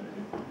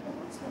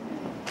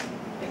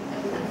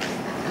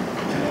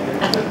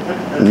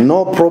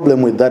 No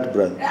problem with that,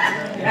 brother.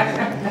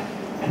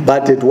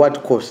 But at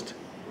what cost?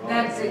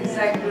 That's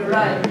exactly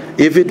right.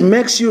 If it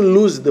makes you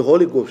lose the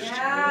Holy Ghost,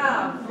 Yeah.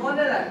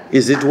 Wonderful.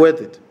 is it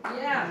worth it?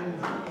 Yeah.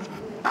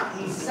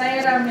 Say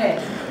it,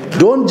 amen.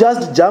 Don't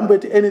just jump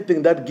at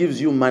anything that gives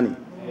you money.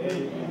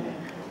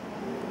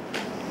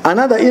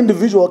 Another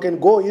individual can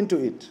go into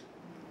it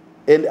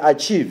and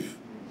achieve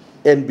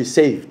and be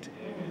saved.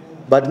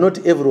 But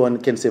not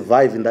everyone can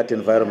survive in that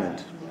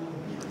environment.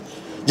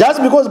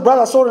 Just because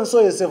brother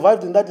so-and-so has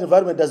survived in that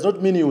environment does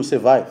not mean you will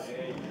survive.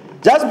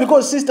 Just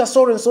because sister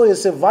so-and-so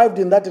has survived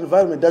in that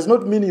environment does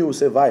not mean you will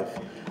survive.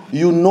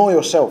 You know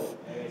yourself.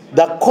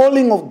 The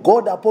calling of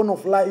God upon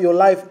your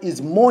life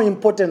is more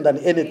important than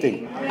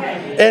anything.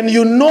 And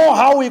you know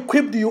how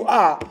equipped you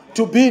are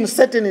to be in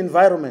certain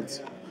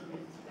environments.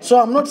 So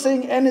I'm not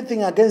saying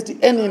anything against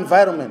any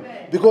environment,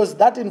 because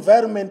that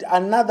environment,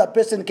 another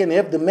person can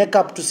have the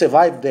makeup to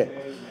survive there.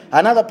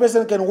 Another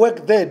person can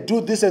work there,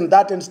 do this and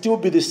that, and still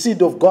be the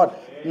seed of God.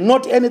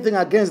 Not anything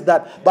against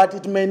that, but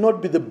it may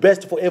not be the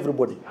best for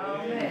everybody.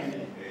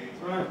 Amen.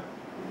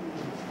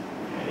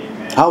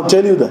 I'll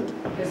tell you that.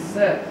 Yes,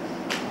 sir.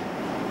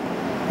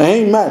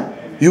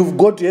 Amen. You've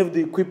got to have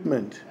the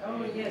equipment.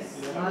 Oh, yes.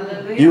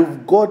 Hallelujah.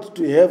 You've got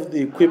to have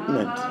the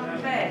equipment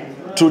Amen.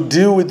 to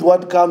deal with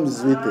what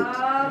comes with it.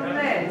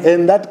 Amen.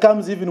 And that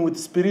comes even with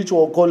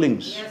spiritual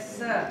callings. Yes,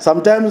 sir.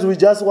 Sometimes we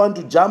just want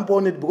to jump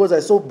on it because I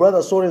saw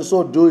brother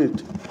so-and-so do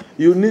it.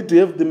 You need to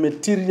have the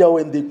material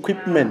and the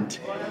equipment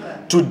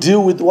to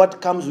deal with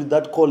what comes with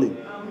that calling.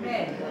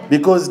 Amen.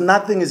 Because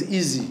nothing is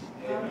easy.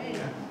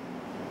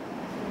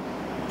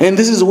 And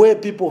this is where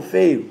people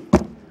fail.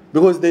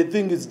 Because they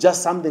think it's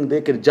just something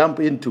they can jump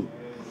into.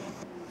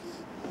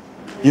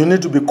 You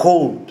need to be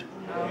called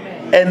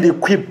and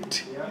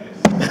equipped.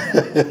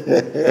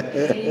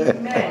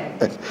 Amen.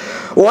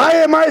 Why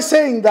am I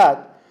saying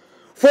that?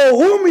 For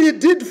whom he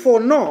did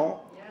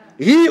foreknow,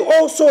 he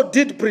also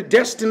did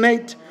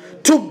predestinate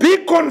to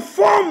be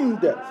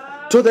conformed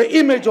to the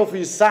image of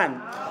his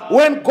Son.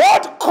 When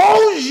God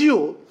calls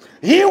you,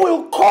 he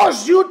will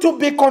cause you to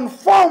be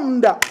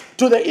conformed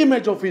to the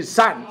image of his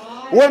son.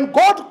 When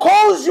God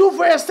calls you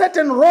for a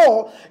certain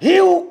role, he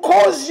will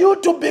cause you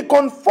to be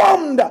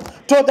conformed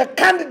to the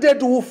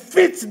candidate who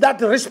fits that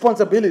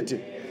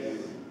responsibility.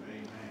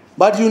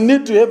 But you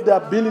need to have the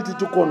ability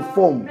to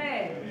conform.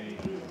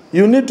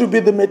 You need to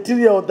be the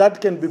material that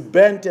can be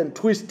bent and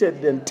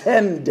twisted and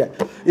turned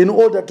in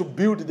order to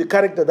build the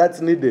character that's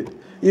needed.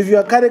 If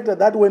you're a character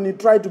that when you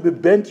try to be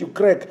bent, you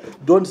crack,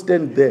 don't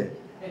stand there.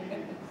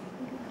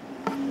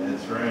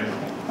 That's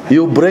right.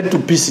 You break to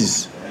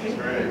pieces. That's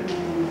right.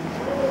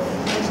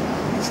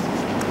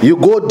 You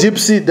go deep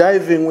sea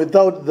diving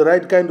without the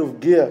right kind of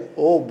gear.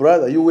 Oh,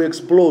 brother, you will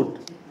explode.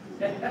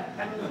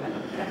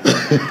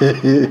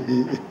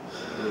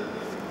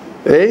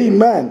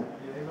 Amen.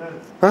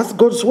 That's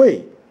God's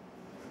way.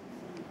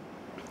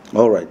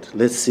 All right,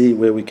 let's see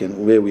where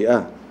we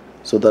are,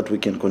 so that we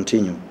can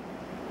continue.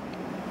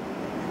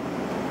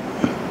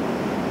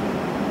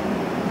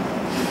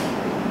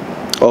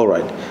 All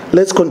right,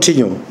 let's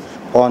continue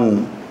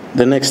on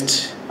the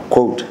next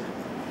quote.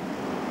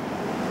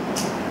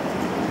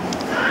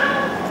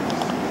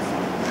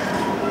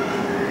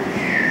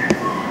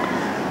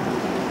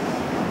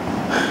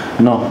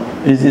 No,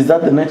 is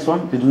that the next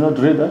one? Did you not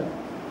read that?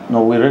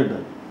 No, we read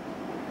that.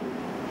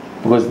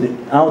 Because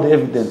now the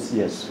evidence,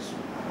 yes.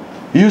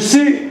 You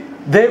see,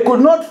 they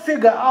could not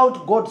figure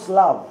out God's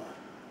love.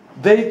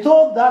 They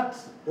thought that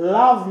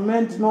love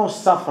meant no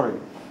suffering.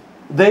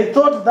 They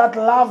thought that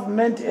love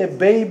meant a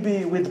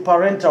baby with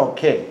parental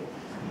care.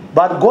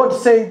 But God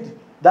said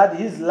that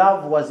his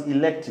love was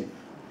elective.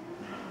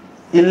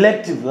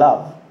 Elective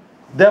love.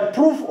 The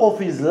proof of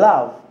his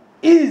love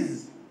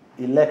is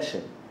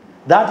election.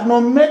 That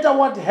no matter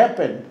what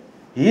happened,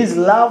 his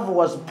love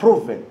was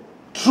proven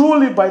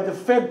truly by the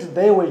fact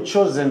they were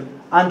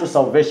chosen unto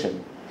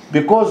salvation.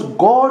 Because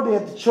God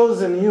hath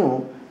chosen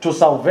you to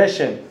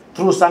salvation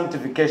through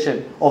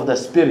sanctification of the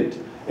Spirit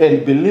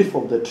and belief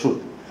of the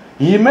truth.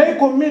 He may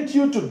commit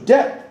you to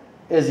death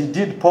as he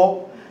did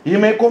Paul. He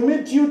may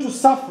commit you to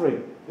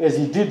suffering as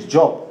he did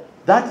Job.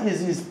 That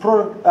is his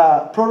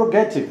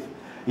prerogative.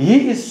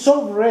 He is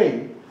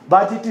sovereign,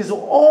 but it is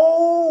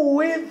all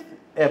with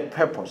a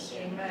purpose.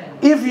 Amen.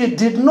 If he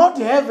did not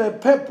have a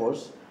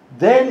purpose,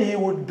 then he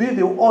would be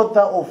the author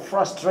of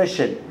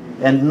frustration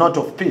and not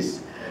of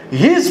peace.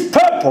 His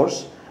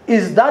purpose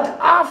is that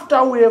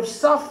after we have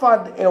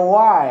suffered a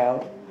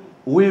while,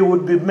 we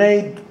would be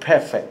made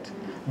perfect,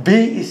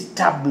 be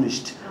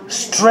established,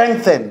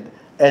 strengthened,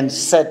 and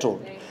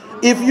settled.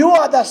 If you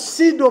are the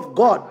seed of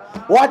God,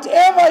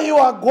 whatever you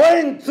are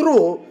going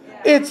through,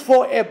 it's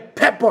for a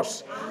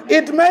purpose.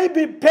 It may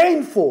be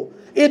painful.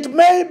 It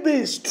may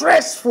be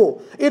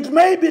stressful. It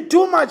may be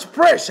too much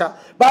pressure.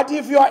 But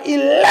if you are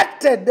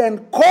elected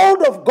and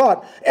called of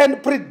God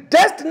and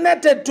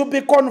predestinated to be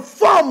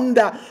conformed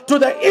to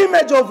the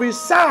image of his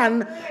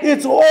son,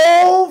 it's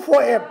all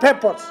for a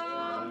purpose.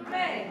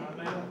 Amen.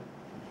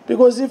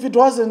 Because if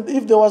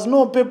there was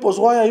no purpose,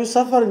 why are you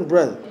suffering,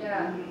 brother?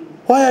 Yeah.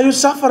 Why are you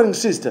suffering,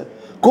 sister?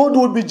 God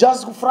would be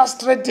just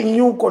frustrating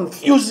you,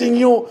 confusing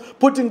you,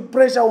 putting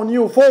pressure on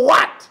you. For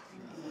what?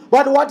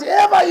 But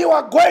whatever you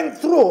are going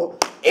through,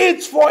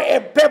 it's for a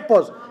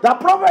purpose. The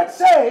prophet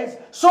says,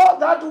 so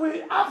that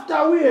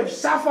after we have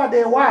suffered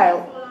a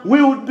while,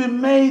 we would be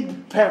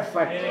made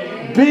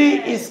perfect, be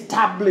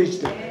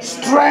established,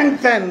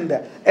 strengthened,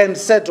 and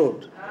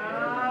settled.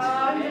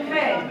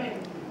 Amen.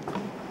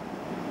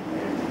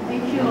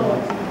 Thank you, Lord.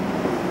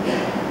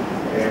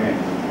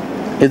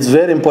 It's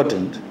very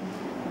important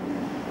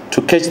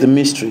to catch the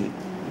mystery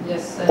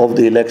Yes, sir. of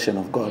the election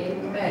of God.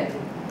 Amen.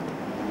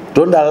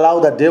 Don't allow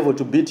the devil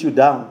to beat you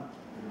down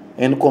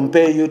and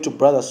compare you to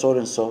brother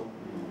so-and-so,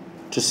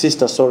 to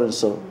sister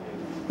so-and-so.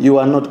 You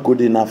are not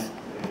good enough.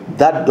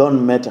 That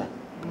don't matter.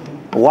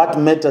 What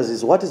matters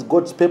is, what is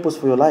God's purpose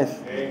for your life?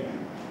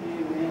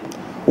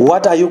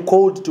 What are you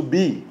called to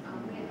be?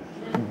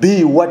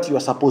 Be what you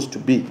are supposed to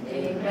be.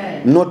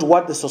 Amen. Not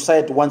what the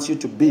society wants you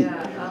to be.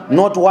 Yeah.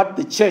 Not what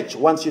the church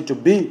wants you to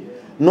be.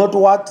 Not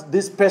what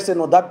this person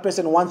or that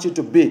person wants you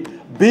to be.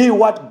 Be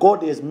what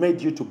God has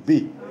made you to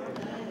be.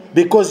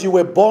 Because you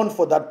were born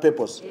for that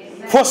purpose.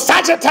 For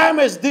such a time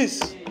as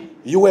this,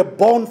 you were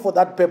born for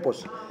that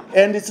purpose.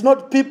 And it's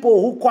not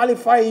people who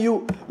qualify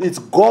you. It's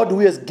God who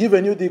has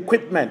given you the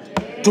equipment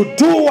to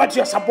do what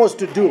you're supposed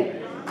to do.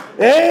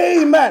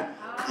 Amen.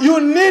 You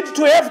need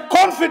to have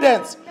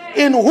confidence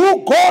in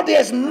who God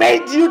has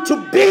made you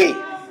to be.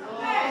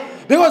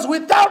 Because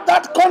without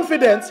that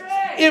confidence,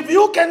 if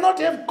you cannot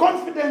have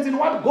confidence in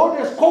what God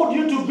has called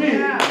you to be,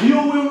 you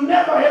will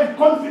never have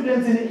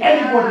confidence in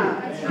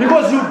anybody.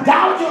 Because you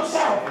doubt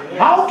yourself.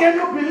 How can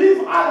you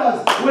believe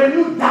others when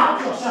you doubt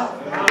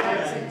yourself?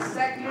 That's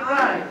exactly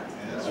right.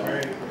 That's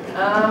right.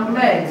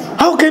 Amen.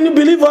 How can you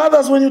believe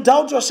others when you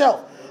doubt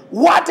yourself?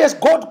 What has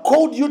God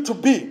called you to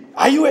be?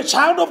 Are you a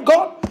child of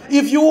God?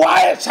 If you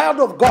are a child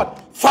of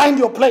God, find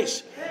your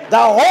place. The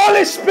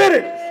Holy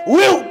Spirit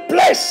will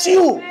place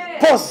you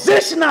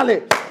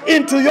positionally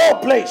into your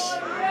place.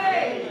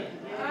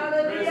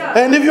 Hallelujah.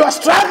 And if you are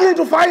struggling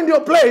to find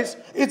your place,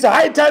 it's a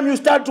high time you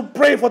start to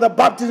pray for the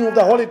baptism of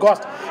the Holy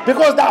Ghost.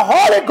 Because the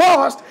Holy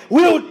Ghost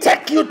will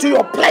take you to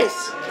your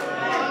place.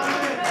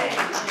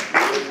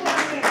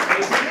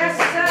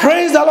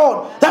 Praise the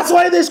Lord. That's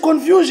why there's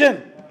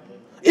confusion.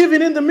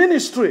 Even in the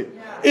ministry.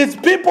 It's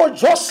people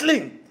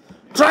jostling,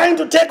 trying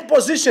to take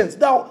positions.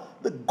 Now,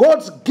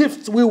 God's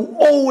gifts will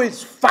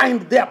always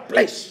find their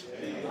place.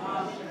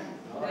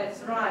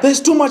 That's right. There's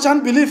too much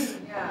unbelief.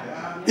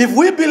 If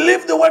we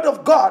believe the word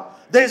of God,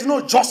 there is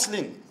no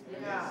jostling.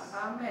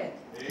 Amen.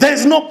 There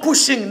is no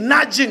pushing,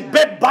 nudging,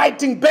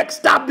 backbiting,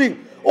 backstabbing.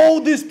 All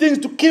these things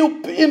to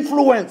kill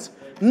influence.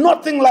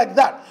 Nothing like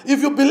that.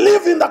 If you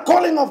believe in the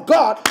calling of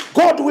God,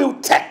 God will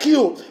take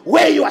you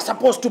where you are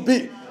supposed to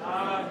be.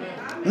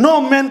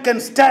 No man can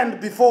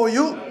stand before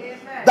you.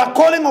 The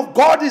calling of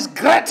God is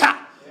greater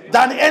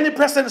than any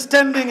person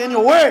standing in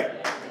your way.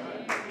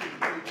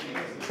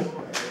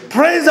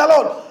 Praise the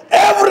Lord.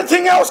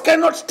 Everything else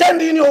cannot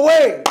stand in your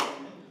way.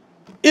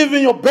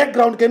 Even your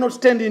background cannot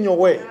stand in your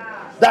way.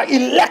 The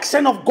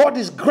election of God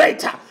is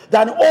greater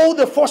than all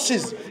the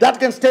forces that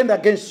can stand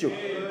against you.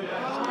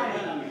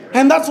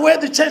 And that's where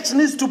the church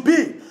needs to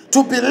be.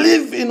 To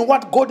believe in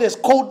what God has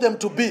called them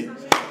to be.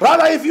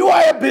 Brother, if you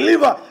are a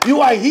believer, you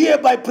are here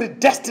by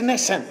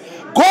predestination.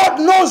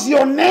 God knows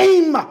your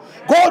name.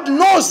 God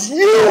knows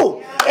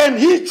you. And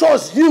He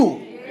chose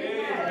you.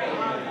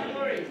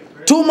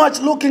 Too much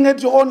looking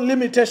at your own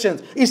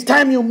limitations. It's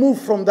time you move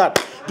from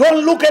that.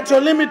 Don't look at your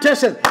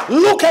limitations.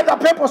 Look at the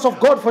purpose of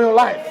God for your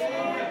life.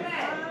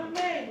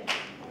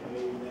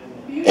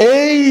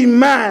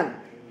 Amen.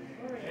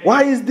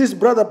 Why is this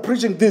brother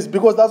preaching this?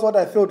 Because that's what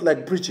I felt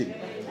like preaching.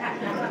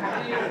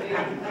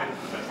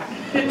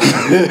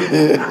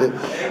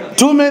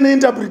 Too many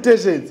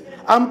interpretations.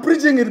 I'm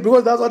preaching it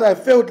because that's what I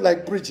felt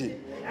like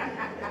preaching.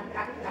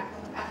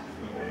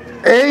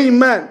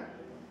 Amen.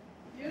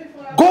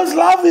 God's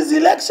love is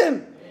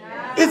election.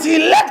 It's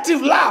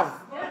elective love.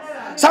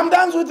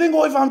 Sometimes we think,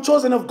 oh, if I'm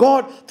chosen of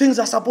God, things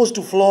are supposed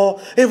to flow.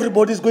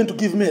 Everybody's going to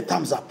give me a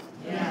thumbs up.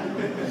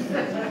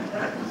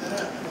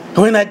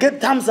 When I get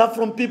thumbs up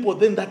from people,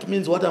 then that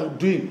means what I'm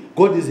doing,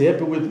 God is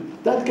happy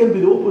with. That can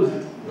be the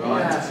opposite.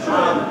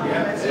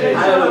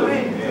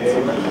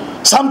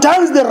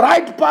 Sometimes the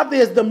right path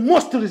is the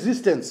most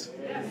resistance.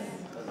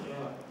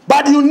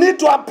 But you need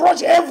to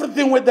approach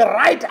everything with the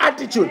right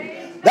attitude.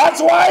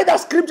 That's why the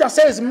scripture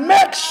says,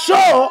 make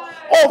sure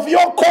of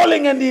your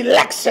calling and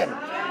election.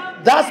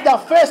 That's the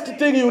first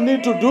thing you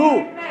need to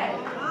do.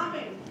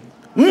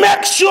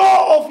 Make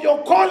sure of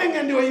your calling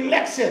and your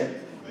election.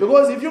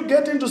 Because if you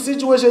get into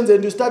situations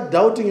and you start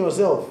doubting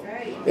yourself,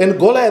 and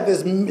Goliath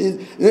is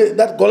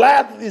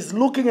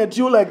looking at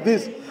you like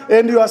this,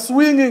 and you are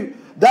swinging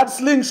that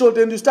slingshot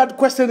and you start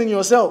questioning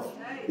yourself,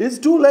 it's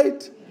too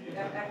late.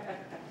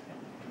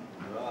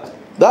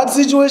 That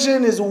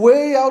situation is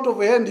way out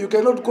of hand. You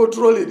cannot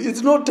control it.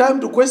 It's not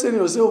time to question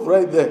yourself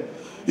right there.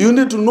 You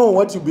need to know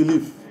what you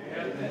believe.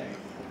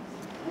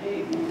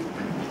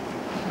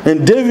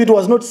 And David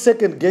was not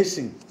second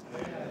guessing.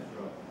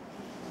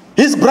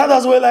 His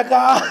brothers were like,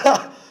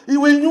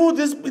 we knew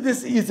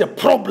this is a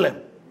problem.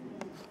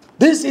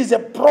 This is a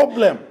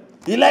problem.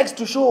 He likes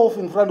to show off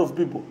in front of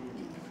people.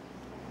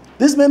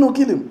 This man will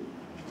kill him.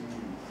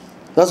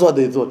 That's what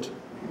they thought.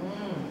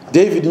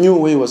 David knew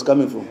where he was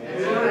coming from.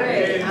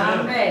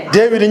 Amen.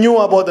 David knew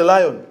about the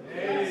lion.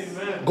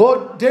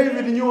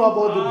 David knew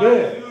about the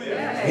bear.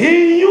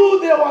 He knew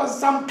there was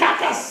some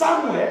carcass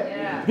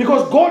somewhere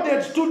because God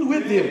had stood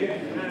with him.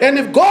 And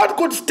if God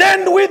could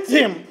stand with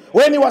him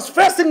when he was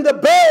facing the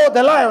bear or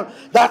the lion,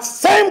 that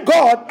same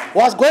God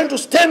was going to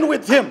stand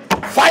with him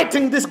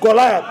fighting this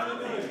Goliath.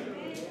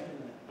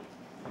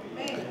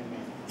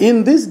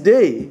 In this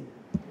day,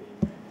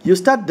 you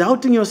start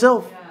doubting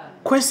yourself,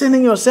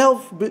 questioning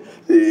yourself.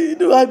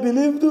 Do I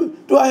believe?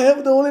 Do I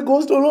have the Holy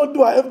Ghost or not?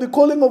 Do I have the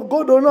calling of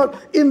God or not?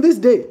 In this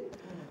day,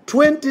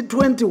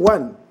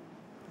 2021,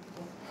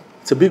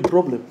 it's a big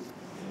problem.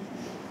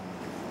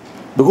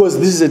 Because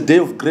this is a day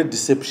of great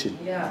deception.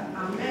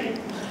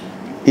 Amen.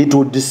 It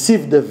would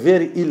deceive the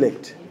very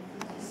elect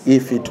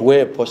if it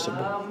were possible.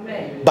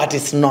 Amen. But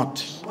it's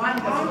not.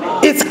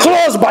 Wonderful. It's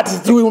close, but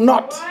it will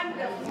not.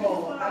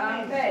 Wonderful.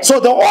 Amen. So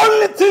the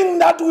only thing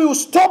that will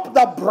stop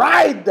the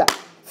bride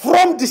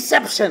from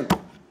deception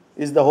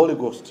is the Holy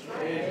Ghost.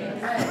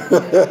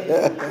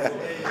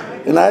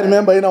 And I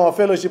remember in our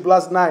fellowship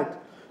last night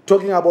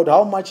talking about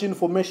how much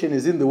information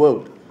is in the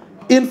world.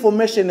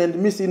 Information and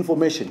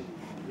misinformation.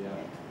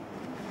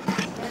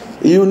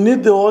 You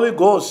need the Holy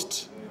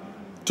Ghost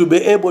to be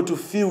able to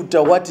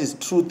filter what is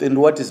truth and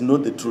what is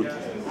not the truth.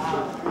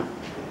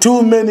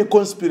 Too many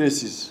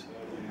conspiracies,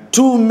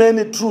 too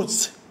many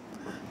truths,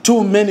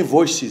 too many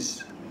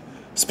voices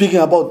speaking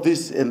about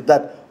this and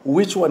that.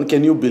 Which one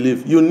can you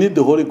believe? You need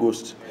the Holy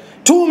Ghost.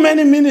 Too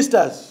many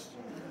ministers,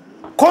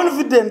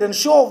 confident and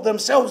sure of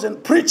themselves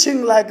and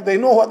preaching like they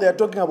know what they are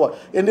talking about,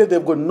 and yet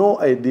they've got no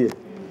idea.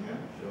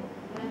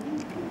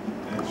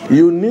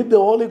 You need the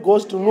Holy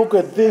Ghost to look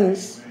at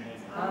things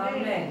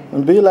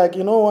and be like,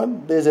 you know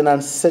what? There's an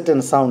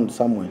uncertain sound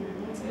somewhere.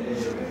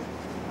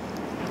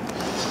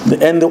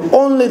 And the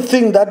only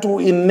thing that will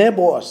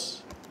enable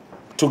us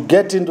to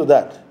get into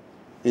that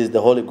is the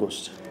Holy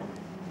Ghost.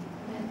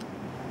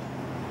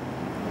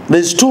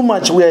 There's too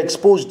much we are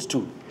exposed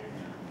to.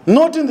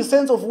 Not in the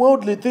sense of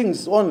worldly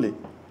things only.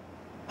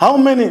 How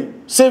many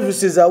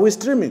services are we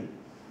streaming?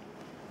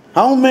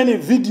 How many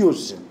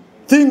videos,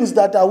 things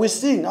that are we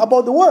seeing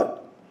about the word?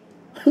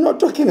 I'm not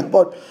talking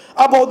about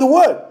the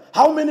word.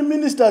 How many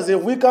ministers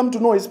have we come to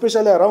know,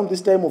 especially around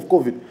this time of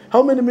COVID?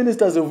 How many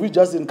ministers have we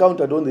just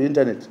encountered on the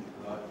internet?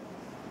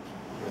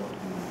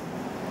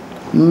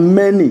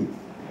 Many.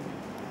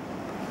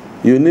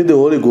 You need the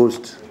Holy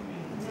Ghost.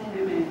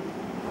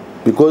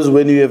 Because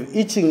when you have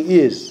itching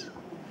ears,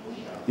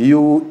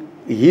 you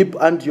heap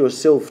unto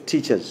yourself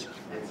teachers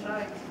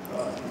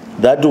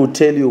that will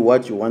tell you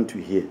what you want to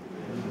hear,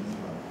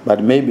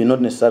 but maybe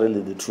not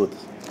necessarily the truth.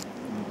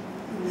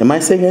 Am I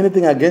saying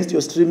anything against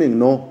your streaming?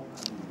 No.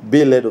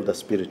 Be led of the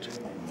Spirit.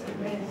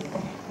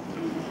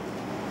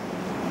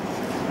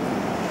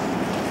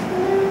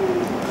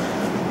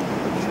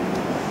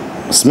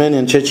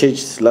 Smyrna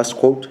Church's last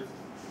quote.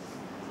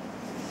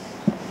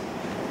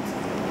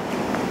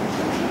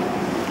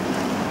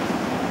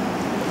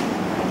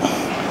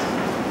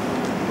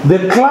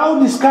 The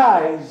cloudy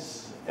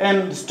skies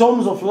and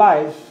storms of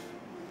life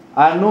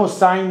are no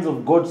signs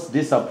of God's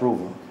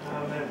disapproval.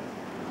 Amen.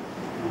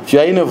 If you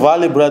are in a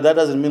valley, brother, that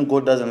doesn't mean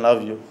God doesn't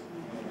love you.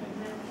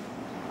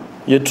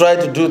 You try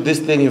to do this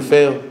thing, you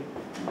fail.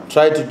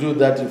 Try to do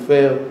that, you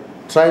fail.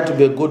 Try to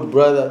be a good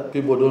brother,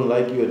 people don't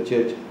like you at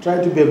church.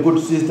 Try to be a good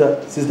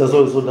sister, sister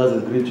so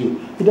doesn't greet you.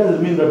 It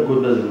doesn't mean that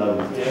God doesn't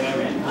love you.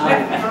 Amen.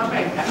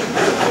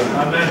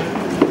 Amen.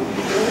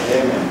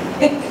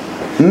 Amen.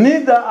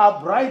 Neither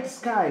are bright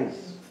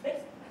skies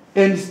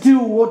and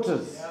still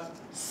waters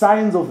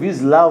signs of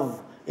His love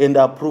and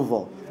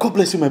approval. God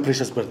bless you, my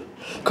precious brother.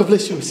 God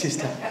bless you,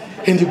 sister.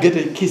 And you get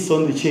a kiss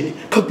on the cheek.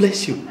 God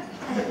bless you.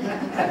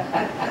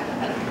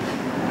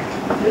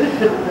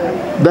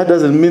 That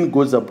doesn't mean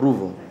God's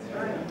approval.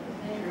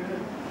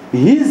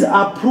 His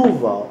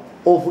approval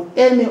of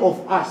any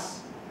of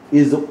us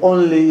is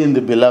only in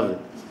the beloved.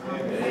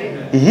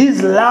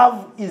 His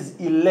love is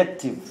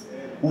elective,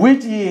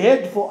 which He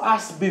had for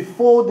us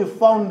before the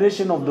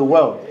foundation of the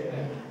world.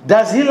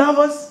 Does He love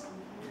us?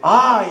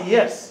 Ah,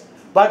 yes.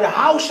 But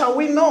how shall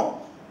we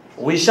know?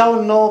 We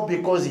shall know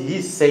because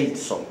He said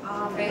so.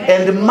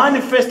 Amen. And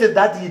manifested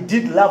that He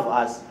did love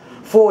us,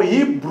 for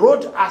He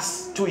brought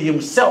us to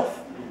Himself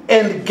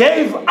and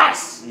gave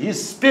us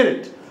His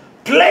Spirit,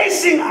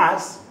 placing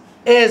us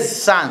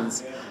as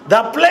sons.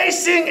 The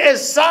placing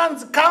as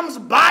sons comes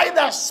by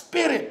the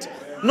Spirit,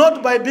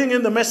 not by being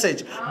in the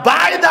message.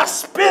 By the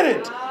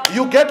Spirit,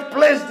 you get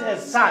placed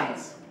as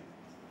sons.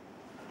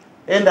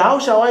 And how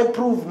shall I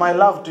prove my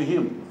love to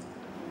Him?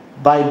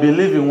 By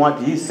believing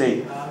what He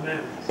said.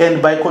 Amen.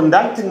 And by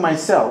conducting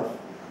myself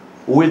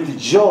with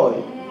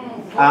joy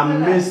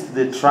amidst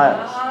the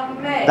trials.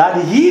 Amen.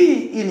 That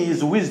He, in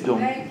His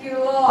wisdom,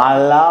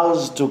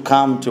 allows to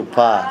come to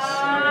pass.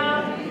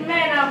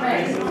 Amen.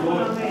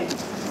 Amen.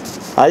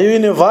 Are you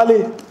in a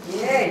valley?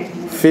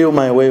 Yes. Fill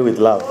my way with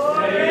love.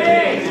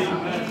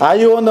 Yes. Are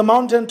you on the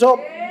mountaintop?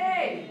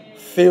 Yes.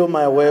 Fill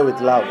my way with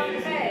love.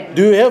 Amen.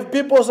 Do you have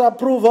people's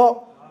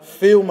approval?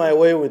 Fill my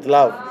way with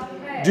love.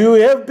 Amen. Do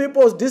you have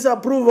people's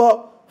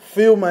disapproval?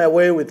 Fill my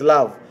way with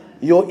love.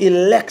 Your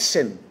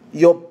election,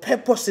 your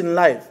purpose in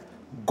life,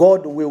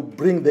 God will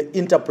bring the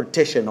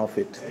interpretation of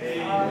it.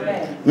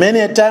 Amen. Many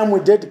a time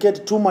we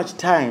dedicate too much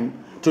time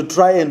to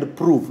try and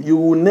prove. You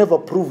will never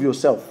prove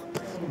yourself.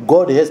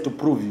 God has to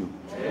prove you.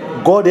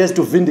 God has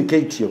to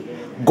vindicate you.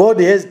 God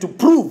has to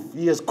prove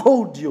He has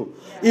called you.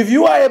 If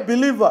you are a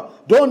believer,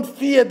 don't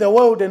fear the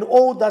world and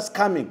all that's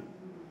coming.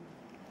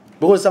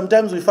 Because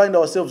sometimes we find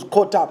ourselves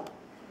caught up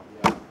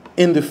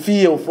in the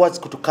fear of what's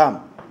to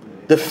come.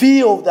 The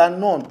fear of the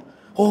unknown.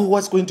 Oh,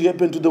 what's going to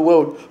happen to the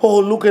world? Oh,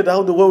 look at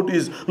how the world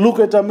is. Look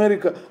at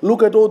America.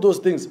 Look at all those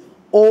things.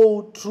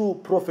 All true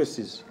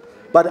prophecies.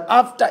 But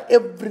after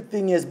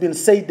everything has been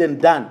said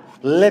and done,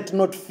 let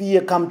not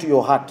fear come to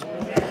your heart.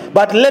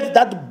 But let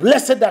that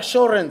blessed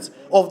assurance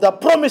of the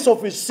promise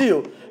of His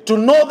seal, to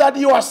know that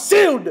you are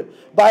sealed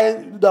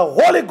by the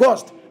Holy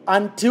Ghost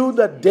until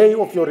the day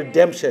of your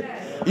redemption.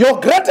 Your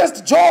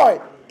greatest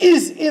joy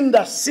is in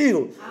the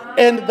seal.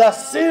 And the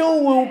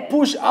seal will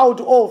push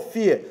out all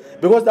fear.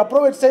 Because the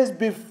prophet says,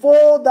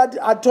 before that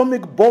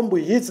atomic bomb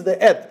hits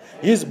the earth,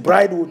 His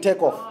bride will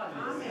take off.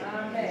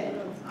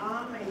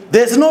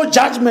 There's no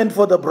judgment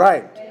for the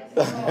bride.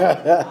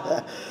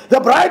 The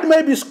bride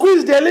may be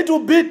squeezed a little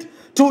bit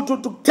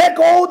to take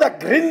all the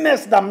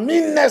greenness, the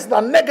meanness, the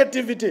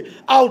negativity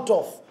out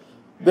of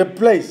the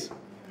place.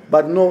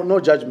 But no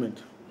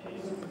judgment.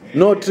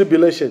 No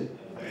tribulation.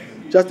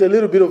 Just a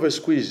little bit of a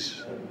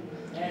squeeze.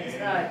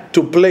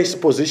 To place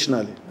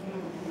positionally.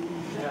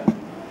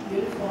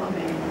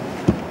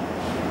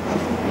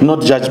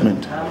 Not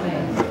judgment.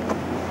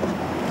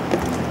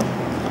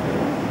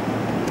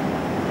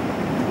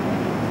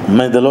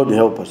 May the Lord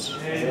help us.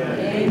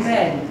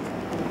 Amen.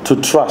 To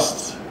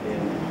trust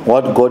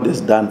what God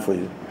has done for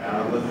you.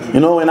 You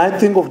know, when I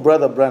think of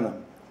Brother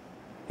Branham,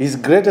 his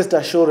greatest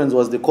assurance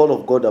was the call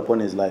of God upon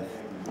his life.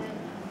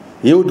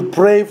 He would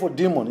pray for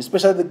demon,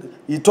 especially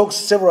he talks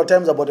several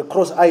times about a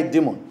cross-eyed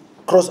demon.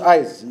 Cross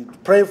eyes.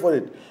 He'd pray for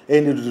it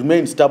and it would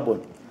remain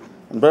stubborn.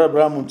 And Brother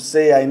Abraham would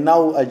say, I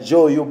now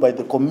adjure you by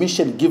the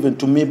commission given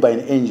to me by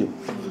an angel.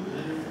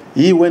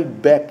 He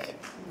went back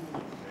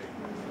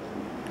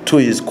to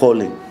his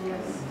calling.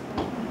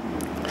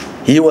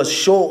 He was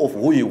sure of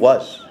who he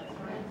was.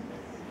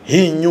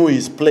 He knew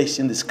his place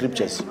in the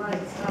scriptures.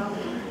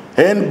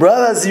 And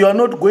brothers, you are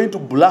not going to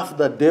bluff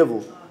the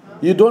devil.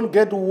 You don't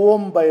get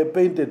warmed by a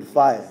painted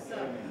fire.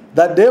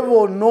 The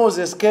devil knows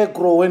a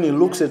scarecrow when he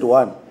looks at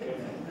one.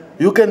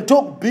 You can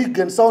talk big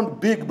and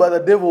sound big, but the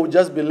devil will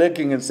just be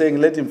lurking and saying,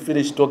 let him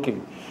finish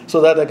talking so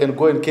that I can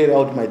go and carry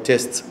out my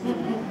tests.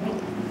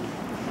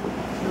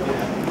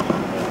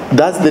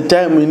 That's the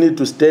time we need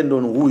to stand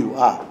on who you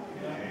are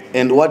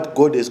and what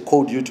God has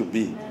called you to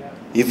be.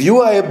 If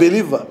you are a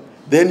believer,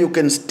 then you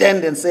can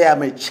stand and say,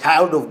 I'm a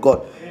child of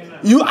God.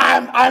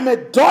 I'm a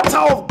daughter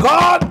of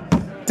God.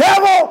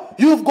 Devil,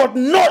 you've got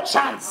no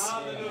chance.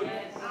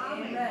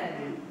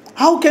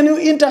 How can you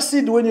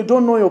intercede when you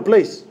don't know your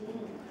place?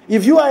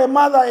 If you are a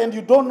mother and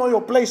you don't know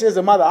your place as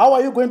a mother, how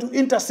are you going to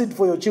intercede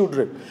for your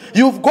children?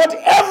 You've got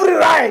every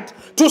right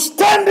to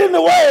stand in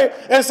the way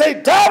and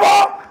say,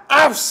 devil,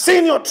 I've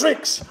seen your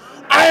tricks.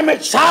 I am a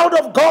child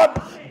of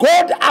God.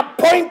 God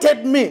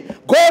appointed me.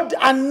 God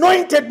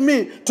anointed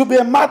me to be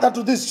a mother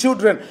to these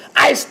children.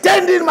 I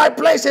stand in my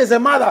place as a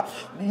mother.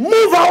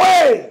 Move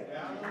away.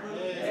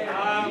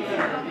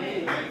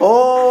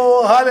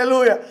 Oh,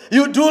 hallelujah.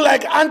 You do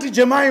like Auntie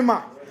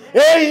Jemima.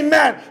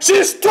 Amen.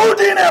 She stood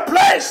in her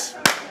place.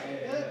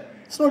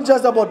 It's not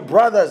just about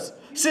brothers.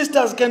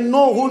 Sisters can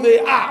know who they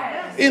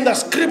are in the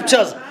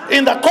scriptures,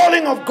 in the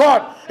calling of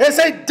God. They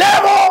say,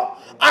 devil,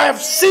 I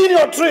have seen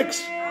your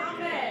tricks.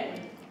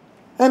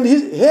 And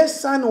her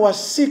son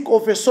was sick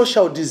of a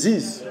social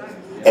disease.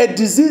 A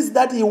disease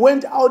that he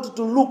went out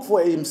to look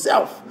for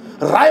himself.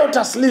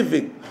 Riotous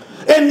living.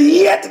 And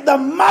yet the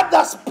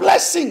mother's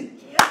blessing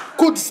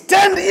could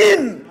stand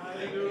in.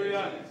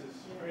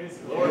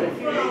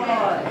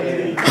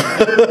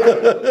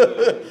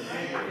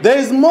 There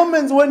is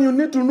moments when you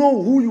need to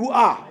know who you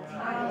are.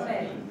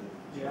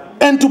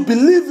 And to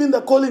believe in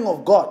the calling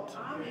of God.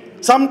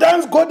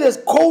 Sometimes God has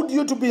called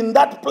you to be in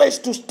that place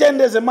to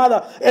stand as a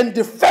mother and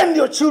defend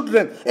your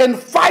children and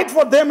fight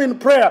for them in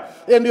prayer.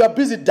 And you are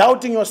busy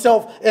doubting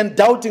yourself and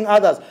doubting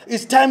others.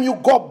 It's time you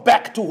go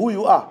back to who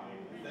you are.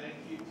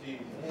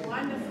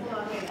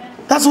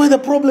 That's where the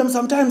problem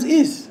sometimes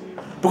is.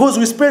 Because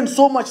we spend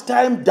so much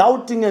time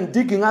doubting and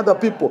digging other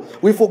people.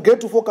 We forget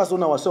to focus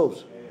on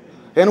ourselves.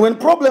 And when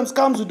problems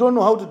come, we don't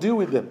know how to deal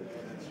with them.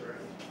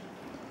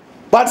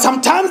 But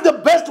sometimes the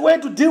best way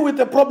to deal with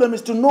the problem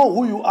is to know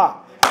who you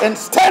are. And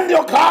stand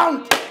your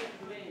ground.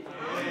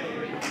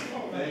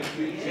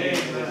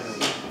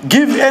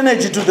 Give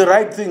energy to the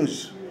right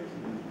things.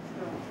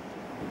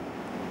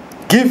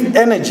 Give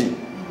energy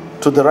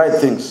to the right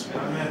things.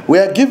 We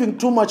are giving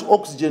too much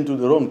oxygen to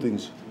the wrong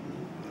things.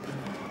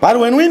 But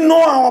when we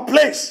know our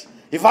place,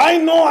 if I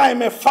know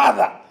I'm a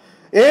father,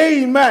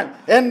 amen,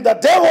 and the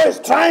devil is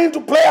trying to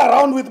play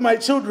around with my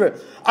children,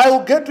 I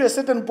will get to a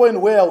certain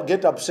point where I will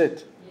get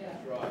upset.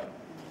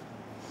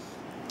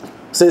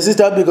 Say,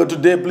 Sister Abigail,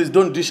 today, please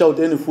don't dish out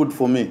any food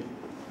for me.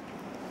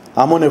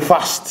 I'm on a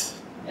fast.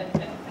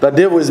 The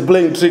devil is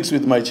playing tricks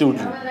with my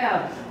children.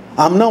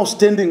 I'm now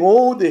standing,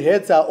 all the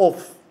heads are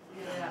off.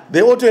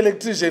 The auto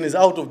electrician is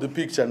out of the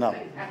picture now.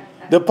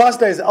 The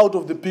pastor is out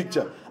of the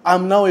picture.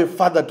 I'm now a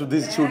father to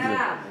these children.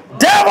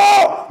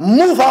 Devil,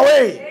 move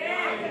away.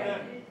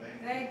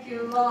 Thank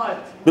you, Lord.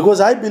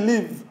 Because I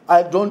believe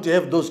I don't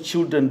have those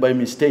children by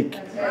mistake.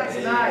 That's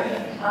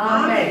right.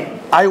 Amen.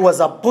 I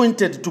was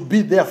appointed to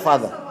be their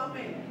father.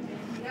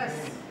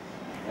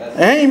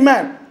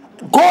 Amen.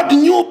 God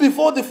knew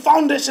before the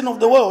foundation of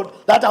the world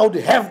that I would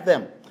have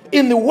them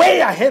in the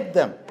way I had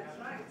them.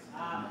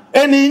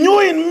 And He knew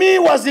in me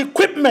was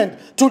equipment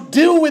to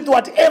deal with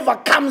whatever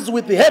comes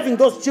with having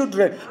those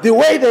children the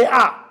way they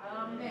are.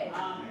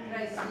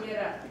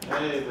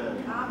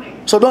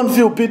 Amen. So don't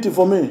feel pity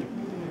for me.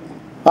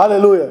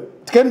 Hallelujah.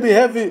 It can be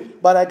heavy,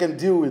 but I can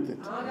deal with it.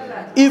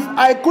 If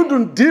I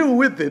couldn't deal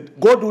with it,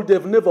 God would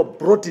have never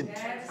brought it.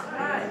 That's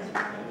right.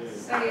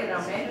 Say it,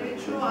 amen.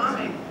 True,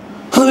 amen.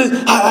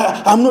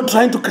 I'm not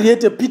trying to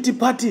create a pity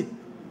party.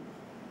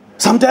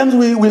 Sometimes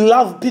we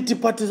love pity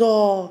parties.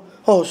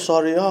 Oh,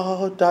 sorry.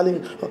 Oh,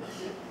 darling.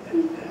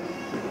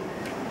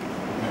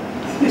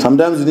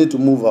 Sometimes you need to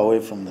move away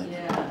from that.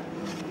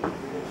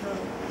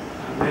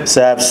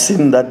 Say, I've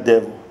seen that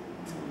devil.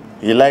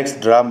 He likes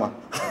drama.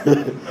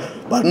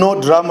 But no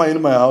drama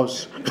in my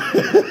house.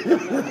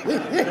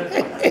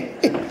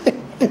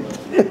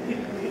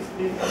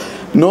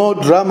 No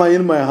drama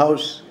in my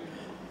house.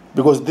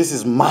 Because this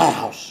is my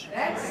house.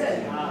 That's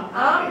it.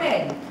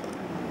 Amen.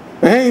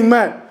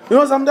 Amen. You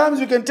know, sometimes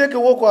you can take a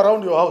walk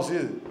around your house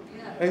here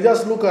and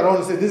just look around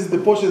and say, this is the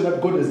portion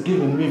that God has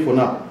given me for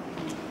now.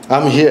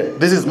 I'm here.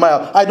 This is my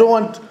house. I don't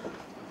want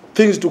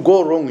things to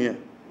go wrong here.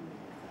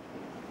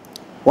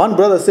 One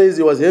brother says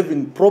he was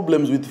having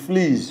problems with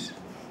fleas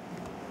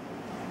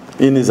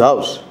in his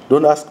house.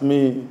 Don't ask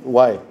me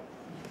why.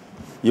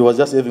 He was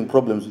just having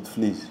problems with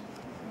fleas.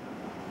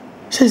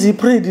 He says he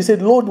prayed. He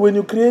said, Lord, when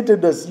you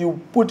created us,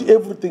 you put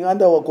everything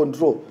under our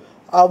control.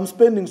 I'm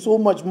spending so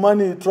much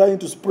money trying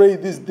to spray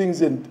these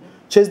things and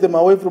chase them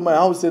away from my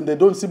house, and they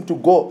don't seem to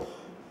go.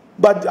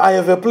 But I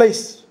have a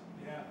place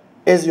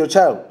as your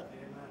child.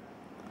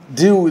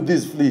 Deal with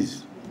these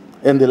fleas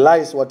and the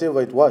lice, whatever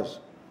it was.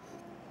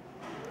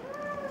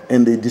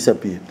 And they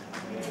disappeared.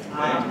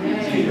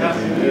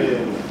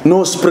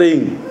 No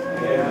spraying.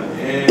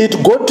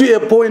 It got to a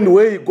point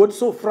where he got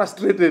so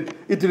frustrated,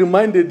 it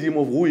reminded him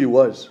of who he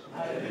was.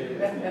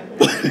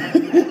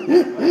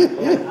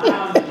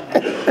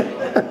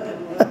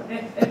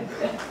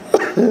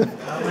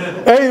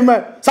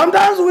 Amen.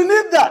 Sometimes we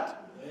need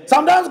that.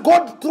 Sometimes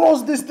God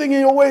throws this thing in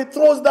your way,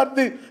 throws that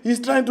thing. He's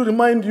trying to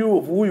remind you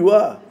of who you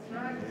are.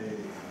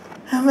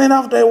 And then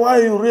after a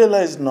while you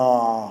realize,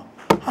 no,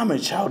 I'm a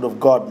child of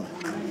God, man.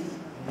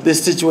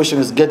 This situation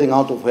is getting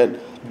out of hand.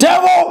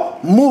 Devil,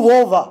 move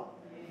over.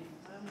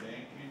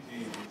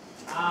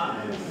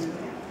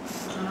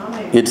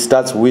 It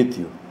starts with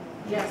you.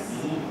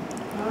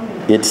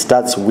 It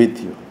starts with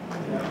you.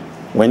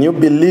 When you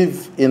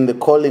believe in the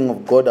calling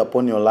of God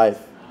upon your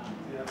life,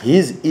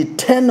 His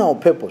eternal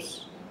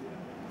purpose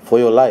for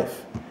your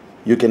life,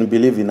 you can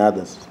believe in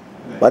others.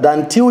 But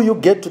until you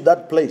get to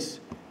that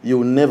place, you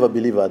will never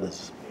believe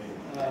others.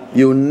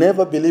 You will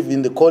never believe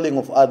in the calling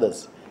of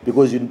others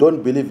because you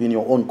don't believe in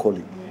your own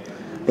calling.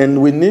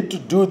 And we need to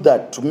do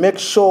that to make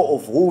sure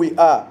of who we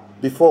are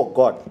before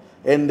God.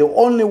 And the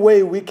only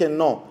way we can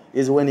know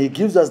is when He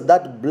gives us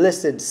that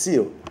blessed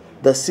seal,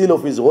 the seal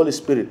of His Holy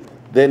Spirit,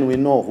 then we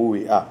know who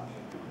we are.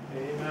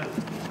 Amen.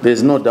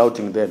 There's no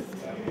doubting then.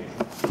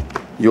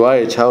 You are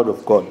a child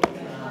of God.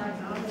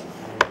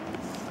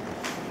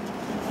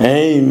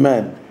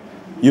 Amen.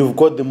 You've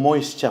got the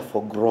moisture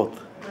for growth.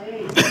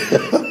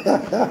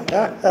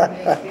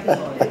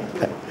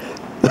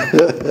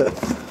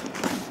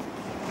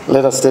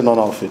 Let us stand on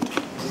our feet.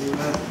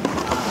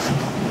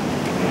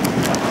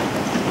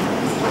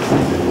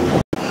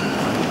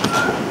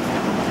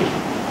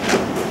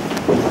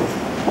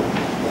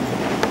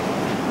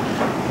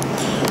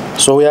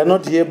 So we are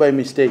not here by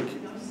mistake.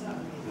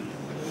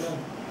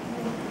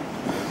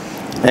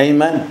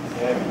 Amen.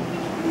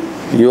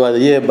 You are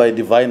here by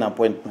divine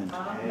appointment.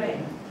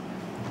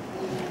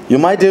 You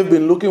might have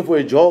been looking for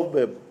a job,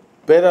 a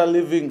better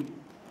living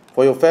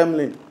for your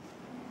family,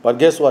 but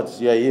guess what?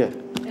 You are here.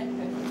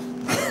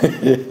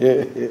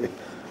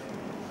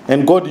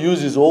 And God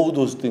uses all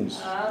those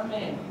things.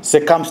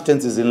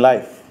 Circumstances in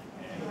life,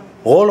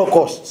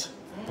 holocausts,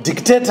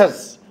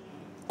 dictators,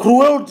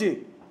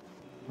 cruelty,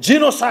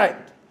 genocide,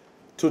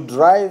 to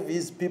drive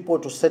His people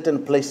to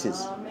certain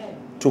places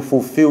to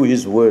fulfill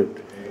His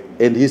word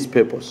and His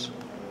purpose.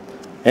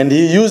 And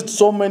He used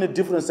so many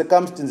different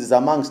circumstances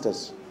amongst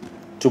us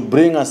to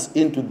bring us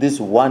into this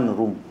one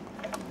room.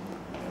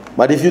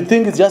 But if you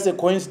think it's just a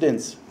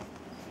coincidence,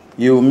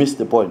 you will miss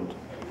the point.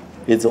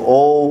 It's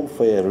all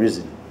for a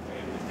reason.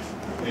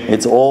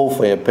 It's all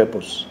for a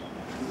purpose.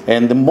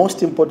 And the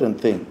most important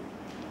thing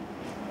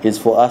is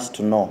for us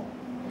to know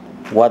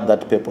what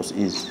that purpose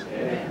is.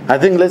 I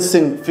think let's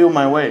sing Feel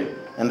My Way,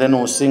 and then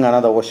we'll sing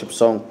another worship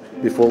song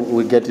before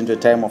we get into a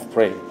time of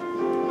prayer.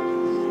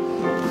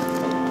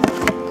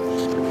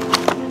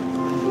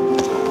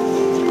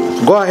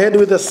 Go ahead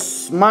with a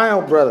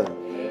smile, brother.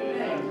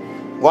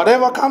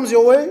 Whatever comes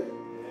your way,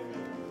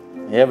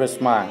 you have a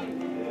smile.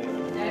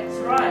 That's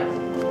right.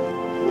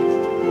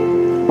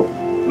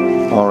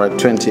 All right,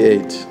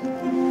 28.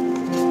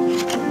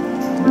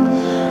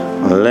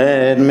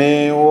 Let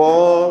me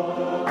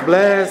walk,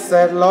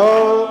 blessed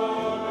Lord,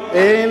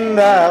 in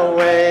the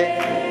way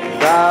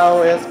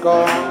Thou hast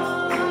gone,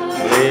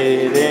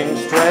 leading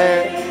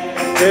straight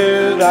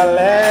to the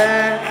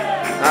land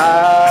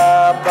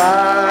above,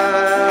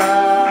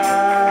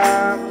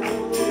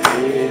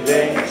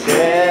 leading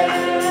shade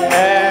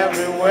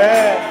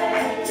everywhere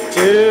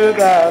to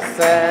the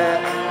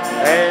sand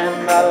and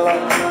the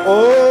Lord.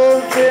 Oh,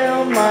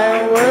 fill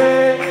my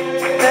way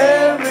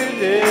every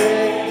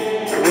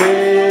day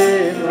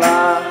with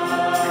love.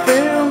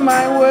 Fill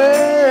my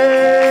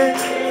way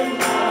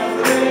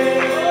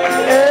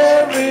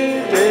every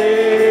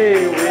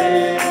day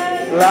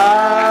with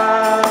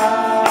love.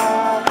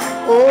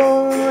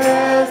 Oh,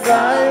 as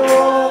I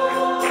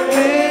walk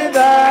with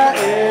the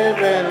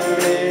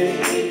heavenly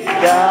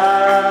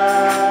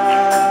God,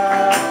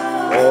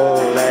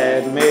 oh,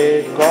 let me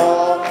go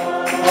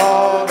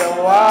all the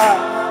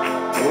while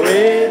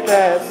with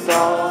a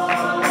song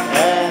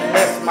and a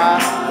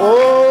smile.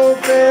 Oh,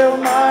 fill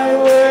my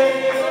way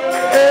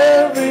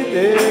every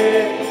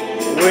day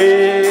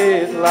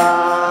with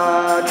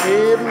love.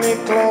 Keep me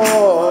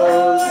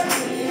close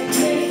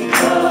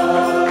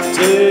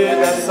to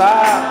the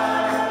side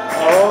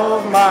of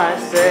my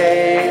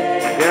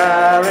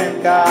Savior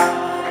and God.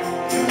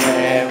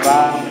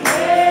 Never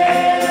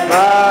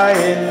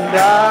in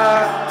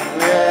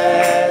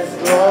darkness,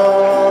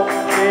 Lord,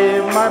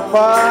 in my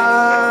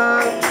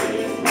path.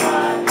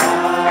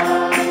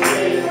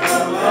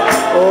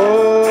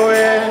 Oh,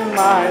 in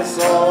my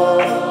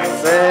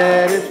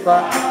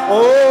fire.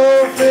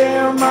 Oh,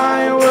 fill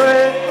my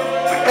way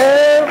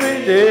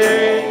every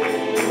day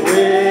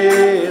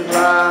with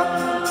love.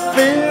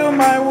 Fill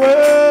my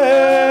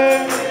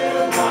way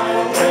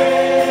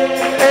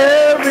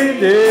every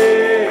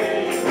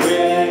day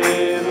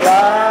with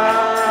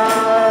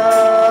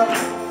love.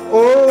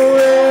 Oh,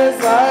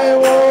 as I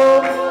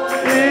walk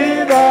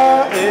in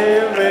the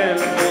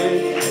heavenly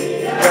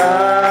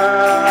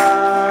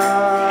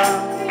God,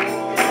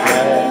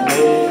 let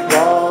me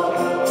go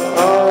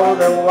all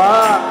the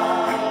while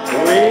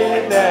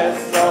with that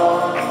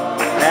song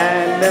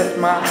and that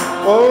smile.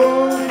 Oh,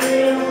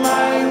 fill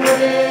my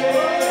way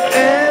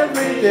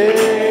every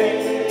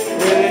day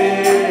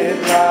with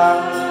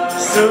love.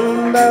 Soon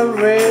the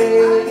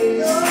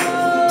race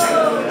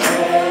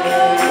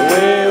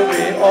will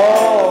be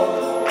all,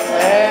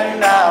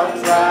 and I'll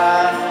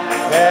try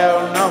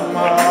no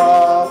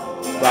more.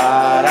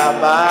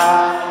 Ba-da-ba,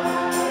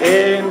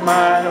 in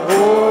my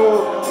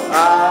whole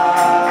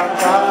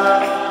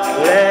heart,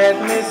 let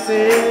me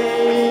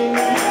sing.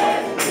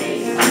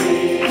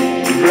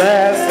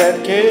 Blessed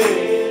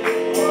King,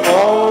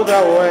 all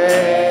the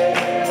way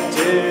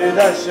to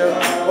the shore.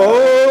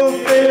 Oh,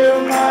 fill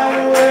my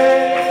way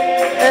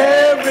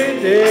every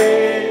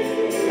day.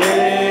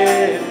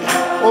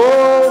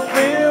 Oh,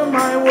 fill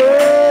my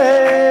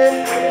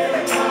way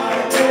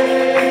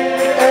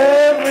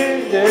every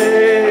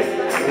day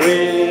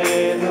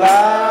with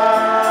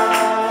love.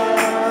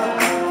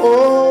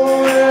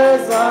 Oh,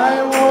 as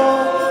I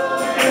walk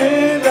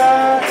with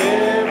the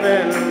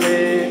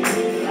heavenly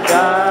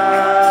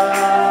God,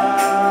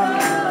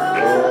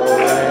 oh,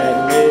 let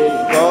me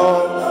go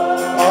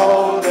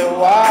all the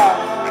while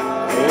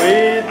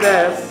with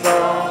that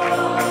song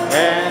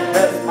and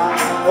that smile.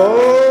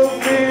 Oh,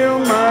 fill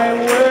my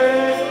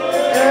way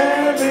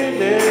every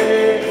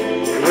day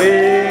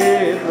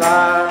with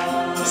love.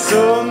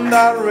 Soon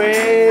the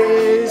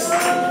race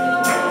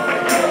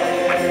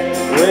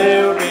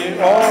will be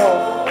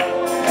all,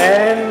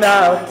 and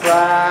I'll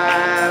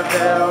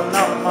travel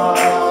no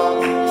more.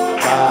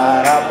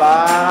 Ba-da-ba,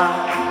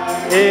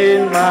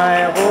 in my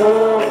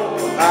home,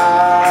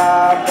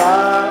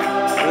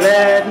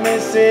 let me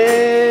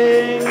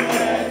sing.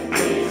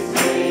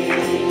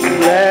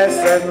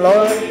 Blessed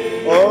Lord,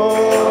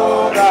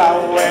 all the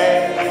way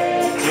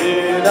to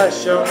the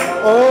shore.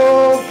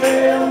 Oh,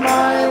 fill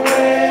my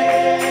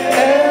way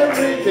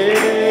every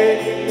day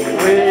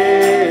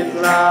with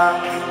love.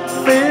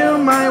 Fill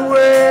my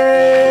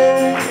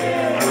way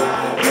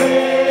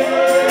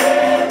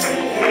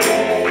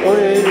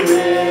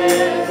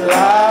with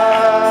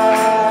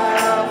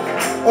love.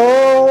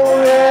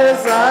 Oh,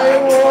 as I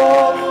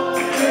walk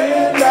to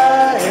the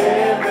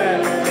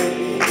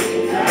heavenly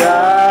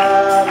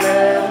God,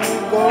 let me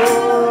go.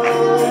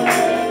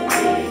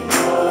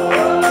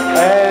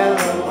 And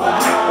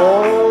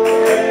oh,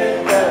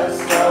 the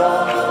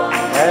song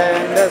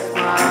and the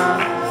smile,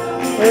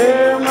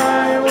 fill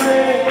my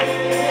way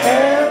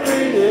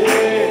every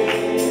day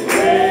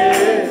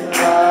with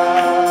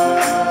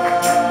love.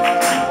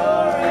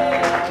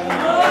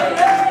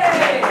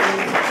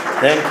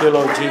 Thank you,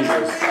 Lord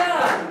Jesus.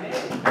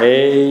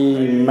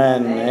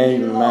 Amen,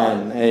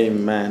 amen,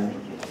 amen.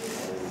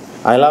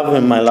 I love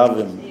him,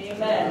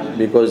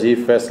 because he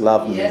first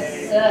loved me.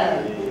 Yes,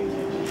 sir.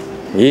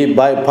 He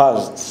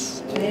bypassed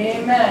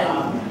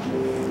Amen.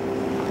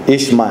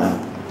 Ishmael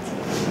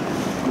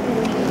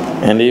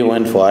and he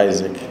went for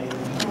Isaac.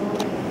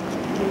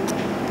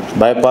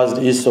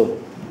 Bypassed Esau,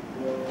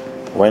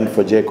 went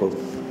for Jacob.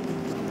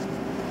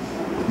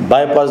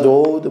 Bypassed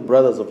all the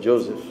brothers of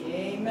Joseph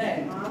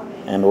Amen.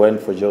 and went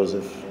for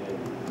Joseph.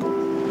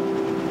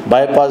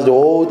 Bypassed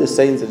all the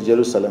saints in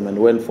Jerusalem and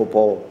went for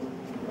Paul.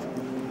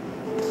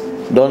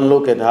 Don't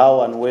look at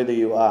how unworthy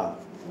you are.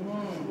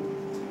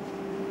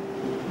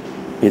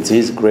 It's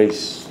His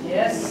grace.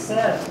 Yes,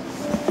 sir.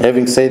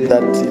 Having said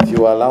that, if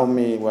you allow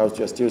me, whilst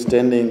you're still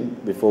standing,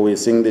 before we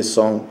sing this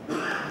song,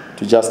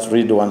 to just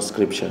read one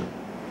scripture.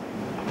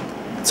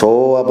 It's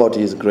all about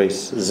His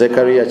grace.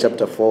 Zechariah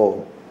chapter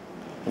 4,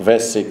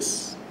 verse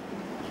 6.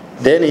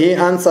 Then he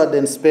answered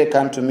and spake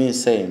unto me,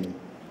 saying,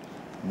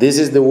 This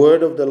is the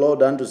word of the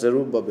Lord unto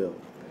Zerubbabel,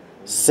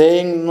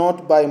 saying,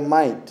 Not by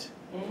might,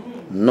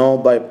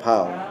 nor by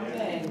power,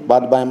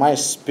 but by my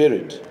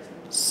spirit,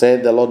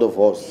 said the Lord of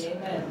hosts.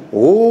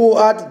 Who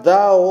art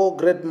thou, O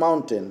great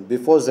mountain?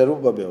 Before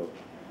Zerubbabel,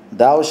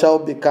 thou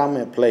shalt become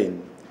a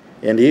plain,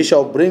 and he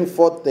shall bring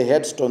forth the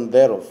headstone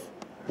thereof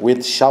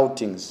with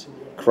shoutings,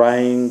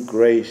 crying,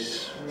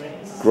 Grace,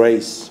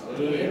 grace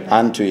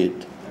unto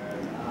it.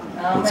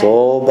 It's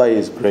all by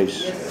His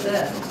grace. Yes,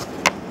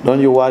 sir. Don't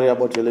you worry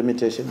about your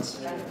limitations.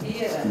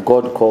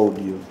 God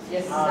called you.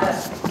 Yes,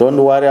 sir.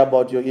 Don't worry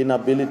about your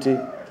inability.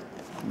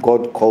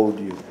 God called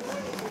you.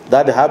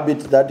 That habit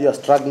that you are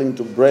struggling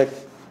to break,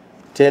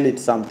 tell it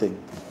something.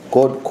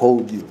 God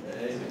called you.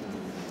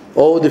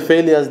 All the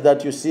failures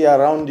that you see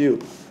around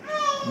you,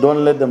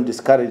 don't let them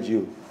discourage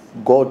you.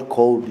 God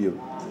called you.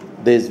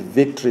 There's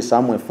victory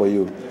somewhere for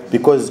you.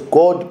 Because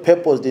God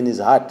purposed in His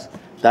heart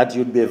that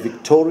you'd be a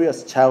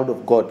victorious child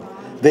of God.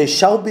 There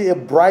shall be a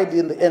bride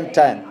in the end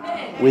time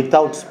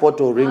without spot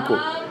or wrinkle.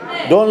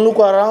 Don't look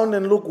around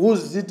and look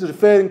who's it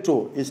referring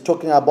to. It's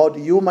talking about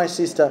you, my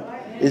sister.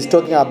 It's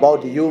talking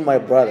about you, my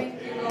brother.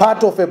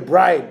 Part of a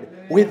bride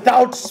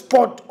without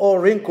spot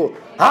or wrinkle.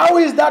 How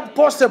is that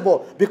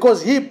possible?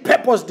 Because he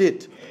purposed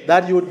it,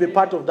 that you would be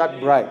part of that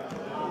bride.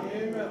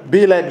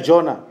 Be like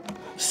Jonah.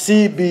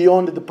 See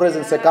beyond the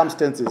present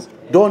circumstances.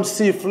 Don't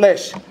see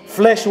flesh.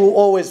 Flesh will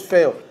always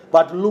fail.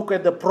 But look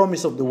at the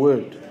promise of the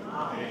word.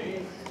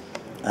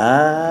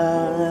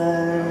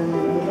 I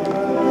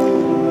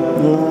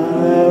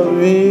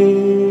love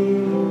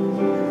you.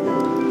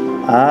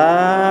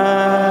 I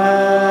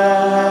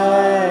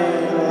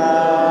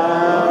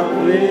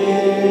love you.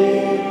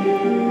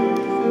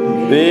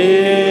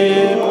 Because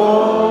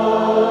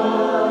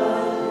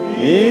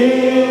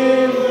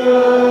he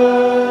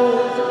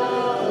first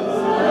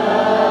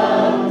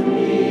loved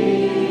me.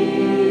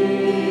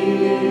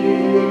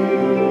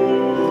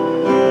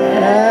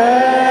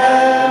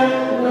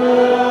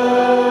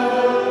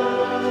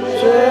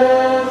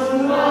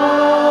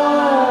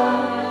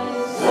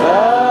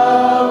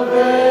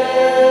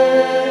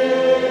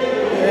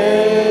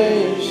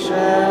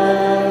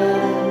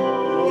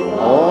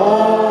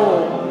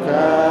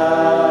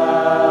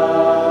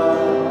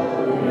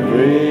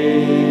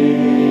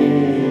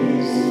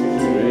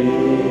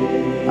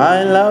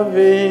 I love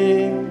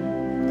him.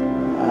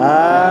 I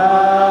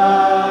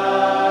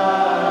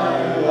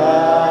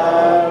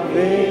love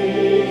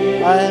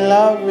him. I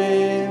love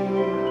him.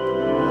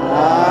 I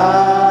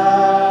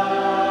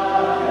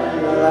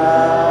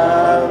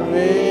love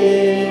him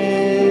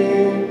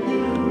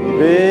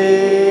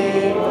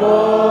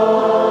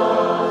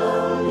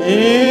because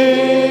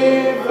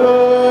he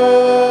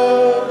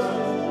first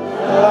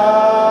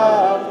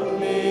loved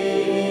me.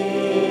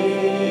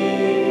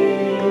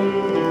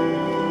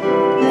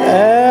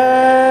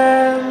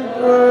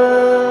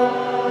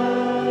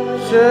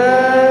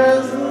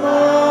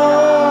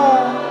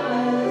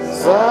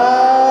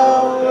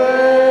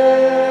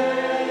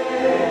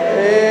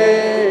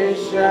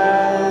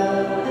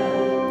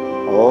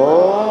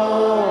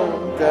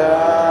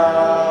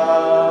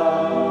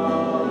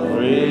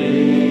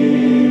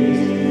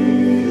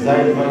 I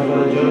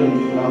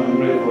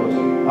love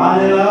him.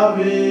 I love him. I love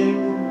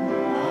him.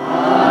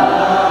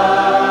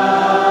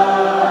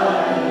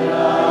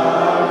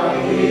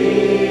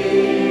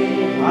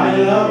 I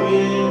love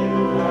him.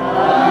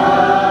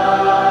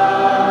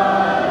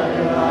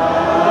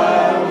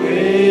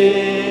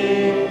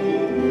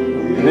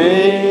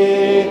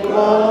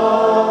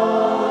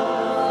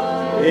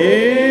 Because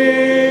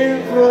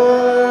he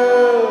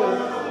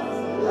first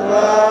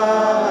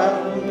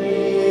loved me.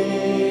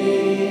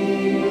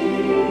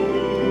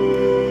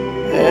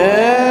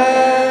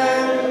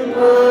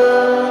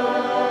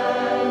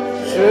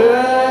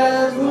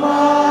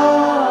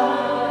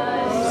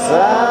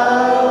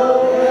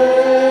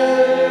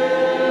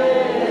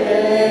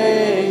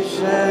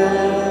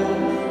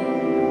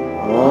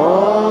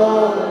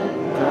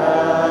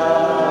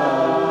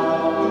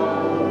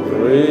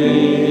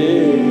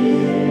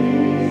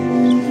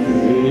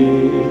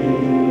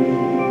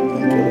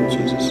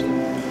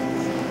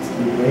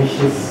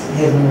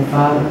 Heavenly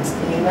Father,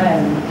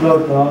 amen.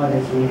 Lord God,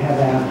 as we have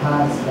our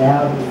hearts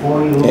bowed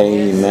before you, Lord,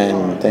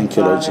 amen. Thank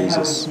you, Lord Father, Jesus.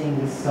 how we sing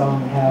this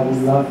song, how we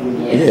love you,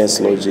 Lord. Yes,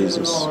 Lord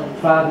Jesus.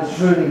 Father,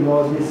 truly,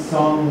 Lord, this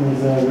song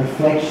is a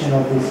reflection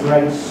of this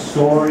great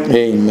story.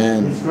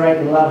 Amen. This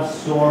great love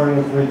story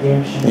of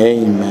redemption.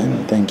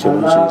 Amen. Thank you,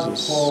 Lord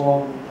Jesus.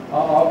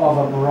 Of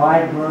a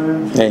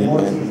bridegroom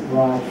towards his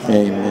bride.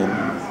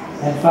 Amen.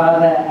 And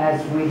Father,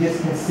 as we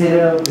just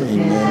consider the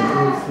things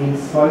that has been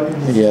spoken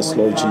this morning,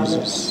 Lord Father,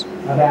 Jesus,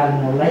 about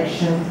an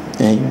election.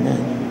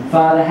 Amen.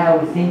 Father, how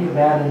we think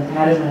about an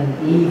Adam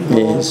and Eve,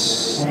 Lord,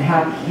 Yes. and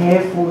how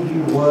careful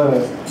you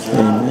were,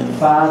 Amen.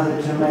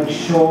 Father, to make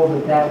sure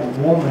that that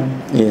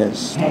woman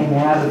Yes. came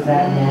out of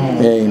that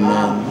man.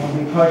 Amen.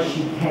 And because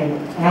she came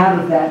out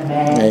of that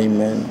man,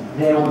 Amen.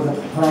 there was a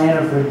plan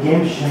of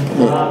redemption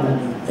for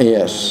Adam.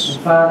 Yes.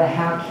 And Father,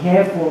 how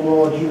careful,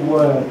 Lord, you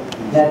were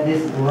that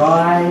this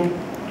bride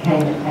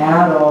came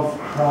out of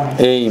Christ.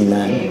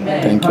 Amen.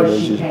 Thank you, Because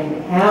Lord she Jesus.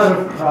 came out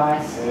of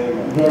Christ,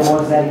 there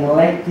was that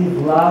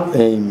elective love.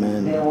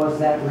 Amen. There was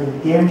that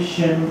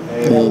redemption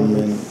that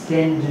was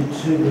extended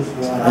to this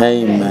bride.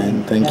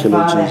 Amen. Thank you, And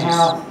Lord Father, Jesus.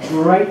 how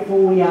grateful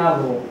we are,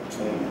 Lord,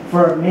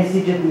 for a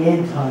message at the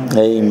end time.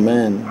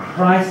 Amen.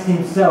 Christ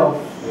himself,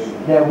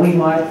 that we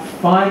might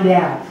find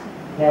out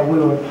that we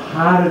were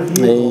part of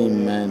you.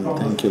 Amen. Lord,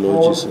 from Thank you, the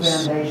Lord fourth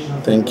Jesus. foundation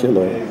of the Thank you,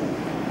 world. Lord.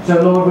 So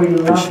Lord, we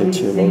love Appreciate these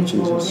you, Lord things,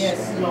 Jesus. Lord.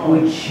 Yes,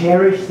 Lord. We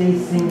cherish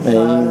these things, Father.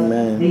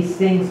 Amen. These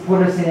things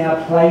put us in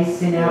our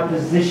place, in our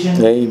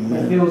position.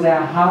 Amen. It fills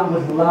our heart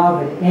with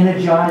love. It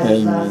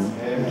energizes Amen. us.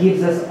 It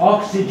gives us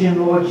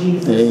oxygen, Lord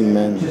Jesus,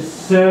 Amen. to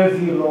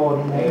serve you, Lord,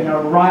 in a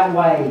right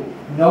way,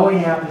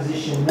 knowing our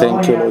position,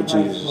 knowing Thank you, our Lord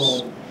place, Jesus.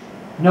 Lord.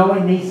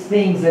 Knowing these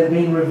things that have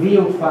been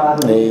revealed,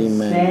 Father, we can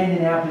Amen. stand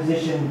in our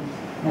position.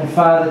 And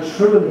Father,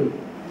 truly,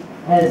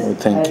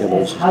 thank you,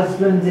 Lord as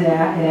husbands in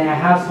our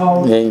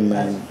households,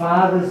 Amen. as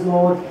fathers,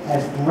 Lord,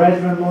 as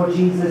brethren, Lord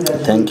Jesus,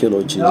 as Thank we you,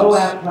 Lord Jesus. know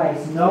our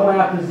place, know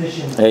our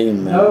position,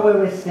 Amen. know where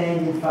we're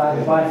standing,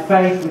 Father. By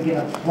faith, we can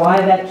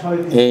apply that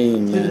token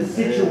Amen. to the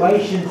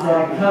situations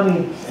that are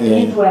coming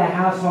Amen. into our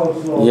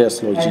households, Lord.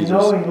 Yes, Lord and Jesus.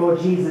 knowing, Lord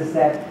Jesus,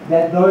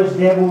 that those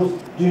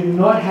devils do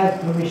not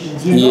have permission,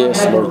 do Yes,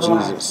 not have Lord a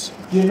right, Jesus.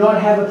 do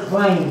not have a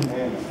claim,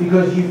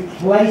 because you've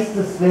placed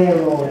us there,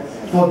 Lord,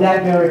 for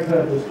that very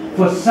purpose.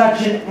 For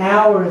such an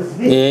hour as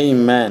this,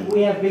 Amen.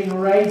 we have been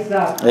raised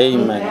up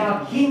Amen. in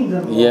our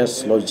kingdom, Lord,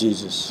 Yes, Lord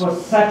Jesus. for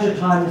such a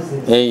time as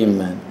this.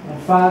 Amen.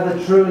 And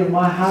Father, truly,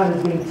 my heart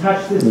has been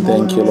touched this Thank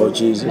morning, you, Lord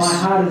Jesus. My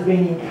heart has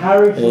been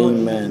encouraged, Lord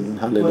Amen. Jesus.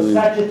 Hallelujah. For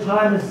such a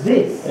time as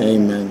this,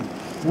 Amen.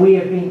 we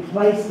have been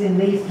placed in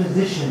these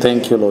positions.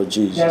 Thank you, Lord That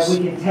Jesus.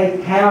 we can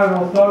take power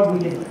and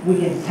authority, we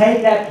can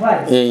take that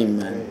place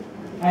Amen.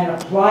 and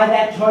apply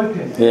that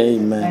token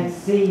Amen. and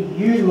see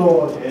you,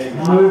 Lord,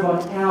 move on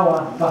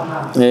our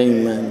behalf.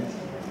 Amen.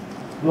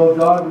 Lord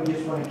God, we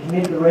just want to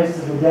commit the rest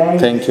of the day.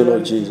 Thank you, Lord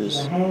into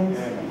Jesus. your hands.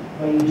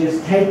 May you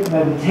just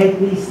may we take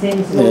these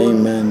things, Lord.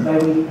 Amen.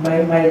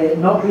 May it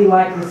not be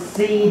like the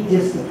seed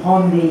just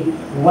upon the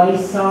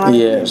wayside.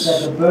 Yes.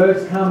 That the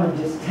birds come and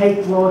just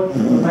take, Lord.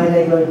 May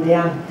they go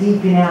down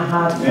deep in our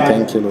hearts.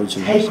 Thank you, Lord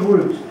Jesus. Take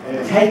root,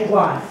 take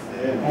life,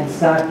 and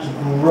start to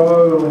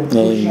grow and push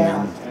Amen.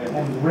 out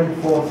and bring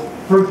forth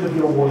fruit of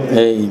your word.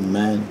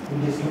 Amen.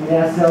 We just commit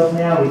ourselves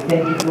now. We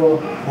thank you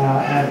for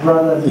our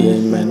brother,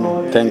 Amen.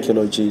 Lord. Thank you,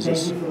 Lord Thank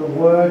Jesus. you for the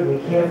word.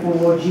 We're careful,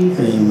 Lord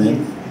Jesus.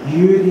 Amen. We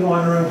give you the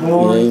honor and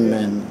glory.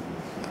 Amen.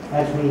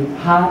 As we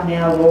part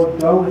now, Lord,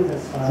 go with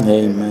us, Father.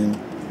 Amen.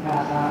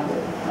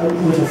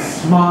 With a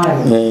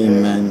smile.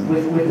 Amen.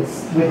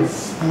 With a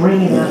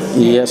spring in us.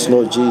 Yes,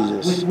 Lord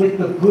Jesus. With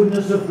the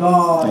goodness of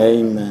God.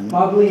 Amen.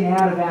 Bubbling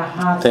out of our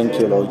hearts. Thank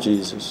you, Lord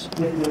Jesus.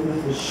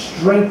 With the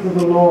strength of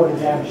the Lord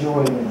is our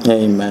joy.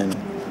 Amen.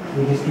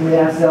 We just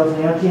commit ourselves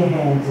now to your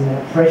hands in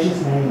that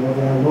precious name of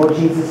our Lord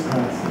Jesus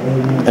Christ.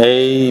 Amen.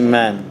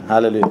 Amen.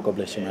 Hallelujah. God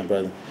bless you, my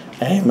brother.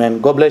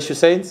 Amen. God bless you,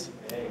 saints.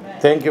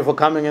 Thank you for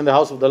coming in the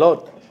house of the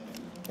Lord.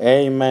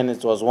 Amen.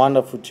 It was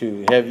wonderful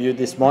to have you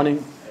this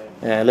morning.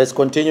 Let's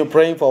continue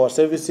praying for our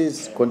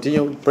services.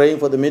 Continue praying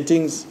for the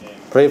meetings.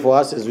 Pray for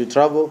us as we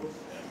travel.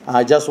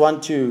 I just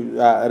want to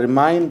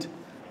remind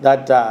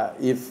that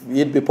if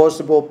it be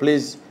possible,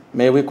 please,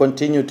 may we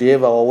continue to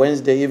have our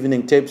Wednesday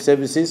evening tape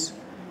services.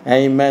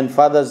 Amen.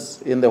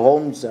 Fathers in the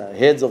homes,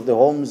 heads of the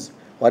homes,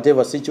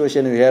 whatever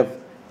situation you have,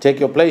 take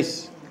your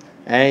place.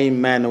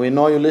 Amen. We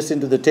know you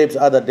listen to the tapes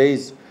other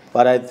days,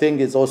 but I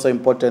think it's also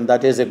important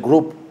that as a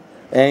group,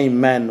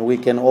 amen, we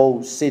can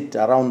all sit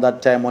around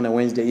that time on a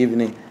Wednesday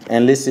evening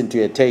and listen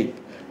to a tape.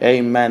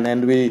 Amen.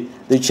 And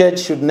the church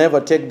should never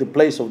take the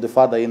place of the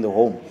father in the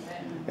home.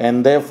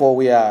 And therefore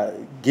we are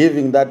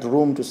giving that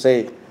room to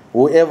say,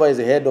 whoever is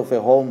the head of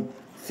a home,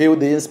 feel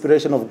the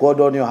inspiration of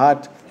God on your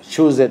heart,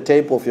 choose a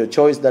tape of your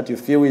choice that you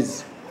feel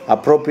is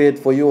appropriate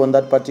for you on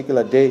that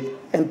particular day,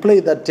 and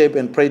play that tape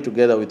and pray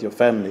together with your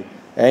family.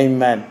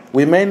 Amen.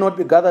 We may not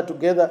be gathered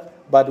together,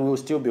 but we will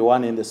still be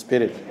one in the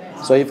spirit.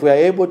 So if we are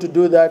able to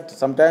do that,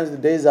 sometimes the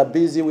days are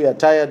busy, we are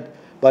tired,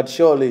 but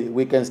surely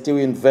we can still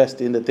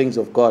invest in the things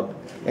of God.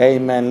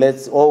 Amen.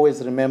 Let's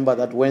always remember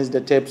that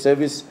Wednesday tape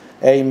service.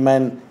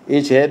 Amen.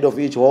 Each head of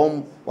each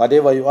home,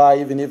 whatever you are,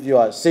 even if you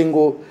are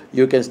single,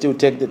 you can still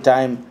take the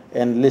time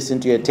and listen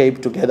to a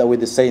tape together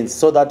with the saints,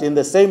 so that in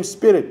the same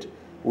spirit,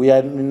 we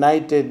are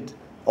united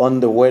on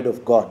the word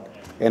of God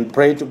and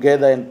pray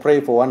together and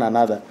pray for one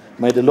another.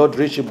 May the Lord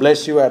richly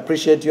bless you. I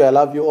appreciate you. I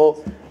love you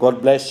all.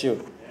 God bless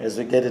you. As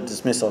we get a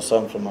dismissal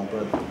song from our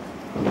brother.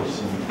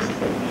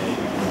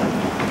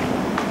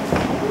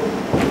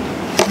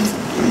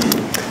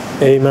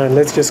 Amen.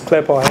 Let's just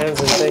clap our hands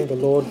and thank the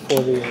Lord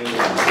for the...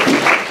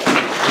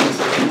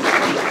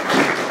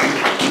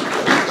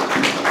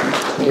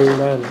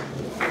 Amen.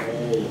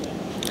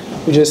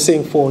 We just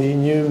sing for "You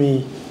knew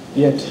me,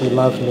 yet you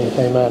loved me."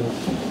 Amen.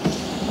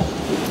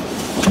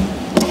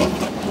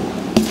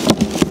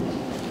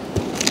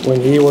 When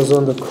he was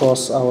on the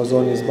cross, I was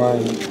on his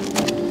vine.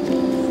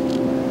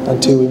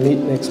 Until we meet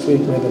next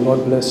week, may the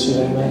Lord bless you.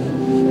 Amen.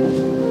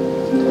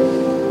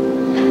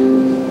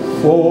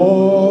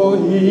 For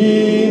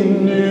he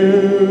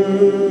knew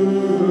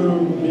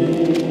me,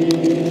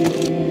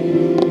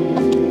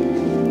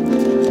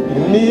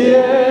 and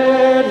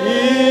yet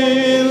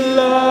he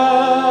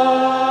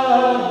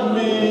loved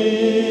me.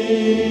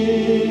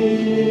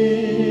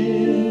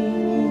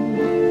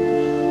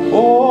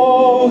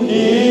 Oh,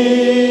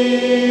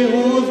 he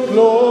whose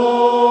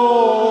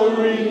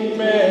glory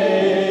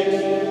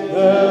makes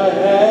the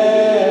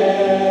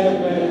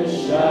heavens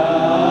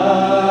shine.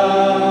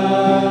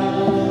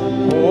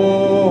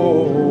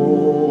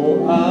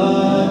 Oh,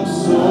 I'm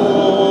so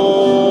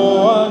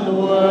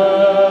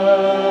unworthy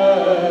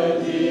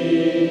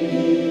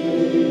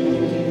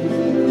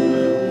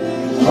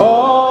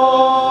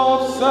of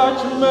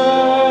such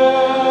mercy.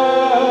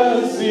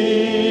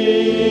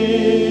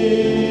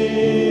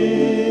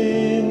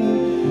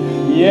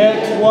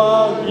 Yet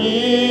while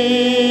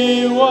he